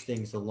push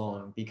things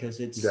along,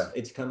 because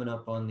it's coming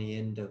up on the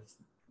end of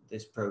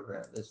this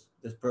program.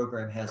 This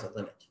program has a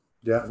limit.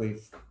 Yeah.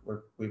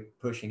 We're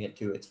pushing it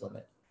to its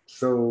limit.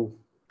 So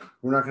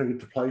we're not going to get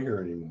to play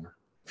here anymore.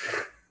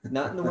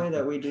 Not in the way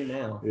that we do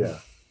now. Yeah.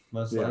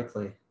 Most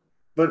likely.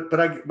 But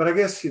I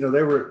guess,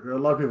 there were a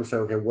lot of people say,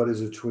 okay, what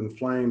is a twin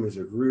flame? Is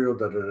it real?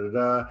 Da da da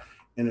da.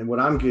 And then what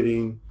I'm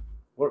getting,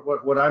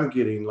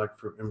 like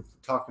from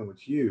talking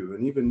with you,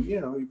 and even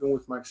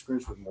with my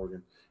experience with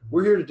Morgan,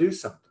 we're here to do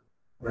something.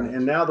 Right.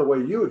 And now the way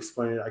you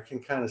explain it, I can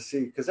kind of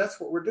see, because that's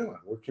what we're doing.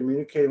 We're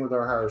communicating with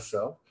our higher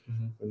self,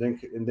 and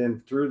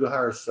then through the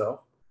higher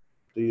self,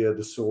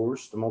 the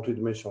source, the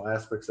multidimensional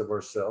aspects of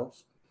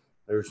ourselves.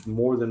 There's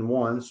more than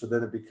one, so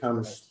then it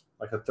becomes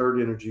like a third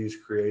energy is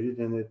created,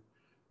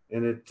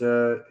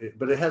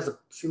 but it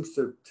seems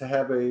to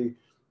have a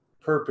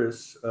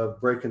purpose of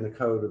breaking the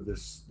code of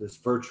this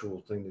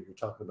virtual thing that you're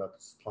talking about,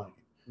 this plane.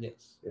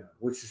 Yes. Yeah,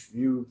 which is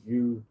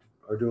you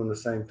are doing the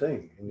same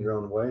thing in your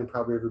own way, and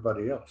probably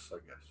everybody else, I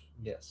guess.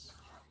 Yes.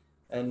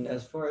 And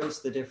as far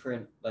as the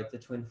different, like the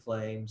twin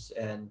flames,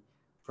 and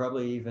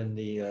probably even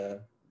the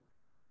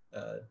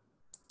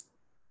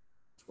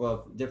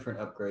different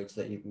upgrades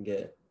that you can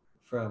get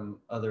from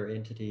other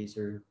entities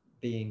or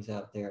beings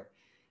out there,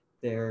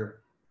 they're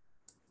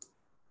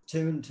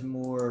tuned to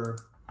more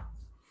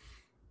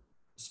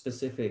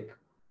specific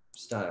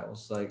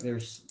styles. Like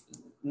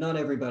not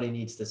everybody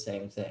needs the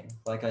same thing.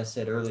 Like I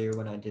said earlier,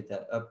 when I did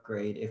that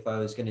upgrade, if I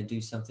was going to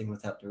do something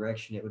without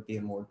direction, it would be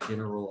a more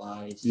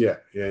generalized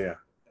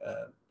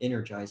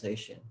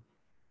energization.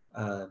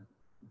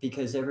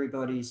 Because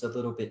everybody's a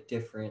little bit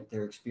different,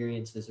 their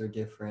experiences are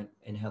different,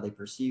 and how they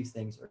perceive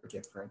things are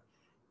different.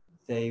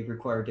 They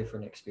require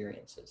different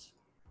experiences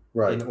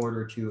in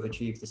order to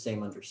achieve the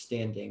same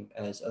understanding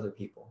as other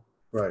people.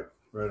 Right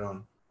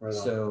on.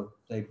 So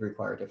they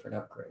require different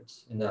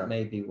upgrades, and that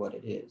may be what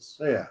it is.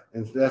 Yeah,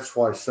 and that's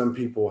why some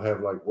people have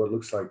like what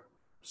looks like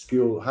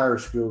higher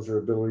skills or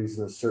abilities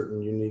in a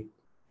certain unique,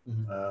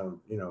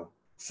 you know,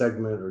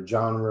 segment or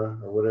genre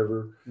or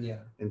whatever. Yeah.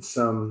 And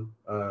some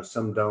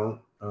don't.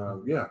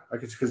 Yeah, I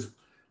guess because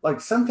like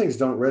some things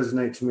don't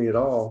resonate to me at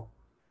all,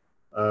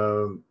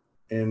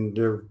 and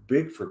they're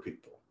big for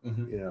people.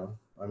 You know,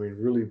 I mean,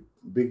 really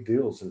big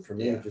deals, and for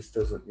me, it just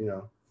doesn't. You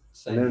know.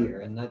 Same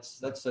here, and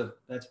that's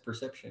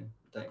perception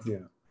thing.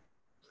 Yeah.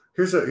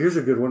 Here's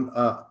a good one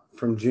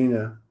from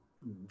Gina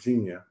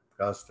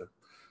Costa.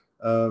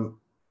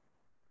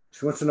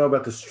 She wants to know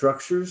about the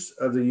structures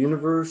of the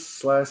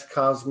universe /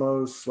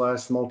 cosmos /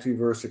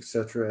 multiverse,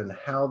 etc., and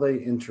how they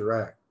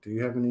interact. Do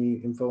you have any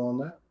info on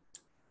that?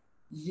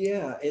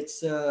 Yeah,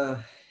 it's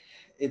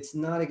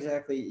not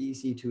exactly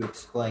easy to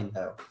explain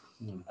though,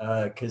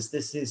 because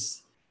this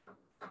is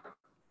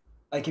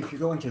like if you're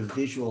going to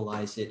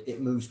visualize it,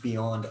 it moves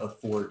beyond a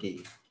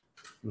 4D.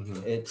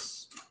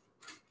 It's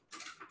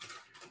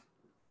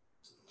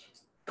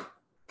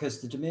because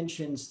the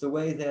dimensions, the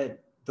way that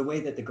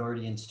the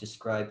Guardians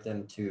describe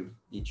them to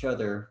each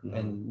other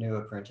and new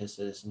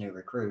apprentices, new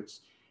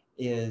recruits,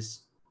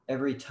 is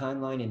every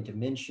timeline and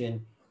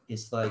dimension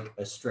is like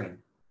a string,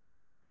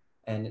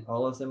 and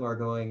all of them are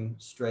going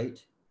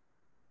straight.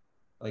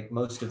 Like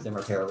most of them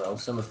are parallel.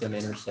 Some of them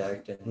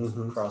intersect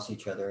and cross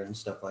each other and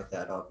stuff like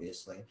that,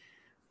 obviously.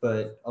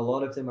 But a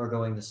lot of them are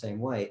going the same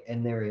way,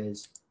 and there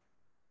is,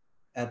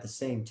 at the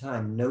same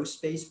time, no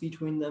space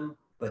between them,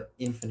 but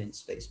infinite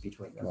space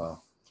between them.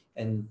 Wow.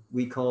 And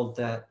we called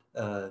that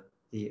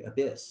the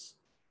abyss.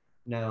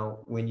 Now,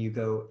 when you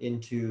go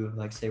into,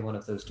 like, say, one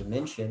of those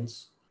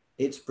dimensions,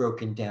 it's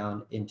broken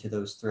down into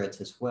those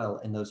threads as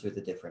well, and those are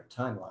the different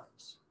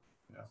timelines.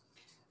 Yeah.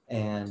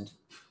 And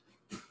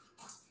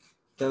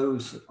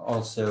those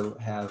also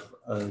have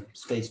a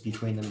space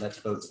between them that's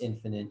both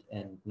infinite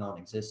and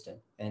non-existent,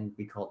 and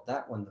we called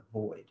that one the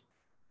void.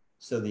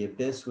 So the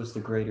abyss was the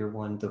greater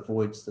one, the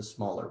void's the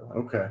smaller one.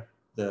 Okay.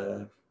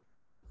 The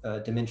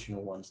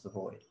dimensional one's the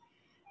void.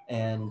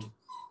 And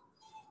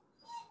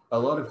a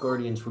lot of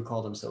Guardians would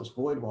call themselves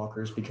void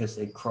walkers because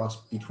they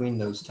cross between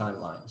those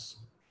timelines.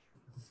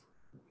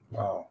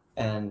 Wow.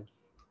 And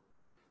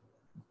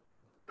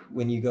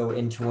when you go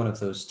into one of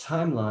those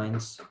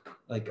timelines,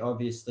 like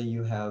obviously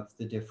you have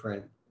the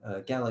different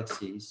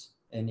galaxies,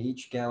 and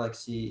each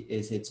galaxy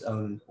is its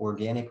own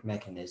organic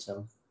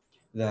mechanism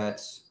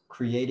that's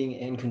creating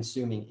and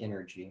consuming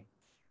energy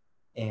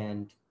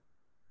and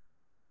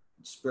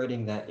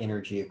spreading that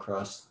energy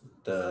across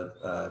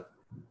the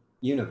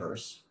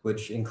universe,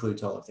 which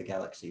includes all of the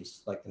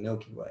galaxies, like the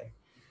Milky Way.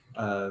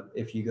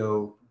 If you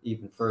go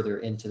even further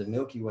into the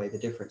Milky Way, the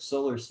different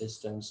solar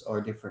systems are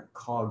different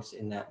cogs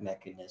in that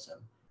mechanism,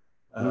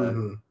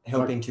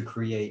 helping to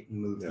create and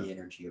move the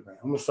energy around.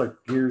 Almost like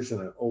gears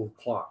in an old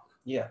clock.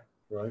 Yeah.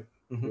 Right?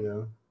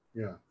 Yeah.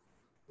 Of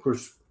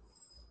course,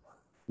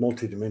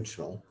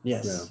 multidimensional.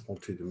 Yes. Yeah,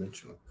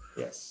 multidimensional.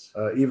 Yes.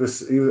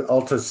 Eva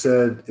Alta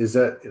said, is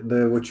that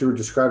what you were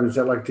describing? Is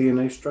that like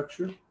DNA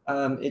structure?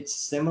 It's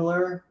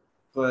similar,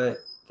 but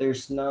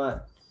there's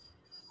not.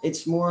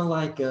 It's more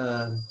like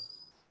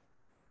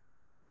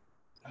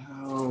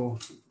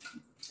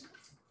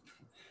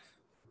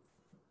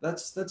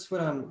that's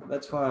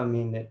why I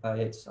mean that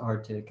it's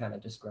hard to kind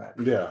of describe.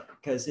 Yeah.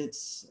 Because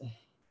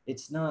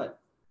it's not.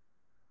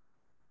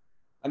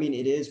 I mean,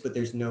 it is, but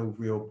there's no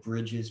real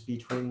bridges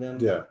between them.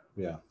 Yeah.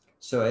 Yeah.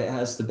 So it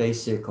has the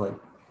basic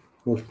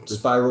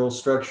spiral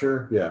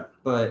structure. Yeah.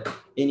 But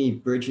any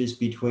bridges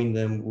between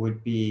them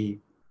would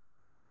be,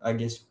 I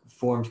guess,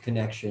 formed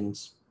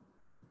connections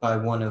by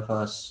one of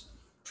us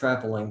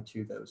traveling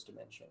to those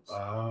dimensions.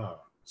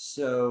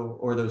 So,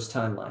 or those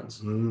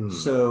timelines.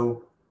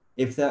 So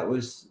if that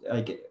was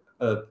like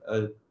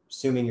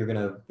assuming you're going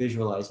to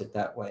visualize it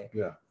that way,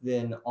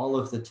 then all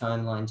of the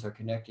timelines are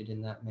connected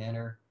in that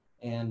manner,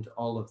 and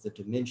all of the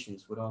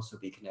dimensions would also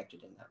be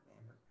connected in that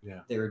manner.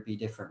 Yeah. There would be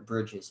different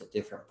bridges at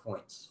different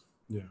points.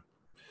 Yeah.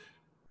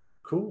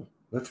 Cool.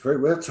 That's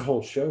a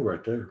whole show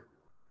right there.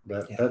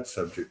 That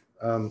subject.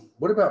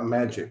 What about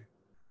magic?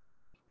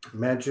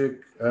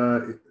 Magic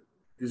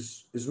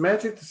is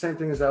magic the same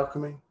thing as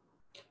alchemy?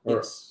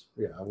 Yes.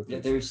 Yeah, I would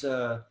think there's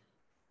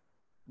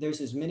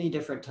as many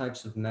different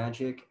types of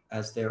magic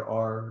as there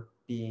are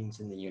beings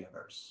in the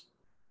universe.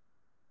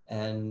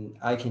 And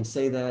I can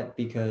say that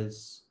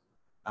because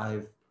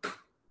I've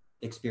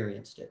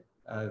experienced it.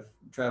 I've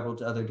traveled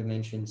to other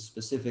dimensions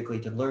specifically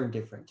to learn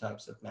different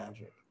types of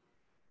magic.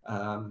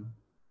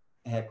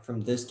 Heck,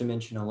 from this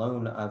dimension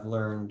alone, I've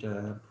learned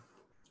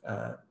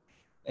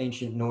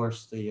ancient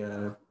Norse,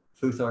 the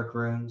Futhark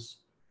runes,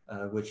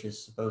 which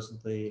is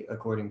supposedly,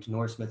 according to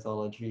Norse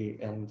mythology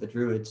and the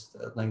Druids,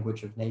 the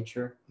language of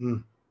nature.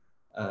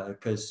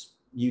 Because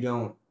you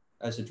don't,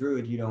 as a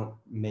Druid, you don't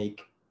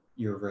make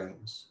your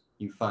runes,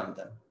 you find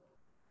them.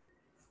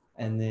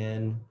 And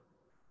then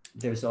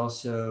there's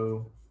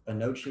also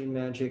Enochian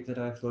magic that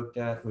I've looked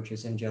at, which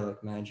is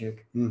angelic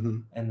magic.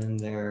 And then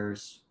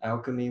there's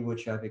alchemy,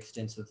 which I've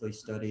extensively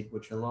studied,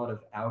 which a lot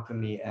of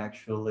alchemy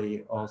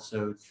actually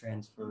also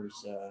transfers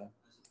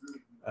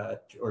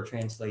or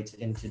translates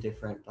into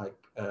different like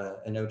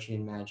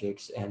Enochian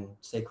magics and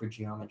sacred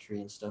geometry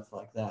and stuff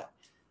like that.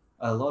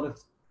 A lot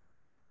of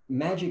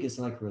magic is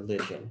like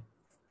religion.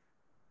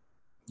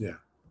 Yeah.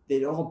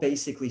 It all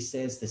basically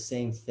says the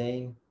same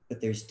thing, but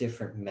there's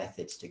different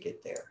methods to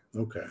get there.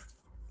 Okay.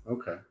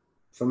 Okay.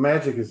 So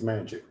magic is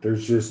magic.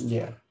 There's just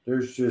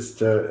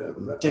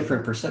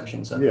different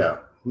perceptions of it. Yeah.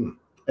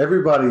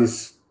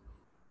 Everybody's.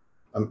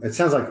 It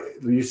sounds like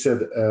you said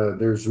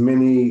there's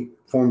many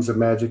forms of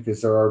magic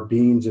as there are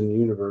beings in the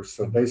universe.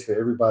 So basically,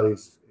 everybody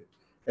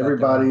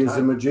is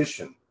a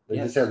magician. They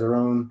just have their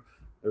own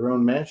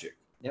magic.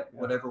 Yep. Yeah.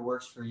 Whatever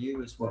works for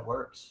you is what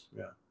works.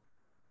 Yeah.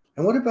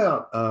 And what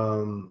about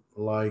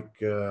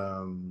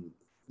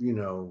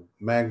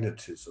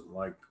magnetism?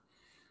 Like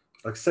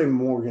say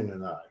Morgan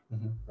and I,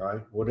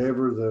 right?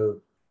 Whatever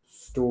the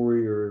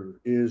story or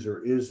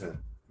isn't,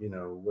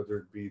 whether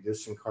it be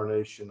this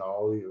incarnation,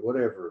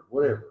 whatever,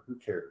 who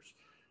cares?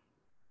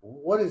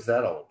 What is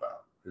that all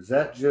about? Is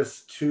that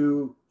just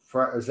two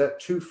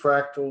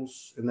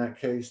fractals in that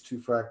case, two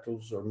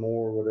fractals or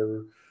more,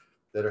 whatever,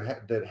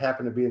 that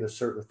happen to be in a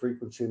certain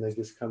frequency and they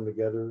just come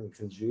together and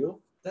congeal?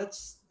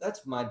 That's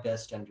my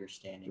best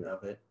understanding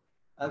of it.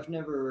 I've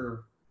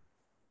never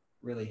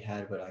really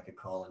had what I could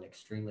call an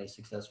extremely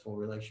successful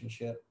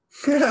relationship.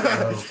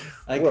 So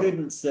I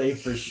couldn't say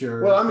for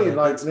sure. Well, I mean,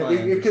 like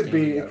it could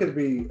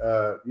be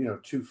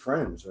two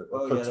friends or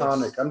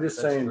platonic. I'm just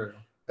saying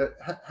that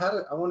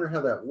I wonder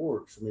how that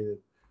works. I mean,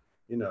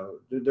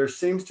 there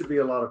seems to be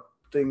a lot of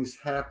things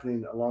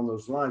happening along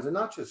those lines, and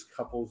not just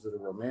couples that are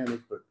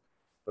romantic, but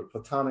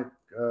platonic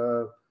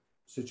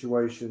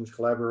situations,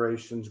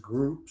 collaborations,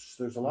 groups.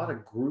 There's a lot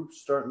of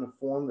groups starting to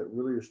form that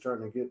really are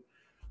starting to get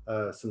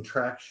some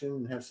traction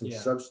and have some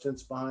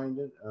substance behind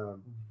it.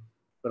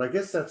 But I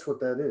guess that's what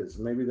that is.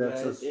 Maybe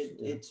that's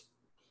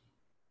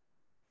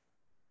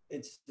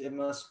it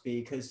must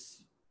be,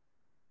 because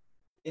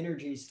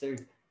energies,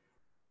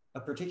 a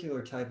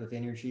particular type of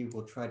energy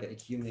will try to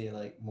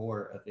accumulate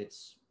more of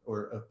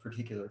or a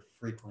particular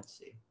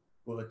frequency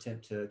will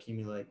attempt to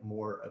accumulate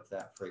more of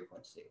that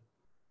frequency.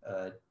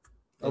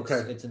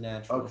 It's a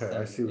natural thing.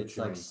 I see what it's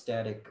you like mean.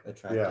 Static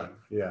attracting.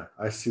 Yeah,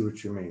 I see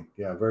what you mean.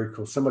 Yeah, very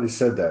cool. Somebody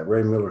said that.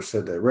 Ray Miller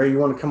said that. Ray, you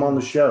want to come on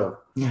the show?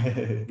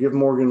 Give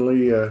Morgan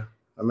Lee a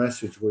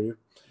message, will you?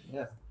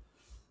 Yeah.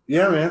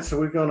 Yeah, man. So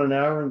we've gone an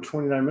hour and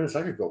 29 minutes.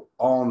 I could go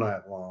all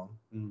night long.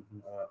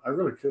 I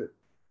really could.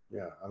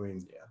 Yeah, I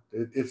mean,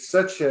 it's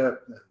such a,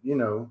 again,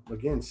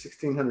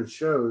 1,600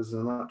 shows,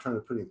 and I'm not trying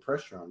to put any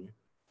pressure on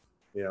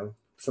you.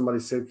 Somebody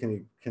said, can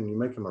you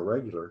make him a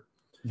regular?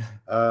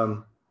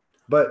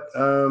 But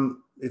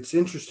it's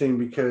interesting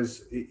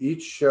because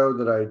each show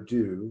that I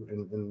do,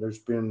 and there's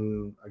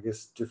been, I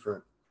guess,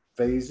 different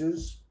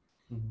phases,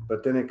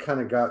 but then it kind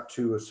of got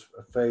to a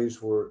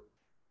phase where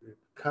it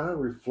kind of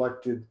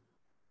reflected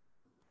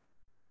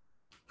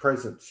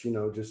presence,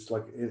 just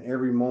like in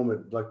every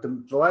moment. Like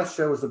the last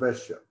show was the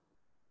best show,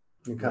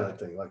 kind of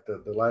thing. Like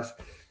the last.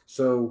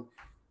 So,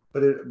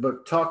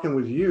 but talking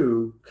with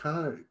you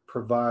kind of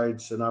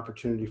provides an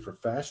opportunity for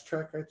fast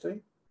track, I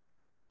think,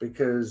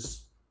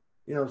 because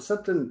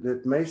something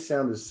that may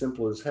sound as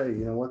simple as, hey,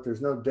 you know what,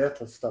 there's no death,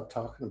 let's stop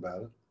talking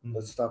about it.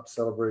 Let's stop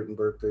celebrating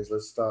birthdays.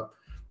 Let's stop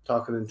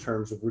talking in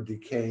terms of we're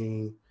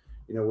decaying,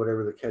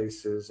 whatever the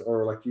case is.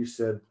 Or like you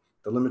said,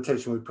 the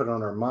limitation we put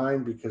on our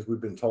mind because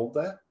we've been told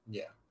that.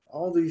 Yeah.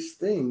 All these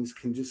things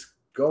can just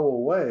go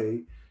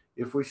away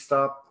if we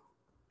stop.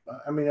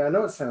 I mean, I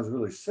know it sounds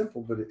really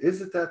simple, but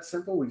is it that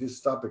simple? We just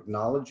stop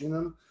acknowledging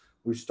them.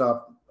 We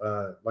stop,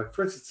 like,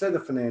 for instance, say the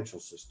financial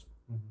system,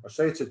 or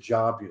say it's a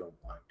job you don't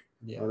like.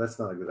 Yeah, well, that's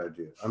not a good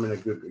idea. I mean, a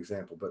good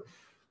example, but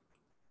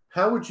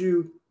how would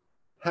you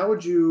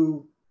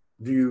do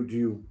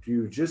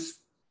you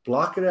just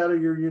block it out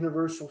of your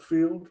universal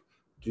field?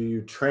 Do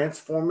you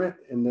transform it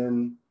and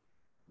then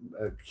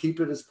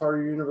keep it as part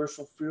of your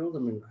universal field? I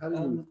mean, how do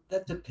you?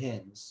 That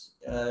depends.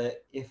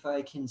 If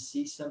I can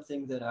see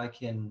something that I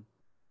can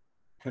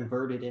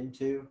convert it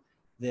into,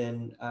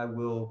 then I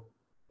will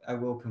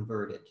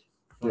convert it.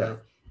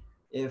 But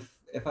if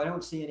I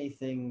don't see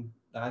anything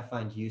that I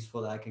find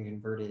useful that I can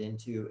convert it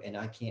into, and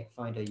I can't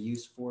find a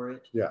use for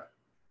it,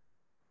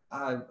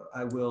 I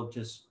will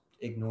just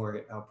ignore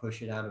it. I'll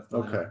push it out of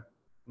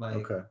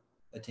my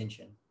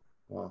attention.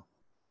 Wow.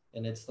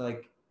 And it's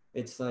like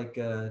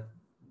the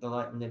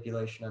light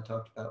manipulation I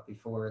talked about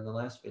before in the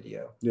last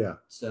video. Yeah.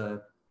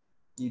 So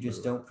you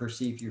just don't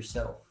perceive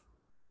yourself,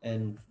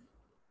 and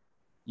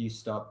you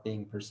stop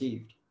being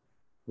perceived.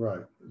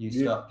 Right. You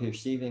stop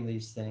perceiving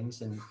these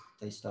things, and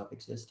they stop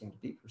existing to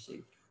be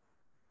perceived.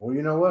 Well,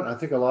 you know what? I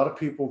think a lot of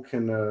people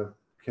can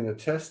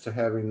attest to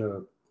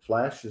having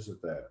flashes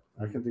of that.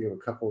 I can think of a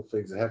couple of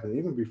things that happened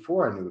even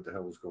before I knew what the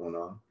hell was going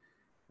on.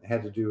 It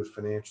had to do with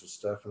financial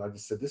stuff, and I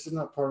just said, this is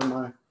not part of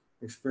my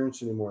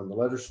experience anymore. And the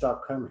letters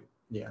stopped coming.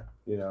 Yeah.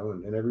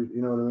 And every,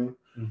 you know what I mean?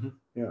 Mm-hmm.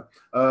 Yeah.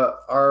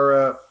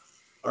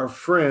 Our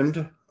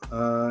friend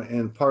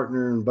and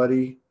partner and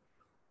buddy,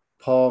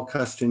 Paul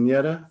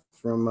Castaneda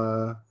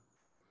from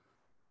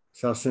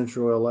South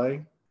Central LA,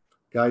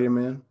 Gaia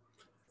Man.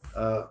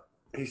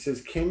 He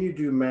says, can you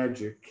do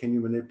magic? Can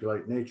you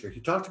manipulate nature? He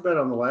talked about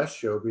on the last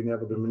show being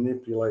able to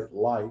manipulate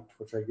light,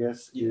 which I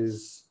guess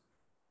is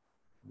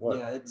what?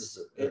 Yeah,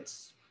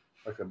 it's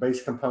like a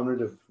base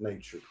component of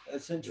nature.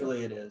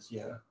 Essentially, it is.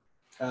 Yeah,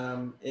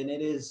 and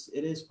it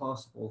is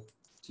possible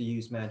to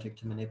use magic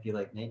to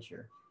manipulate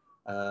nature.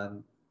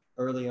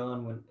 Early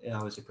on, when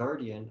I was a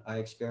guardian, I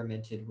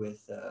experimented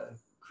with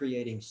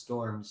creating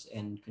storms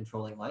and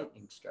controlling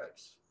lightning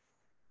strikes.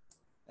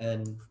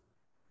 And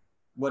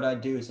what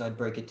I'd do is I'd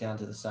break it down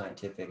to the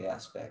scientific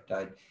aspect.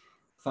 I'd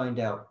find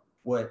out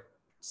what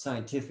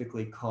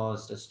scientifically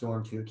caused a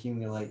storm to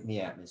accumulate in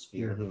the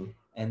atmosphere,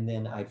 and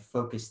then I'd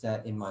focus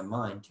that in my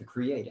mind to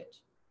create it.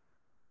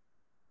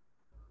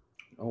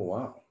 Oh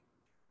wow!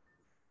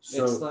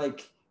 So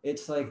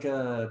it's like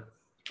a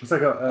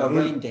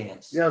rain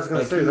dance. Yeah, I was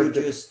going to like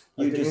say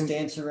you just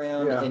dance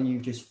around and you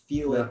just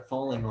feel it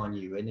falling on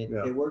you, and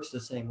it works the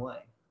same way.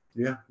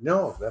 Yeah,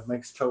 no, that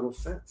makes total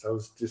sense. I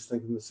was just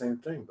thinking the same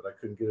thing, but I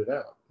couldn't get it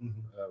out.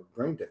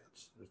 Rain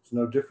dance. It's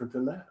no different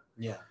than that.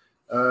 Yeah.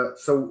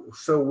 So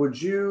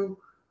would you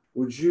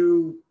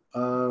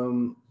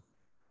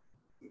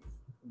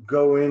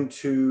go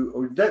into,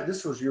 or that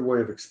this was your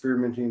way of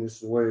experimenting,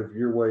 this is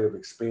your way of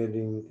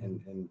expanding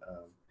and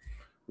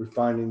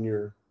refining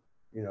your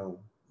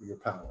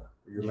power,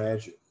 your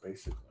magic,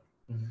 basically.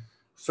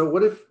 So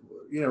what if,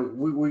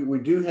 we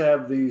do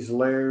have these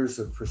layers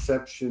of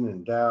perception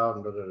and doubt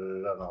and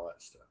and all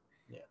that stuff.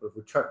 Yeah. But if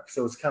we try,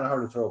 so it's kind of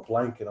hard to throw a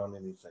blanket on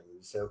anything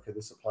and say, okay,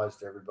 this applies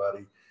to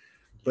everybody.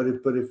 But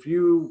if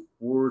you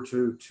were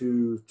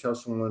to tell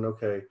someone,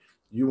 okay,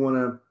 you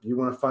want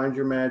to find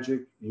your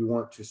magic, you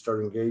want to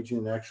start engaging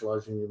and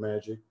actualizing your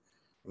magic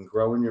and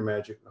growing your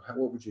magic,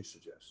 what would you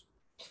suggest?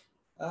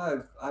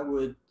 I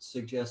would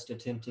suggest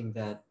attempting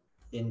that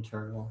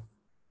internal.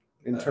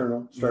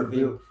 Start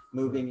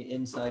moving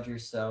inside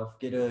yourself,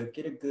 get a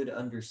good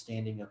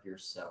understanding of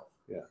yourself.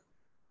 Yeah.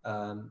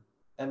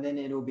 And then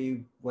it'll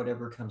be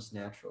whatever comes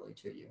naturally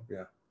to you.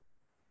 Yeah.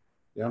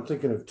 Yeah, I'm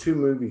thinking of two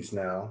movies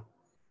now.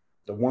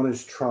 The one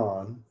is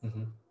Tron,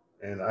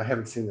 and I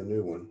haven't seen the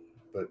new one,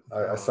 but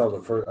I saw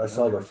the first. I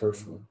saw the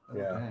first one.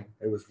 Okay. Yeah,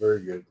 it was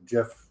very good.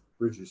 Jeff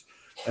Bridges,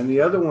 and the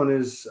other one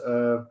is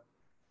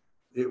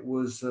it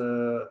was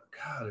a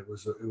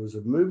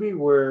movie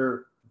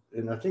where,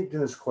 and I think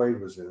Dennis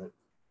Quaid was in it,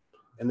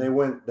 and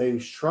they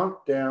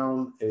shrunk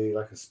down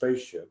a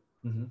spaceship,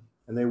 and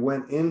they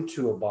went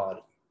into a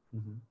body,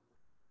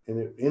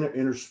 in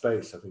inner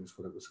space, I think is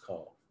what it was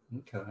called.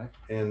 Okay.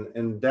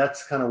 And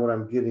that's kind of what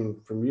I'm getting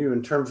from you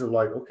in terms of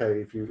okay,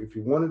 if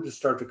you wanted to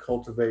start to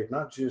cultivate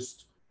not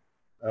just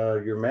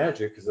your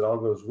magic, because it all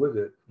goes with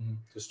it,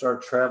 to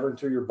start traveling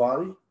through your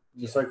body,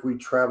 just like we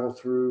travel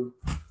through.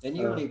 And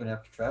you don't even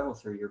have to travel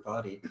through your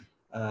body.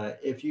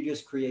 If you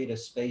just create a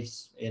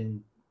space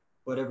in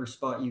whatever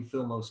spot you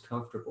feel most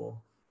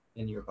comfortable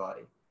in your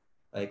body,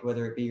 like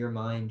whether it be your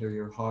mind or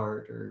your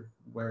heart or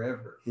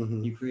wherever,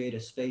 you create a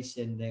space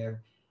in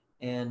there,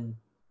 and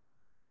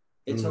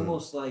it's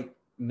almost like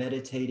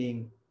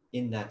meditating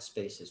in that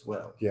space as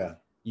well. Yeah.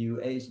 You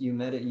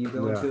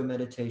go into a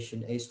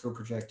meditation, astral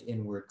project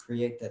inward,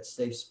 create that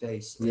safe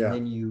space, and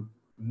then you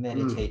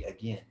meditate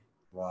again.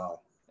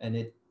 Wow. And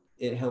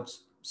it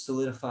helps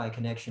solidify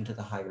connection to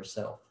the higher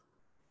self.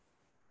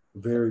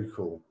 Very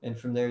cool. And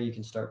from there you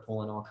can start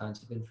pulling all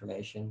kinds of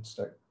information,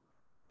 start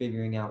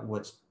figuring out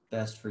what's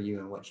best for you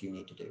and what you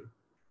need to do.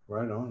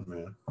 Right on,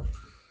 man.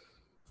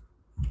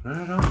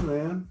 Right on,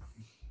 man.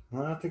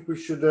 Well, I think we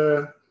should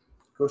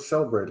go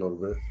celebrate a little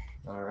bit.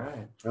 All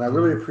right. And I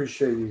really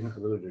appreciate you. I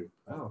really do.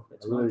 Oh,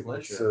 it's my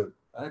pleasure.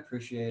 I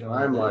appreciate all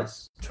I'm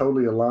this.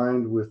 Totally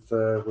aligned with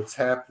what's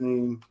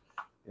happening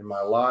in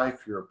my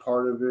life. You're a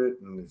part of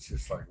it, and it's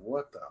just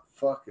what the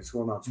fuck is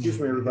going on? Excuse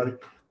me, everybody,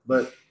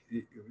 but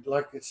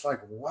it's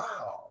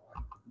wow,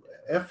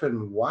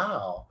 effing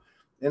wow.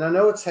 And I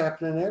know it's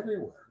happening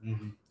everywhere.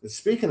 And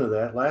speaking of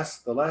that,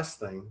 the last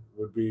thing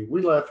would be,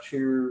 we left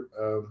here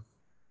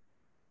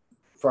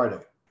Friday.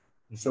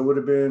 So it would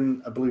have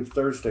been, I believe,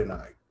 Thursday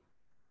night.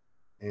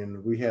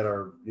 And we had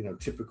our,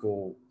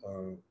 typical,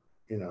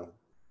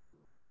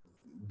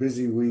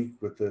 busy week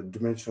with the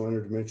dimensional,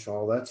 interdimensional,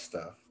 all that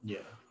stuff. Yeah.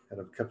 Had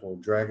a couple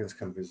of dragons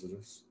come visit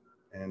us.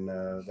 And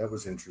that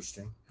was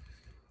interesting.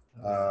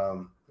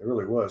 It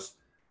really was.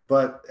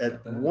 But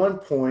at one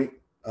point,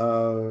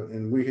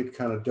 and we had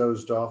kind of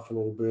dozed off a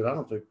little bit. I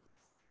don't think,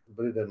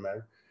 but it doesn't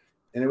matter.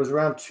 And it was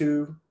around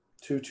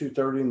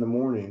 2:30 in the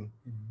morning.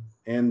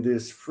 And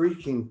this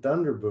freaking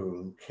thunder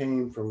boom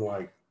came from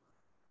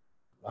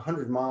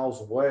 100 miles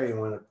away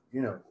and went,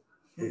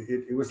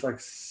 it was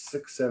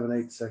 6, 7,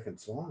 8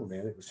 seconds long,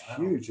 man. It was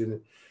huge.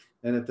 And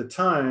at the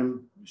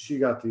time, she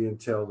got the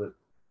intel that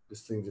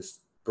this thing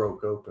just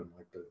broke open,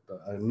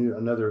 I knew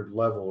another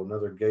level,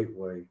 another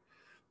gateway,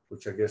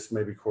 which I guess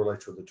maybe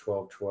correlates with the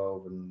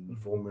 12/12 and the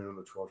full moon on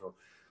the 12/12.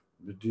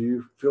 Do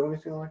you feel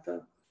anything like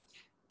that?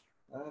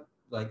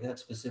 Like that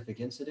specific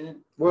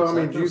incident? Well, I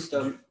mean, do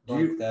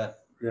you that?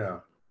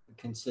 Yeah.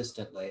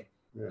 Consistently.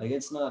 Yeah.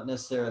 It's not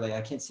necessarily, I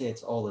can't say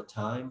it's all the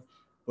time,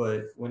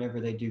 but whenever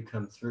they do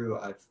come through,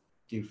 I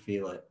do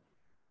feel it.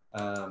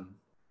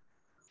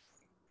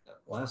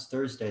 Last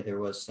Thursday there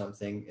was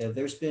something.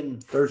 There's been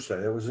Thursday.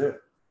 That was it.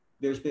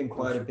 There's been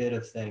quite a bit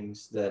of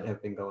things that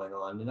have been going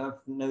on, and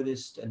I've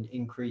noticed an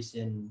increase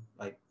in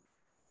like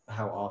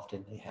how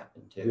often they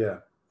happen too. Yeah.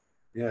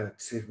 Yeah,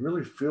 it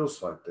really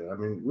feels like that. I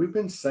mean, we've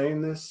been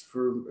saying this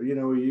for, you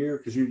know, a year,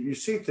 because you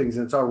see things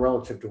and it's all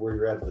relative to where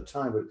you're at the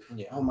time. But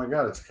oh my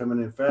God, it's coming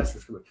in faster.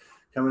 It's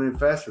coming in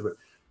faster. But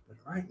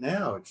right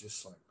now, it's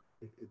just like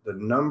the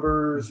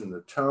numbers and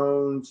the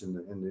tones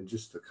and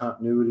just the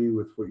continuity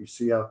with what you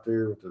see out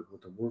there with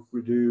the work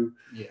we do.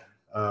 Yeah.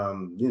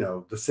 You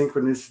know, the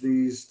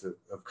synchronicities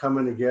of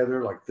coming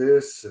together like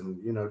this, and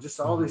you know, just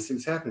all these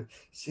things happening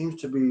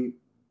seems to be,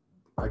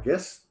 I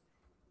guess,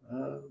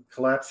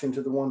 collapsing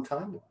to the one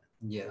timeline.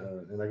 Yeah.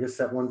 And I guess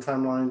that one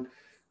timeline,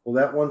 will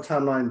that one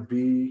timeline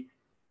be,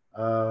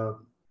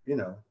 you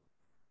know,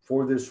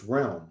 for this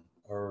realm,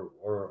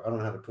 or I don't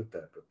know how to put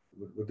that, but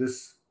with this,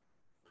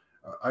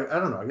 I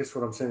don't know. I guess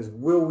what I'm saying is,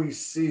 will we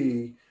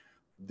see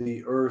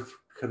the earth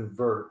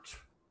convert,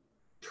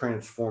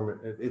 transform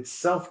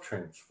itself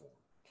transform?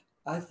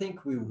 I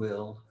think we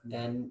will,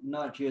 and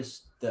not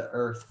just the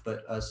earth,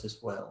 but us as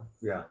well.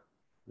 Yeah.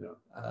 Yeah.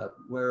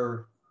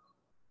 Where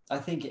I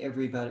think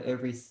everybody,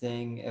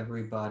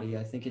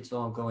 I think it's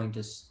all going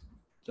to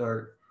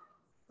start.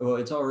 Well,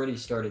 it's already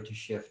started to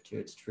shift to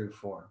its true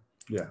form.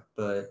 Yeah.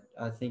 But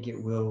I think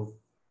it will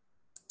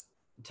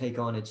take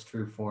on its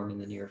true form in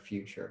the near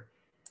future.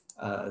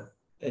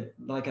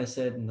 Like I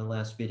said in the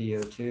last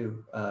video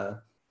too,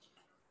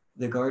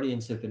 the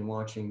Guardians have been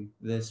watching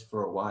this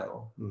for a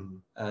while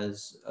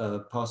as a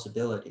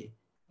possibility.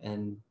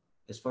 And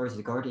as far as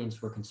the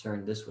Guardians were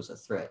concerned, this was a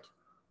threat,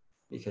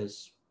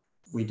 because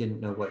we didn't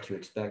know what to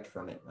expect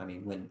from it. I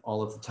mean, when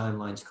all of the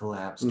timelines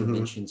collapse,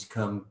 dimensions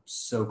come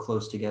so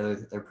close together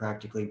that they're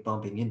practically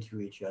bumping into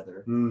each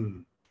other.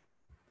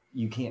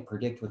 You can't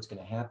predict what's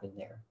going to happen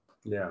there.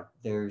 Yeah.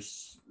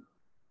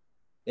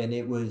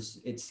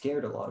 It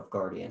scared a lot of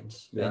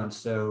Guardians. Yeah. And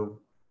so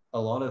a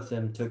lot of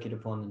them took it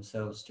upon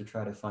themselves to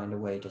try to find a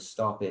way to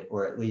stop it,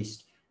 or at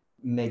least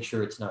make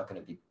sure it's not going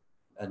to be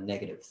a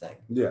negative thing.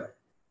 Yeah.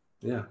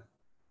 Yeah.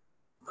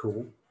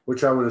 Cool.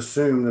 Which I would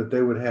assume that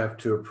they would have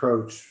to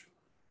approach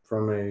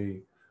from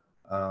a,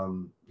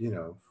 you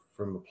know,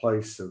 from a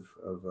place of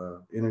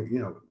you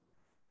know,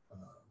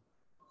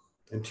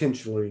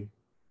 intentionally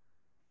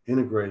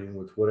integrating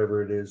with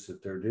whatever it is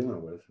that they're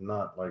dealing with,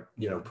 not like,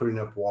 you know, putting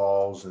up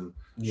walls and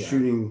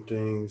shooting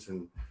things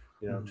and,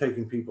 you know,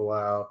 taking people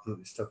out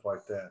and stuff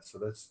like that. So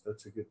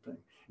that's a good thing.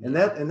 And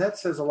that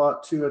says a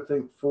lot too, I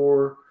think,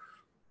 for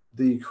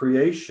the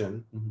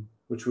creation,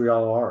 which we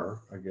all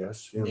are, I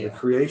guess, you know, the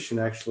creation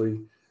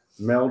actually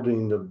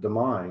melding the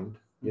mind,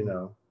 you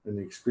know, and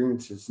the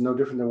experiences, no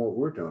different than what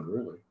we're doing,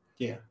 really.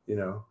 Yeah. You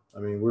know, I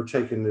mean, we're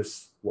taking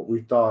this, what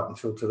we thought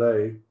until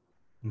today,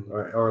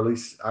 or at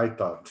least I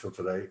thought until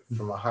today,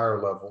 from a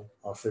higher level,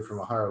 I'll say from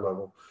a higher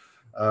level,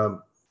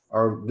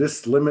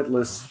 this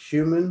limitless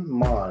human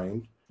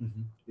mind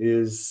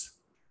is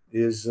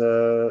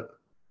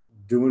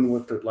doing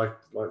what like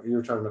you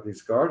were talking about,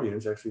 these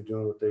Guardians actually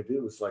doing what they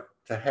do, is like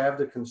to have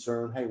the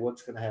concern, hey,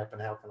 what's going to happen?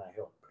 How can I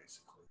help,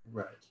 basically?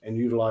 Right. And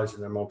utilizing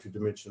their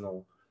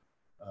multidimensional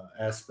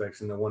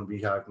aspects in the one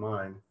beehive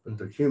mind, but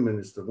the human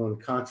is the one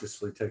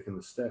consciously taking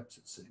the steps,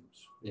 it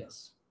seems.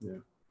 Yes. Yeah.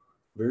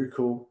 Very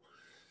cool.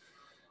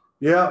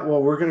 Yeah.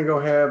 Well, we're going to go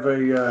have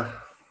a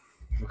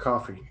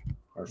coffee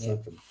or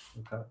something.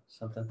 Okay.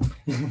 Something.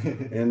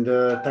 And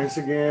thanks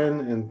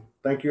again. And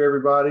thank you,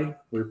 everybody.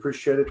 We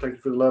appreciate it. Thank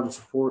you for the love and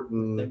support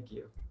and thank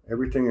you.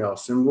 Everything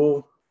else. And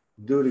we'll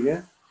do it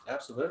again.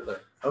 Absolutely.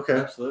 Okay.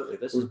 Absolutely.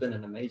 This has been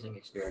an amazing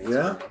experience.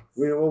 Yeah.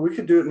 We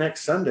could do it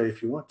next Sunday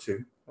if you want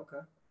to. Okay.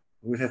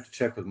 We'd have to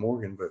check with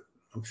Morgan, but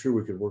I'm sure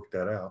we could work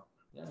that out.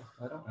 Yeah,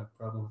 I don't have a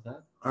problem with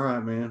that. All right,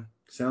 man.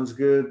 Sounds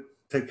good.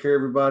 Take care,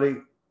 everybody.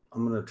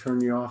 I'm going to turn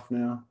you off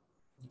now.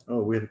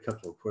 Oh, we had a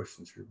couple of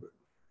questions here, but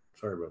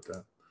sorry about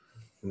that.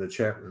 In the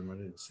chat room, I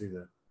didn't see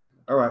that.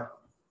 All right.